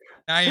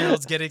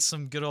 9-year-olds getting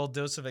some good old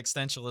dose of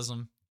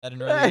existentialism at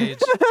an early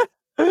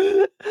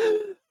age.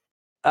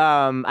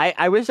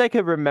 I wish I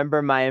could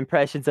remember my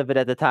impressions of it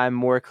at the time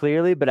more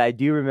clearly, but I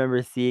do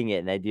remember seeing it,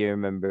 and I do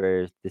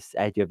remember this.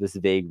 I do have this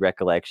vague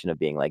recollection of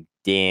being like,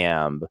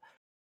 "Damn."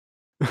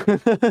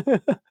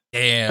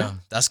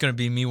 Damn, that's gonna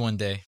be me one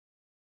day.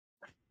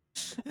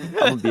 I'm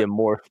gonna be a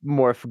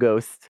morph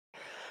ghost.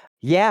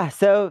 Yeah,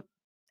 so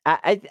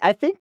I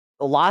think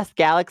Lost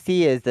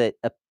Galaxy is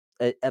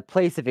a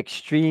place of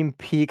extreme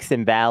peaks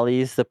and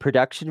valleys. The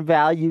production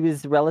value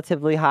is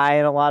relatively high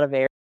in a lot of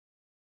areas,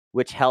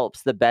 which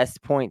helps the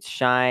best points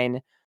shine,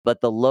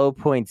 but the low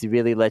points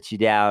really let you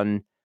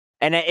down.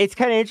 And it's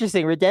kind of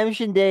interesting.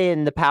 Redemption Day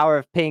and The Power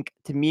of Pink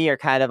to me are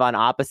kind of on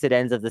opposite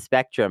ends of the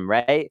spectrum,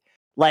 right?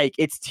 Like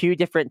it's two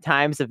different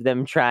times of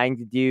them trying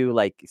to do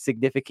like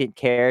significant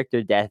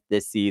character death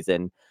this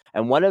season.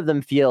 And one of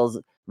them feels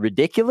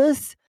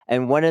ridiculous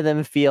and one of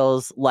them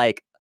feels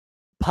like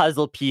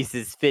puzzle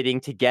pieces fitting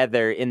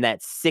together in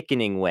that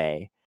sickening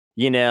way,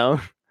 you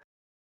know?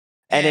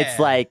 And it's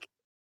Yeah. like,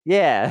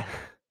 yeah.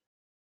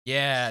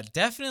 Yeah,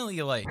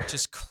 definitely like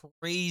just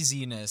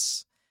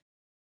craziness.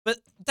 But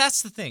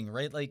that's the thing,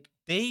 right? Like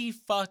they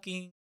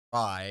fucking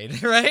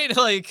tried, right?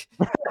 Like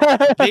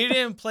they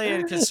didn't play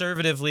it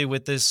conservatively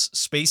with this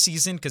space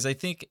season because I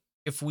think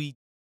if we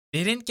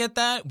didn't get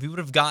that, we would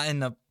have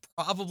gotten a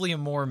probably a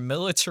more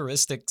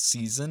militaristic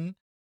season,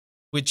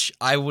 which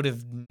I would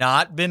have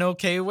not been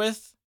okay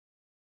with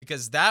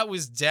because that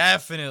was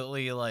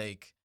definitely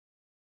like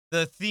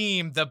the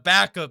theme, the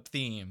backup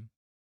theme.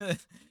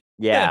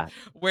 Yeah.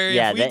 Where if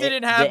Yeah, we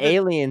didn't the have the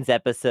aliens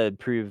episode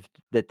proved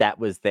that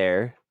was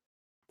their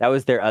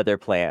other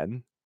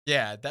plan.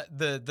 yeah, that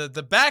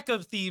the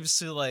backup themes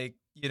to like,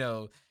 you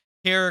know,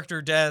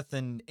 character death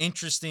and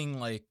interesting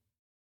like,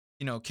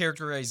 you know,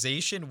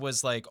 characterization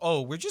was like,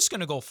 "Oh, we're just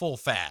going to go full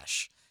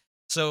fash."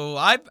 So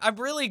I'm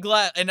really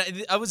glad and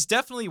I was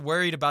definitely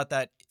worried about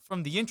that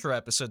from the intro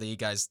episode that you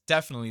guys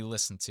definitely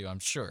listened to, I'm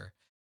sure.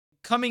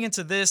 Coming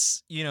into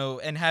this, you know,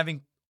 and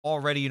having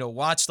already, you know,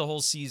 watched the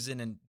whole season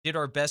and did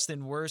our best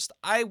and worst,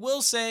 I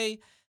will say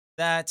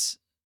that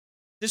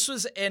this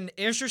was an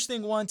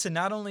interesting one to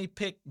not only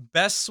pick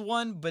best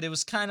one, but it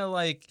was kind of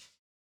like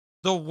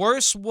the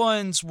worst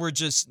ones were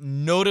just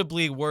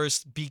notably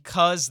worse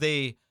because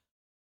they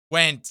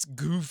went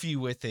goofy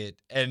with it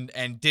and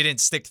didn't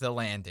stick the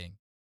landing.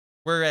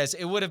 Whereas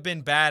it would have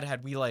been bad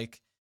had we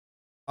like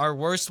our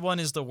worst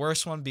one is the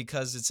worst one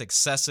because it's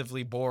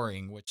excessively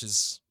boring, which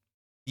is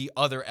the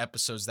other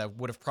episodes that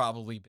would have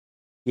probably been.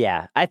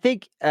 Yeah, I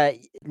think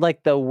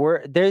like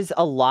there's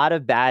a lot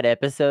of bad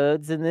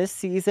episodes in this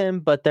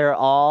season, but they're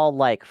all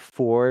like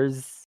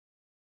 4s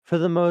for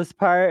the most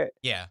part.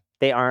 Yeah.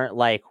 They aren't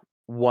like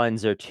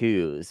 1s or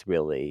 2s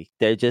really.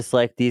 They're just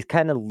like these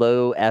kind of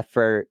low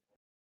effort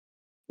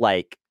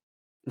like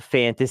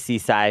fantasy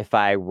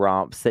sci-fi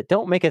romps that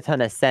don't make a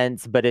ton of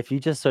sense, but if you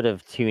just sort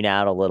of tune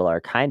out a little are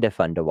kind of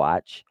fun to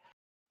watch.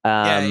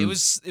 Yeah, Um it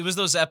was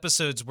those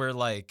episodes where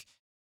like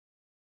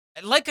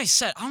I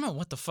said, I don't know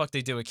what the fuck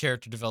they did with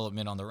character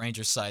development on the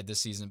Rangers side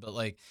this season, but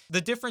like the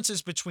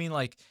differences between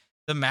like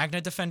the Magna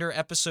Defender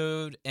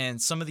episode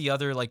and some of the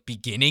other like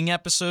beginning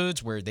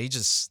episodes where they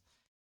just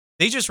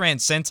ran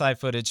Sentai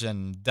footage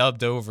and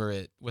dubbed over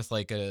it with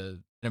like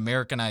an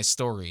Americanized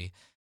story.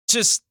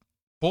 Just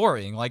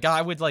boring. Like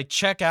I would like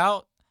check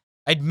out,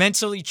 I'd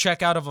mentally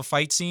check out of a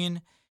fight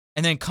scene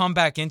and then come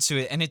back into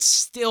it and it's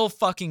still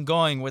fucking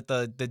going with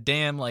the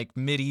damn like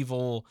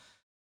medieval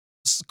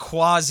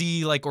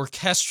quasi like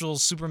orchestral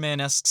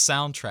Superman-esque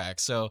soundtrack.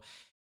 So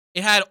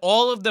it had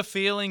all of the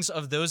feelings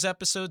of those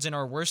episodes in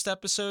our worst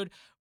episode,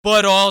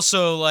 but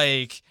also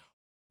like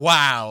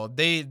wow,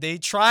 they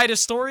tried a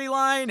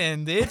storyline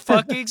and it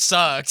fucking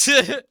sucked.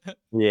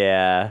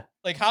 Yeah.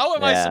 Like, how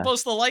am I Yeah.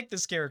 supposed to like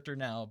this character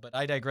now? But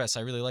I digress.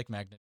 I really like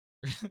Magnet.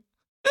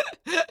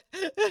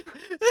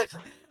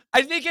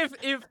 I think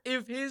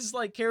if his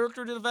like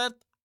character development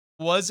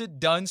wasn't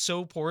done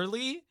so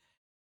poorly,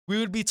 we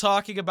would be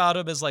talking about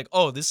him as like,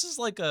 oh, this is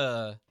like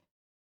a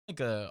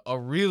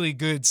really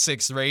good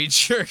Sixth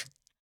Ranger,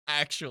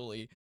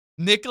 actually.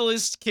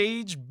 Nicolas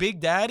Cage, Big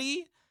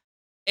Daddy,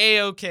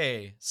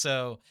 A-okay.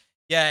 So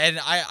yeah, and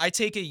I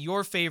take it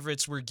your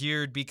favorites were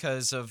geared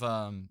because of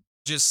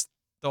just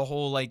the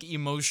whole like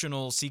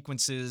emotional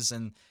sequences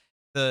and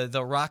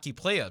the Rocky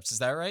play-ups. Is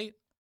that right?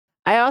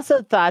 I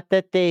also thought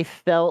that they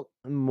felt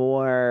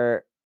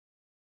more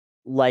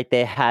like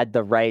they had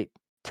the right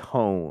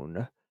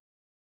tone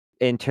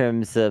in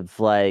terms of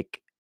like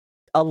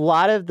a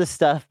lot of the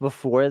stuff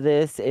before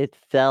this, it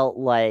felt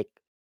like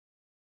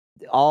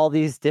all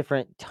these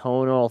different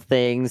tonal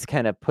things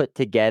kind of put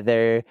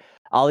together,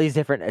 all these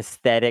different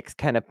aesthetics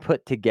kind of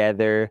put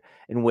together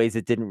in ways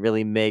that didn't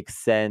really make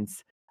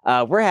sense.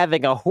 We're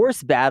having a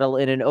horse battle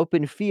in an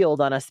open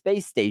field on a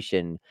space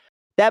station.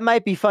 That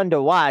might be fun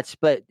to watch,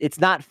 but it's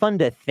not fun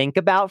to think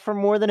about for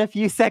more than a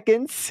few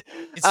seconds.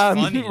 It's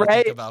funny to think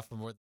Right? about for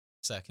more than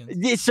seconds.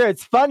 Yeah, sure,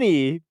 it's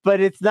funny, but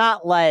it's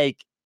not like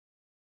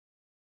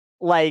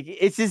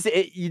it's just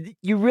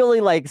you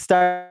really like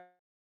start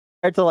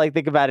to like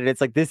think about it.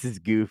 It's like this is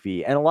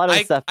goofy, and a lot of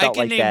the stuff I felt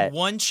can like name that.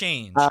 one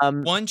change.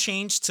 Um, One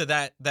change to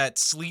that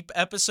sleep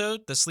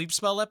episode, the sleep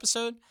spell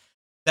episode,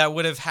 that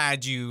would have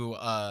had you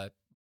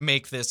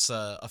make this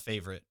a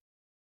favorite.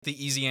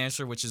 The easy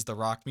answer, which is the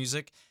rock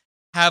music,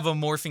 have a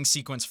morphing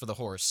sequence for the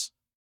horse.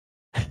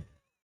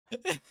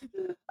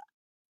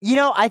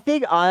 I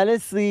think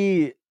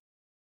honestly,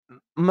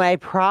 my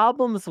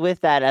problems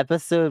with that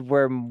episode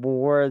were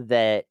more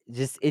that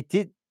just it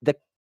did the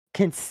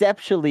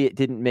conceptually it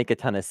didn't make a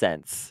ton of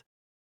sense.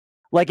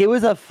 Like it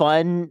was a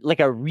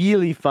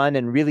really fun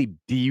and really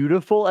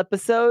beautiful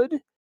episode.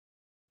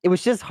 It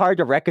was just hard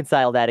to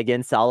reconcile that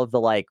against all of the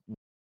like,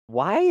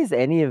 why is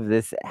any of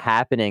this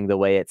happening the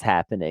way it's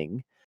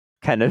happening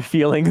kind of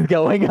feelings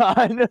going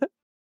on,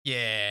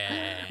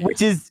 Yeah.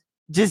 which is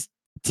just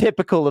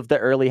typical of the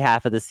early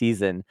half of the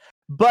season.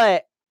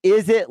 But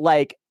is it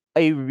like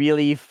a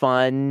really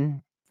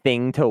fun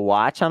thing to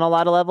watch on a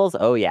lot of levels?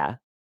 Oh yeah.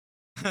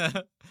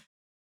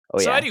 Oh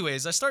So, yeah.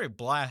 anyways, I started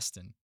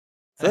blasting.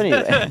 So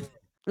anyway.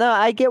 No,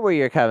 I get where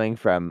you're coming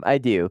from. I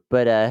do.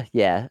 But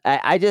yeah.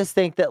 I just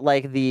think that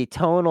like the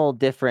tonal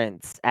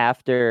difference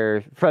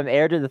after from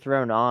Heir to the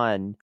Throne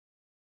on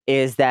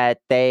is that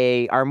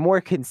they are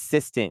more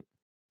consistent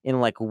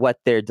in like what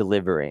they're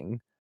delivering.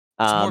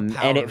 It's more And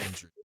Power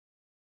Ranger.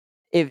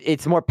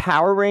 it's more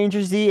Power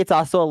Rangersy. It's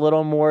also a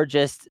little more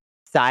just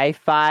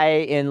sci-fi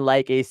in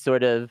like a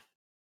sort of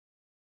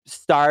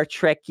Star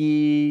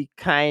Trekky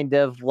kind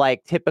of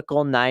like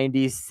typical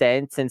 90s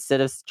sense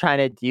instead of trying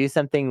to do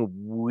something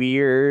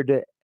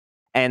weird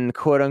and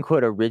quote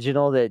unquote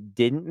original that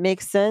didn't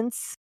make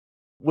sense,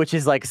 which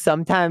is like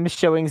sometimes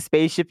showing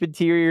spaceship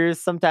interiors,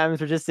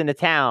 sometimes we're just in a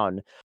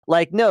town.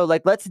 Like, no,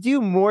 like let's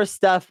do more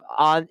stuff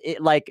on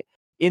it, like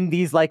in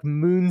these like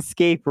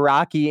moonscape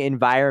rocky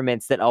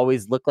environments that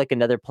always look like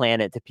another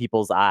planet to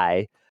people's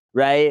eye,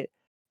 right?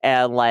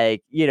 And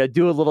like,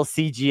 do a little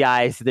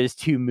CGI so there's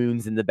two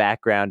moons in the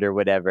background or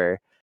whatever,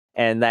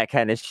 and that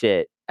kind of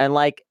shit. And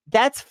like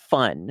that's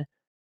fun.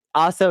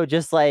 Also,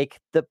 just like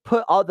the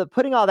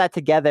putting all that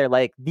together,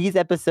 like these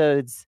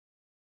episodes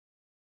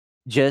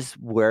just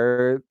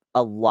were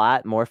a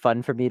lot more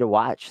fun for me to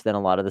watch than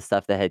a lot of the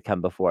stuff that had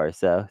come before,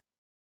 so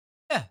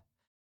Yeah.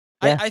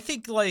 yeah. I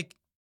think like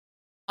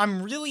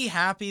I'm really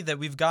happy that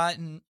we've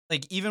gotten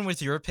like even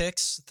with your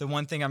picks, the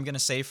one thing I'm gonna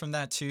say from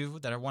that too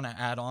that I want to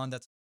add on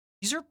that's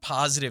these are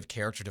positive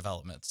character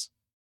developments.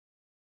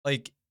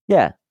 Like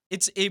Yeah.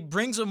 it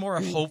brings a more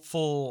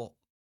hopeful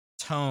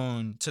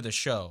tone to the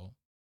show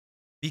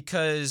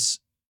because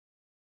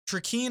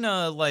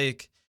Trakina,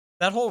 like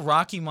that whole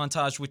Rocky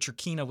montage with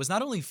Trakina was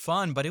not only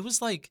fun, but it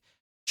was like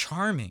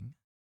charming.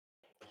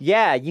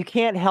 Yeah, you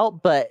can't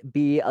help but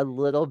be a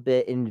little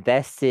bit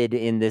invested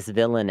in this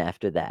villain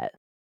after that.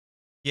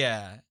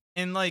 Yeah.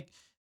 And like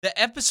the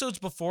episodes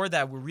before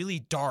that were really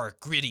dark,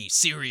 gritty,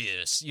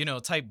 serious,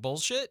 type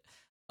bullshit.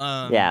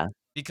 Um, Yeah.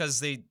 because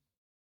they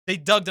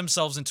dug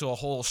themselves into a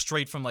hole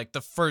straight from like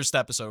the first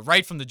episode,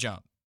 right from the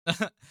jump.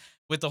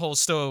 With the whole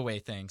stowaway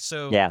thing.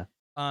 So Yeah.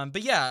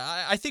 but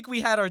yeah, I think we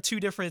had our two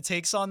different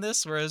takes on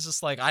this, where it's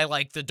just like I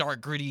like the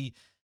dark, gritty,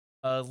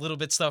 little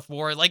bit stuff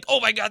more. Like, oh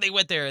my god, they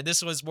went there. And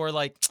this was more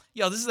like,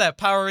 yo, this is that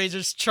Power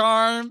Rangers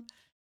charm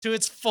to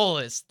its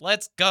fullest.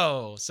 Let's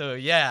go. So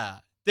yeah,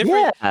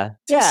 different Yeah.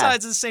 two Yeah.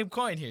 sides of the same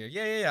coin here.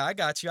 Yeah. I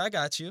got you. I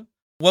got you.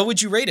 What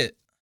would you rate it?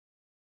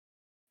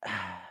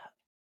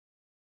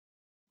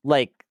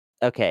 Like,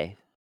 okay.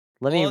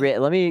 Let me Well, ra-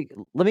 let me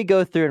let me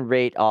go through and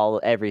rate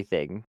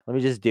everything. Let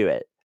me just do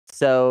it.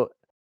 So,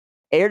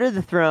 Heir to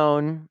the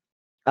Throne,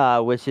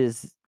 which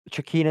is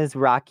Trakina's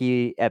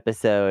Rocky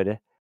episode,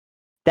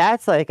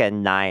 that's like a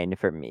 9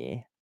 for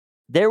me.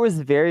 there was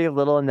very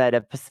little in that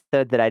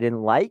episode that I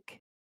didn't like.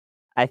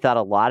 I thought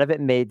a lot of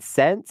it made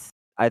sense.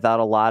 I thought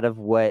a lot of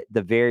what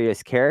the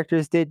various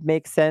characters did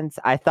make sense.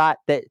 I thought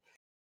that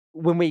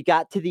when we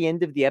got to the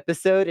end of the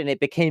episode and it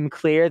became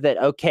clear that,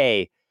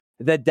 okay,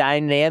 the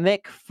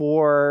dynamic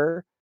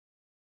for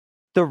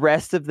the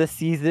rest of the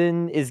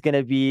season is going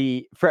to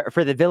be,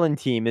 for the villain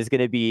team, is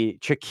going to be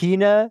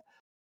Trakina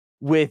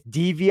with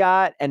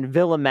Deviat and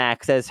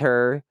Villamax as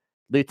her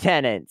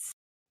lieutenants.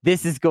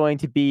 This is going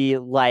to be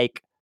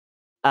like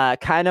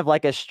kind of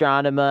like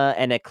Astronema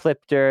and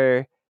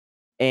Ecliptor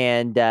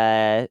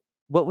and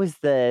what was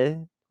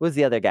the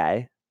other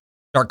guy?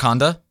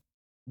 Darkonda?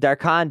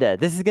 Darkonda.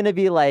 This is gonna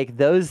be like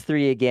those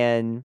three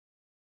again,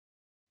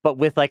 but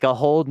with like a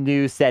whole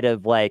new set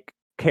of like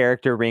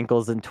character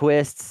wrinkles and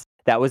twists.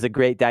 That was a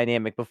great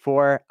dynamic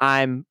before.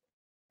 I'm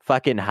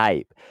fucking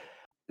hype.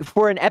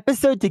 For an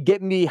episode to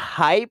get me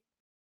hype,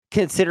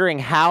 considering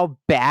how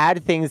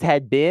bad things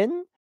had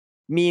been,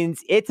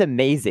 means it's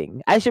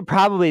amazing. I should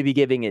probably be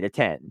giving it a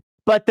 10.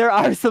 But there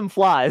are some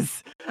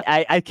flaws.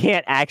 I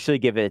can't actually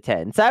give it a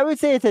 10. So I would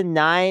say it's a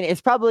 9. It's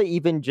probably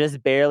even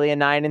just barely a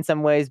 9 in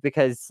some ways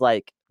because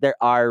like there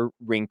are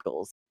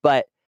wrinkles.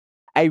 But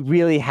I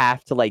really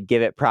have to like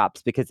give it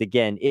props because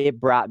again, it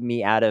brought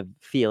me out of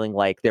feeling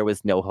like there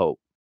was no hope.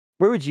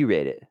 Where would you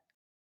rate it?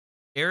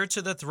 Heir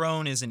to the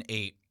Throne is an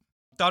 8.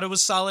 Thought it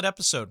was a solid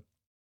episode.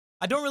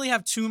 I don't really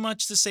have too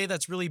much to say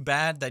that's really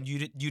bad that you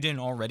didn't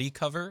already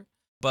cover,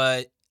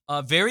 but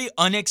very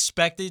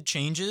unexpected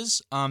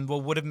changes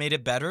what would have made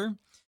it better.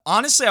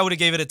 Honestly, I would have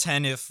gave it a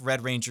 10 if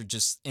Red Ranger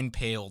just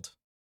impaled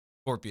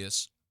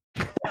Scorpius.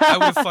 I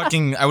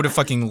would have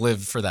fucking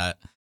lived for that.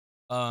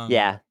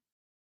 Yeah.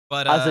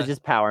 But also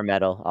just power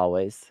metal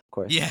always, of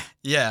course.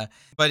 Yeah.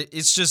 But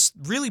it's just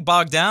really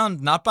bogged down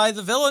not by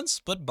the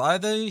villains, but by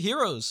the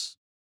heroes.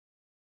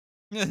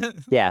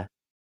 Yeah.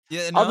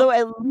 Yeah. No? Although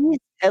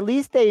at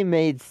least they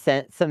made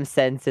some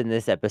sense in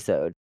this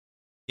episode.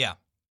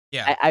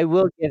 Yeah. I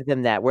will give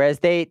them that. Whereas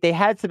they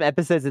had some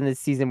episodes in this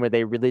season where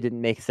they really didn't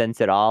make sense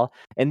at all.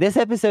 In this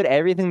episode,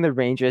 everything the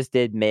Rangers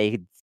did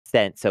made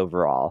sense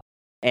overall.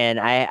 And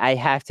I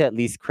have to at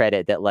least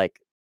credit that like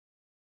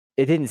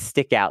it didn't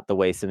stick out the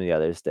way some of the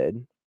others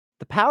did.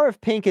 The Power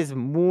of Pink is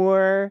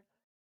more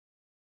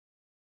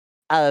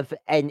of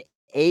an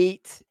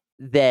 8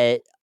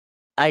 that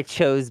I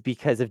chose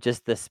because of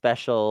just the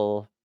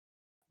special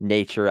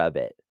nature of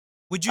it.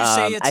 Would you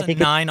say it's I a think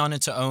 9 on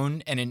its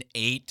own and an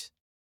 8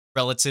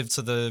 relative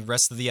to the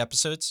rest of the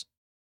episodes?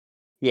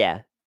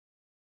 Yeah.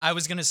 I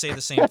was gonna say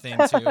the same thing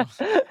too.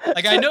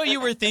 Like I know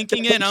you were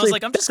thinking it, and I was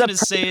like, I'm just gonna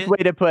say it. Way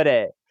to put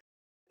it.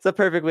 It's a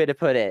perfect way to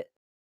put it.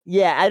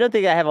 Yeah, I don't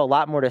think I have a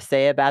lot more to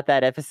say about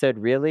that episode,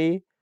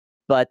 really.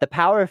 But the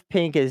Power of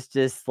Pink is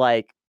just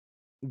like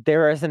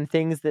there are some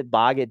things that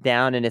bog it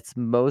down, and it's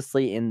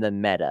mostly in the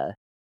meta.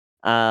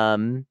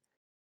 And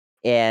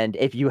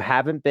if you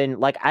haven't been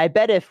like, I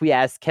bet if we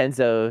asked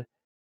Kenzo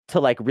to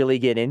like really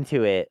get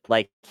into it,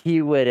 like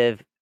he would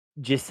have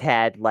just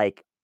had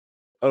like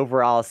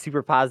overall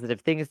super positive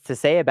things to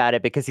say about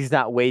it because he's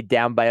not weighed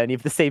down by any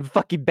of the same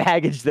fucking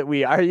baggage that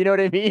we are. You know what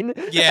I mean?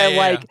 Yeah. And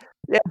like,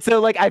 yeah, so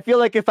like, I feel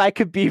like if I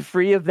could be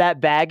free of that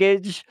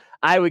baggage,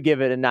 I would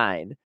give it a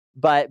 9.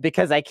 But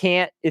because I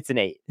can't, it's an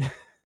 8.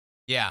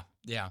 Yeah.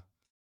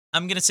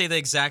 I'm gonna say the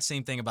exact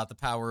same thing about the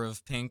Power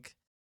of Pink.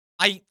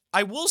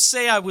 I will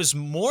say I was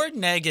more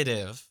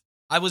negative.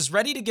 I was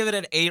ready to give it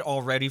an 8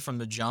 already from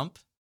the jump,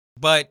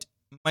 but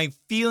my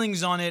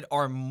feelings on it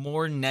are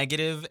more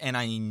negative, and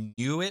I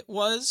knew it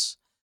was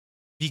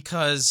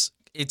because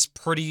it's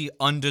pretty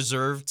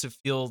undeserved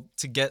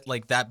to get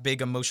like that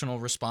big emotional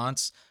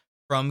response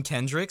from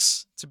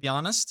Kendricks, to be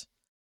honest.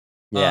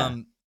 Yeah.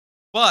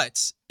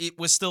 But it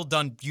was still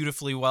done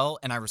beautifully well,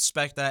 and I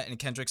respect that, and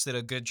Kendricks did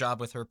a good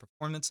job with her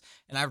performance,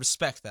 and I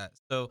respect that.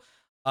 So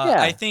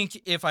I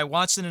think if I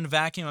watched it in a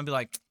vacuum, I'd be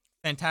like,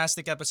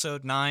 fantastic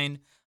episode, 9.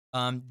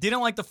 Didn't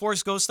like the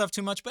Force Ghost stuff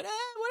too much, but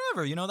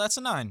whatever, that's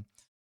a 9.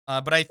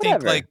 But I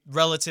think like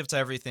relative to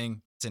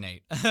everything, it's an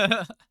 8.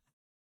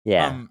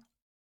 Yeah.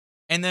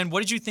 And then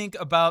what did you think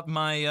about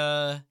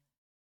my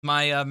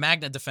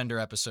Magna Defender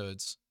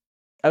episodes?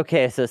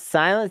 Okay, so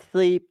Silent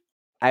Sleep,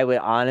 I would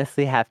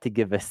honestly have to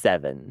give a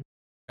 7.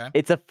 Okay.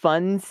 It's a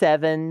fun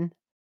 7,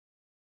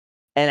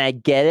 and I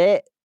get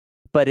it,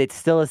 but it's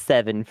still a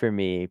 7 for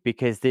me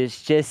because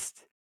there's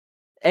just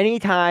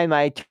anytime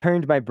I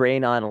turned my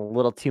brain on a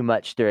little too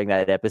much during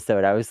that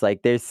episode, I was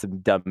like, there's some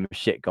dumb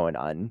shit going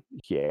on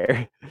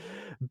here.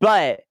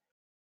 But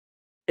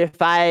if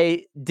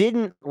I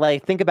didn't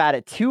like think about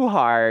it too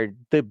hard,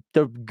 the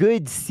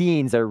good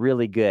scenes are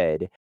really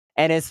good.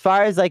 And as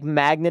far as like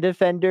Magna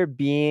Defender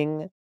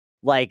being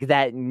like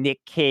that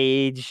Nick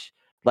Cage,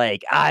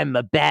 like I'm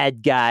a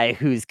bad guy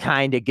who's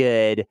kind of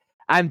good,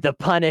 I'm the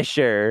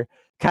Punisher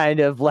kind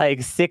of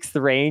like Sixth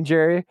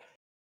Ranger,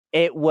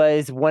 it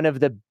was one of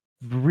the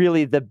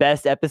really the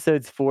best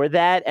episodes for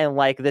that. And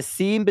like the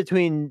scenes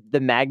between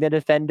Magna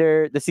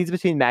Defender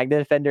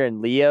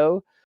and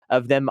Leo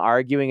of them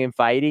arguing and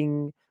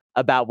fighting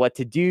about what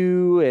to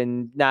do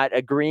and not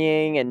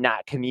agreeing and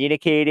not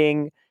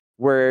communicating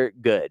were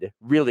good,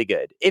 really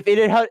good. If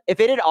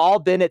it had all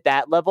been at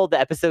that level, the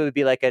episode would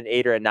be like an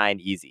 8 or a 9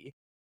 easy.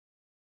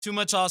 Too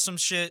much awesome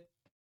shit.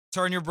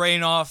 Turn your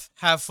brain off.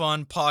 Have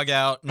fun. Pog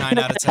out. 9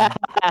 out of 10.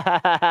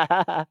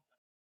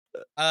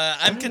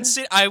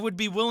 I would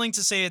be willing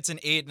to say it's an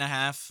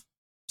 8.5,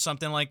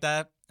 something like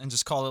that, and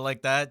just call it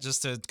like that,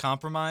 just to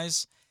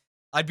compromise.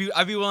 I'd be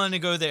willing to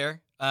go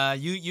there.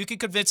 You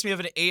could convince me of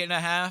an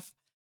 8.5,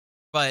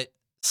 but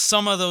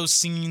some of those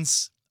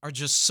scenes are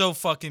just so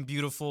fucking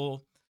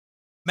beautiful.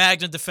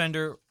 Magna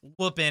Defender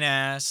whooping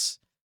ass.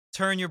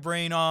 Turn your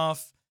brain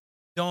off.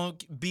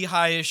 Don't be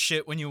high as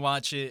shit when you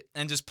watch it,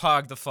 and just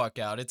pog the fuck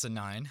out. It's a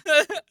 9.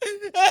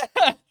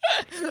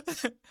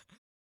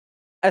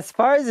 As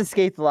far as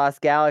Escape the Lost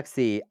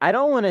Galaxy, I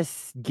don't want to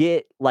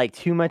get like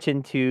too much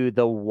into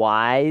the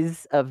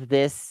whys of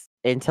this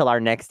until our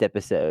next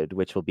episode,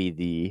 which will be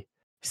the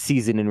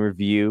season in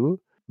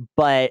review.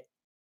 But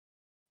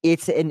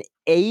it's an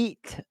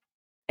 8,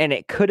 and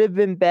it could have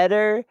been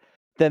better.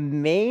 The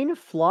main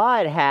flaw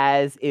it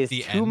has is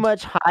The too end?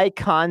 much high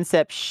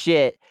concept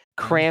shit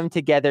crammed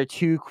together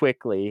too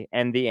quickly,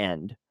 and the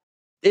end.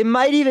 It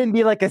might even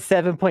be like a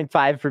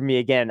 7.5 for me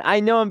again. I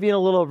know I'm being a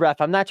little rough.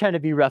 I'm not trying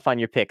to be rough on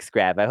your pick,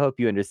 Scrab. I hope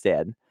you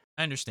understand.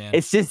 I understand.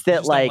 It's just You that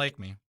just don't like like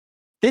me.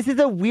 this is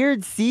a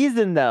weird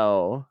season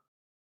though.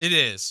 It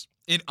is.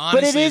 It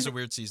honestly is is- a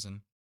weird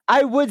season.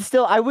 I would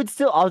still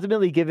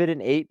ultimately give it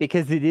an 8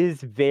 because it is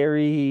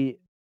very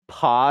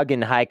pog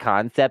and high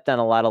concept on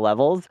a lot of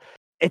levels.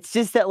 It's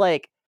just that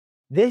like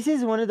this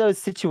is one of those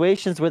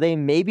situations where they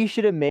maybe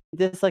should have made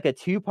this like a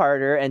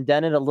 2-parter and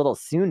done it a little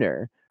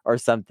sooner or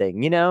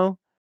something, you know?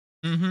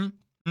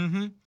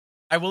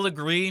 I will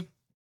agree.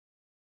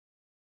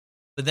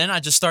 But then I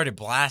just started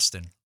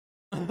blasting.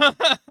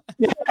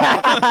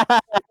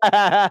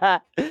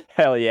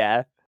 Hell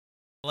yeah.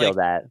 Feel Like,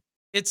 that.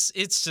 it's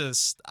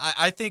just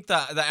I think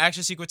the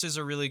action sequences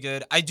are really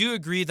good. I do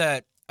agree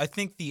that I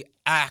think the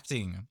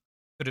acting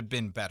could have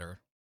been better.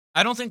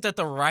 I don't think that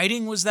the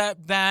writing was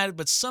that bad,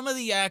 but some of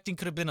the acting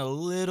could have been a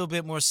little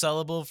bit more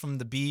sellable from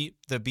the B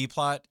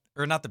plot,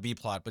 or not the B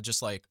plot, but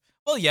just like,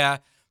 well, yeah,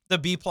 the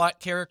B plot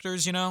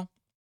characters, you know?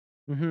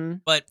 Mm-hmm.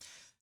 But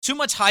too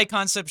much high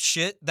concept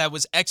shit that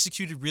was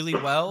executed really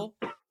well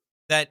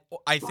that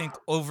I think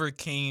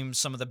overcame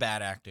some of the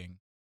bad acting.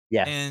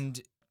 Yes. And,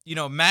 you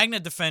know,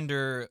 Magna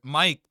Defender,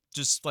 Mike,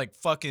 just like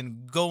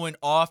fucking going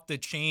off the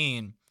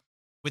chain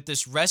with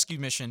this rescue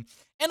mission.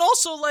 And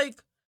also,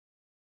 like,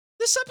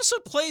 this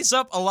episode plays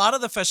up a lot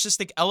of the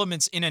fascistic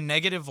elements in a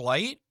negative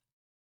light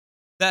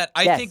that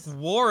I think Yes.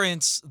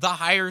 warrants the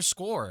higher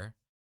score.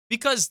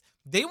 Because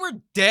they were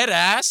dead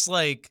ass,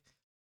 like,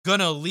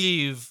 gonna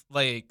leave,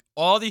 like,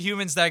 all the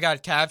humans that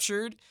got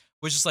captured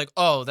was just like,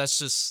 oh, that's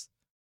just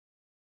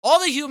all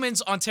the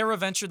humans on Terra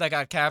Venture that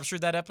got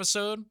captured that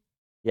episode.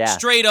 Yeah.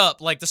 Straight up,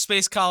 like, the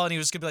space colony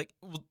was gonna be like,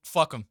 well,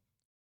 fuck them.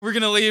 We're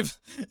gonna leave.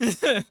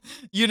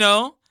 You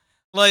know?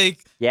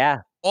 Like,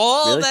 Yeah.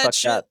 all Really that fucked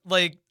shit, up.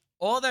 like,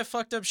 all that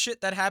fucked up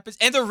shit that happens.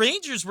 And the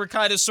Rangers were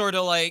kind of sort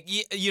of like,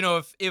 you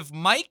know, if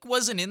Mike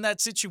wasn't in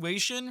that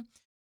situation,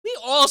 we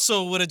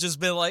also would have just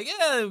been like,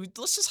 yeah,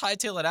 let's just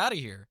hightail it out of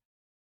here.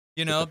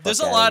 You know, the there's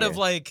fuck a outta lot here.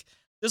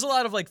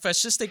 of like,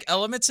 fascistic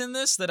elements in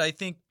this that I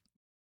think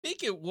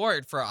make it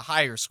warrant for a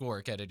higher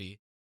score, Kennedy.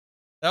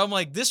 I'm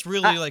like, this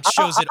really like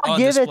shows it I'll on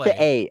give display. it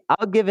the 8.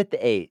 I'll give it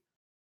the 8.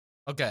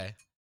 Okay.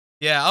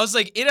 Yeah, I was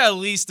like, it at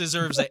least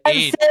deserves an I'm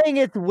 8. saying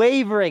it's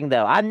wavering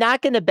though. I'm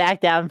not going to back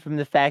down from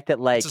the fact that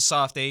like It's a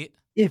soft 8.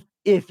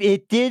 if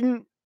it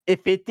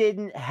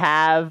didn't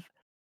have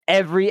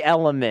every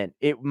element,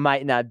 it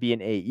might not be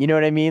an 8. You know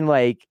what I mean?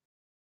 Like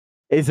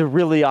it's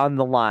really on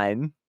the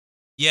line.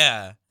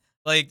 Yeah.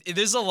 Like,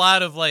 there's a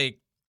lot of like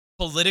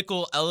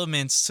political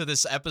elements to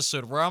this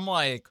episode where I'm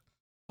like,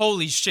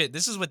 holy shit,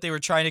 this is what they were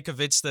trying to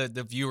convince the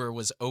viewer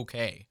was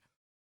okay.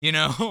 You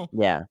know?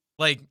 Yeah.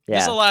 Like,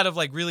 there's Yeah. a lot of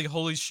like really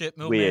holy shit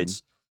Weird.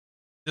 moments.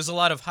 There's a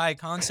lot of high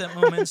concept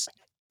moments.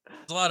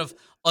 There's a lot of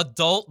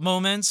adult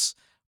moments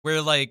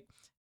where like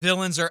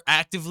villains are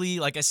actively,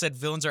 like I said,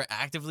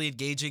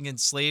 engaging in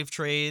slave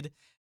trade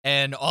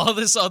and all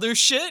this other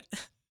shit.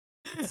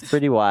 It's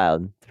pretty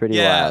wild. It's pretty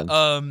Yeah.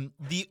 wild.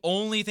 The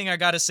only thing I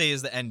gotta say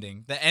is the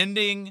ending. The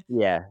ending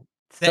Yeah.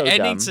 the So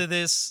ending dumb. to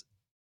this,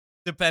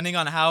 depending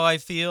on how I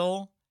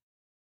feel,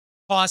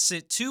 costs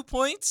it 2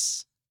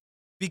 points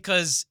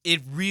because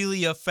it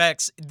really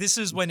affects. This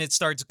is when it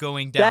starts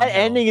going down. That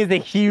ending is a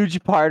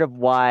huge part of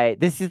why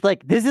this is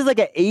like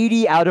an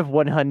 80 out of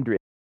 100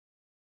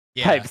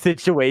 type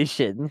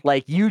situation.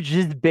 Like you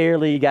just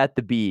barely got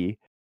the B,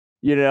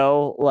 you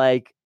know,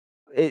 like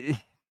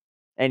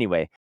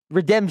anyway,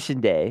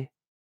 Redemption Day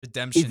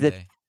Redemption is a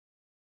Day.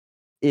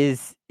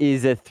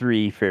 is a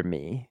 3 for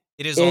me.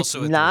 It is It's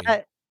also a not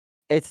 3.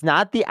 it's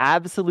not the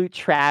absolute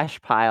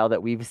trash pile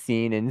that we've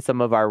seen in some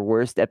of our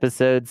worst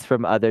episodes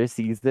from other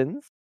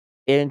seasons.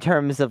 In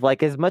terms of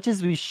like as much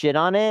as we shit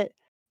on it,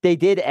 they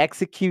did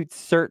execute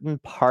certain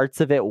parts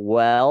of it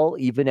well,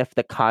 even if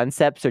the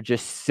concepts are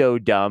just so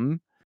dumb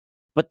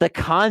but the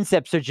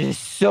concepts are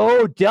just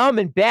so dumb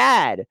and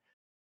bad.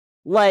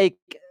 Like,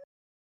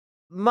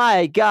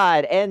 my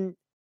God. And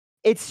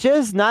it's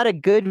just not a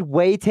good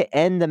way to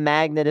end the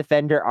Magna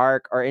Defender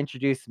arc or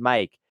introduce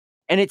Mike.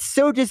 And it's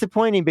so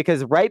disappointing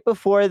because right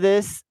before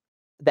this,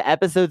 the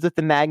episodes with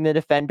the Magna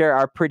Defender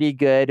are pretty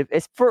good.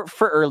 It's for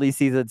early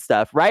season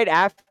stuff. Right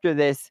after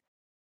this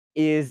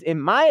is,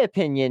 in my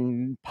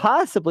opinion,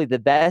 possibly the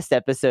best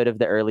episode of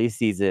the early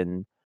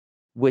season,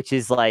 which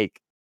is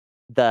like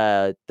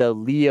the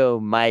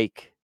Leo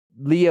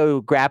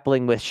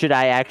grappling with, should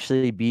I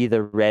actually be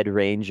the Red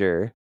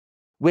Ranger?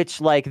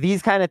 Which, like,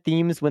 these kind of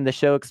themes, when the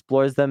show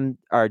explores them,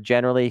 are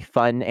generally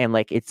fun, and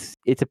like it's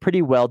a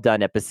pretty well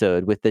done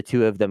episode with the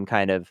two of them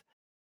kind of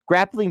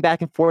grappling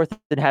back and forth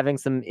and having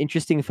some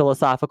interesting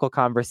philosophical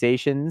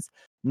conversations.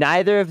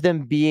 Neither of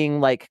them being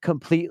like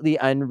completely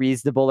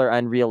unreasonable or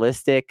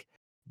unrealistic.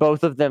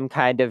 Both of them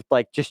kind of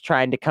like just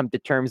trying to come to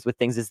terms with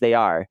things as they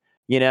are,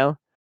 you know?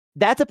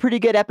 That's a pretty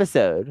good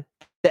episode.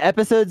 The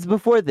episodes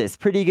before this,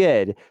 pretty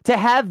good. To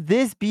have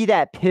this be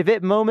that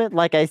pivot moment,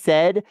 like I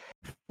said,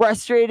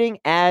 frustrating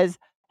as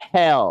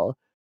hell.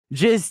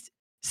 Just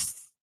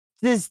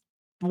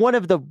one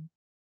of the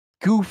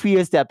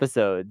goofiest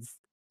episodes.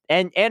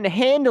 And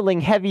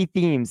handling heavy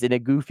themes in a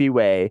goofy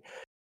way.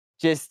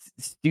 Just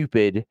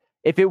stupid.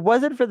 If it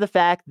wasn't for the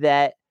fact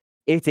that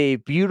it's a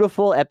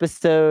beautiful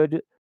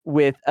episode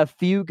with a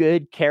few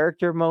good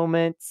character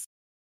moments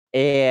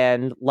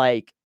and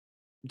like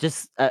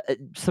just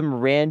some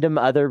random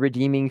other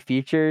redeeming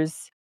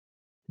features,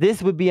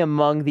 this would be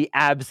among the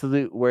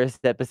absolute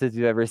worst episodes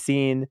we've ever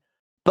seen.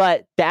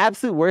 But the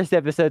absolute worst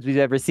episodes we've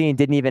ever seen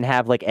didn't even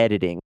have like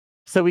editing,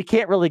 so we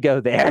can't really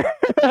go there.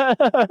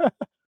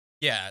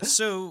 Yeah,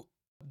 so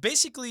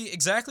basically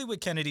exactly what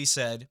Kennedy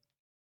said,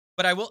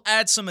 but I will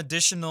add some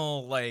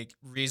additional like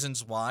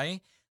reasons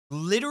why.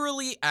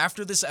 Literally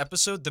after this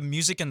episode, the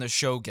music in the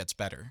show gets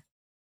better.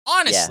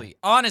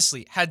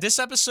 Honestly, had this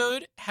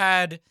episode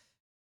had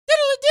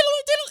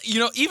you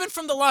know, even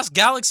from the Lost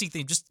Galaxy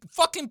theme, just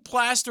fucking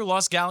plaster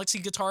Lost Galaxy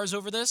guitars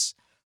over this,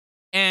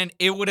 and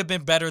it would have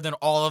been better than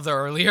all of the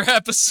earlier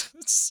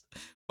episodes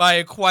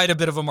by quite a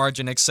bit of a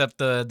margin, except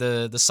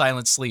the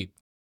Silent Sleep.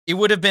 It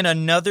would have been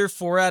another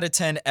 4 out of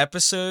 10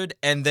 episode,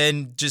 and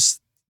then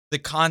just the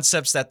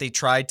concepts that they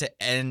tried to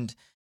end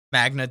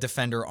Magna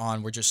Defender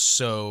on were just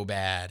so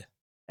bad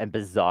and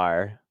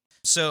bizarre.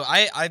 So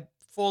I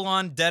full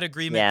on dead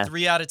agreement, Yeah.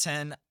 3 out of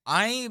 10.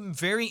 I'm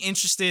very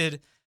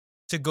interested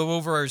to go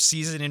over our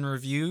season in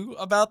review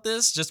about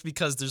this, just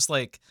because there's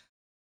like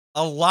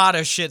a lot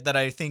of shit that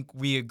I think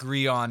we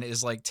agree on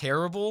is like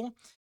terrible.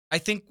 I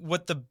think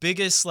what the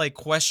biggest like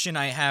question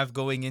I have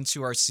going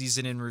into our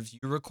season in review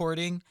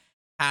recording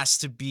has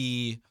to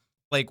be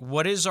like,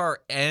 what is our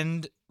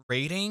end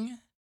rating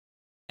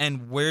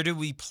and where do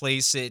we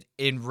place it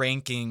in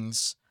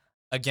rankings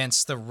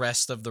against the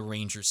rest of the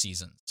Ranger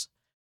seasons?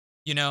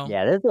 You know?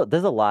 Yeah,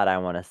 there's a lot I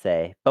want to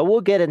say, but we'll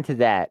get into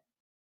that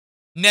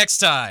Next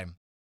time.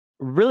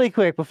 really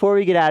quick. Before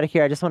we get out of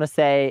here, I just want to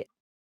say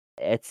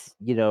it's,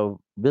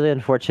 really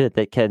unfortunate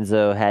that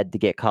Kenzo had to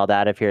get called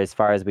out of here. As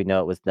far as we know,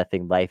 it was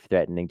nothing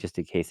life-threatening, just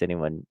in case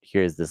anyone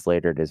hears this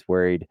later and is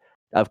worried.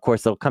 Of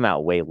course, it'll come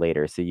out way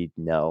later, so you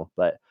know.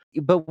 But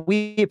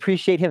we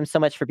appreciate him so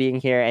much for being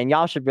here, and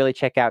y'all should really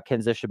check out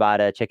Kenzo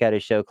Shibata. Check out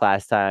his show,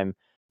 Class Time.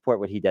 Support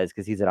what he does,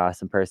 because he's an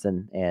awesome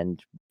person.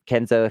 And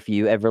Kenzo, if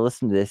you ever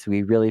listen to this,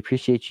 we really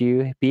appreciate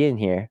you being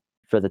here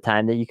for the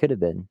time that you could have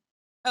been.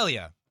 Hell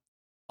yeah.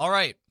 All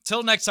right.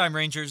 Till next time,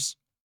 Rangers.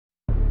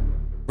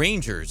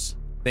 Rangers,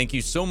 thank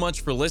you so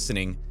much for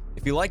listening.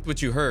 If you liked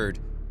what you heard,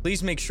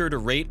 please make sure to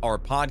rate our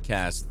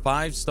podcast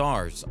 5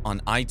 stars on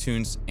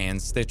iTunes and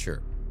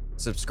Stitcher.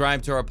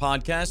 Subscribe to our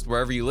podcast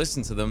wherever you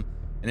listen to them.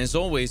 And as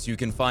always, you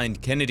can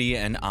find Kennedy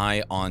and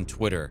I on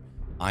Twitter.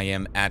 I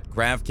am at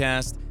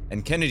Gravcast,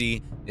 and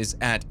Kennedy is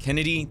at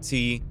Kennedy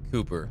T.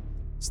 Cooper.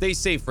 Stay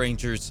safe,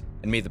 Rangers,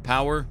 and may the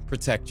power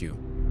protect you.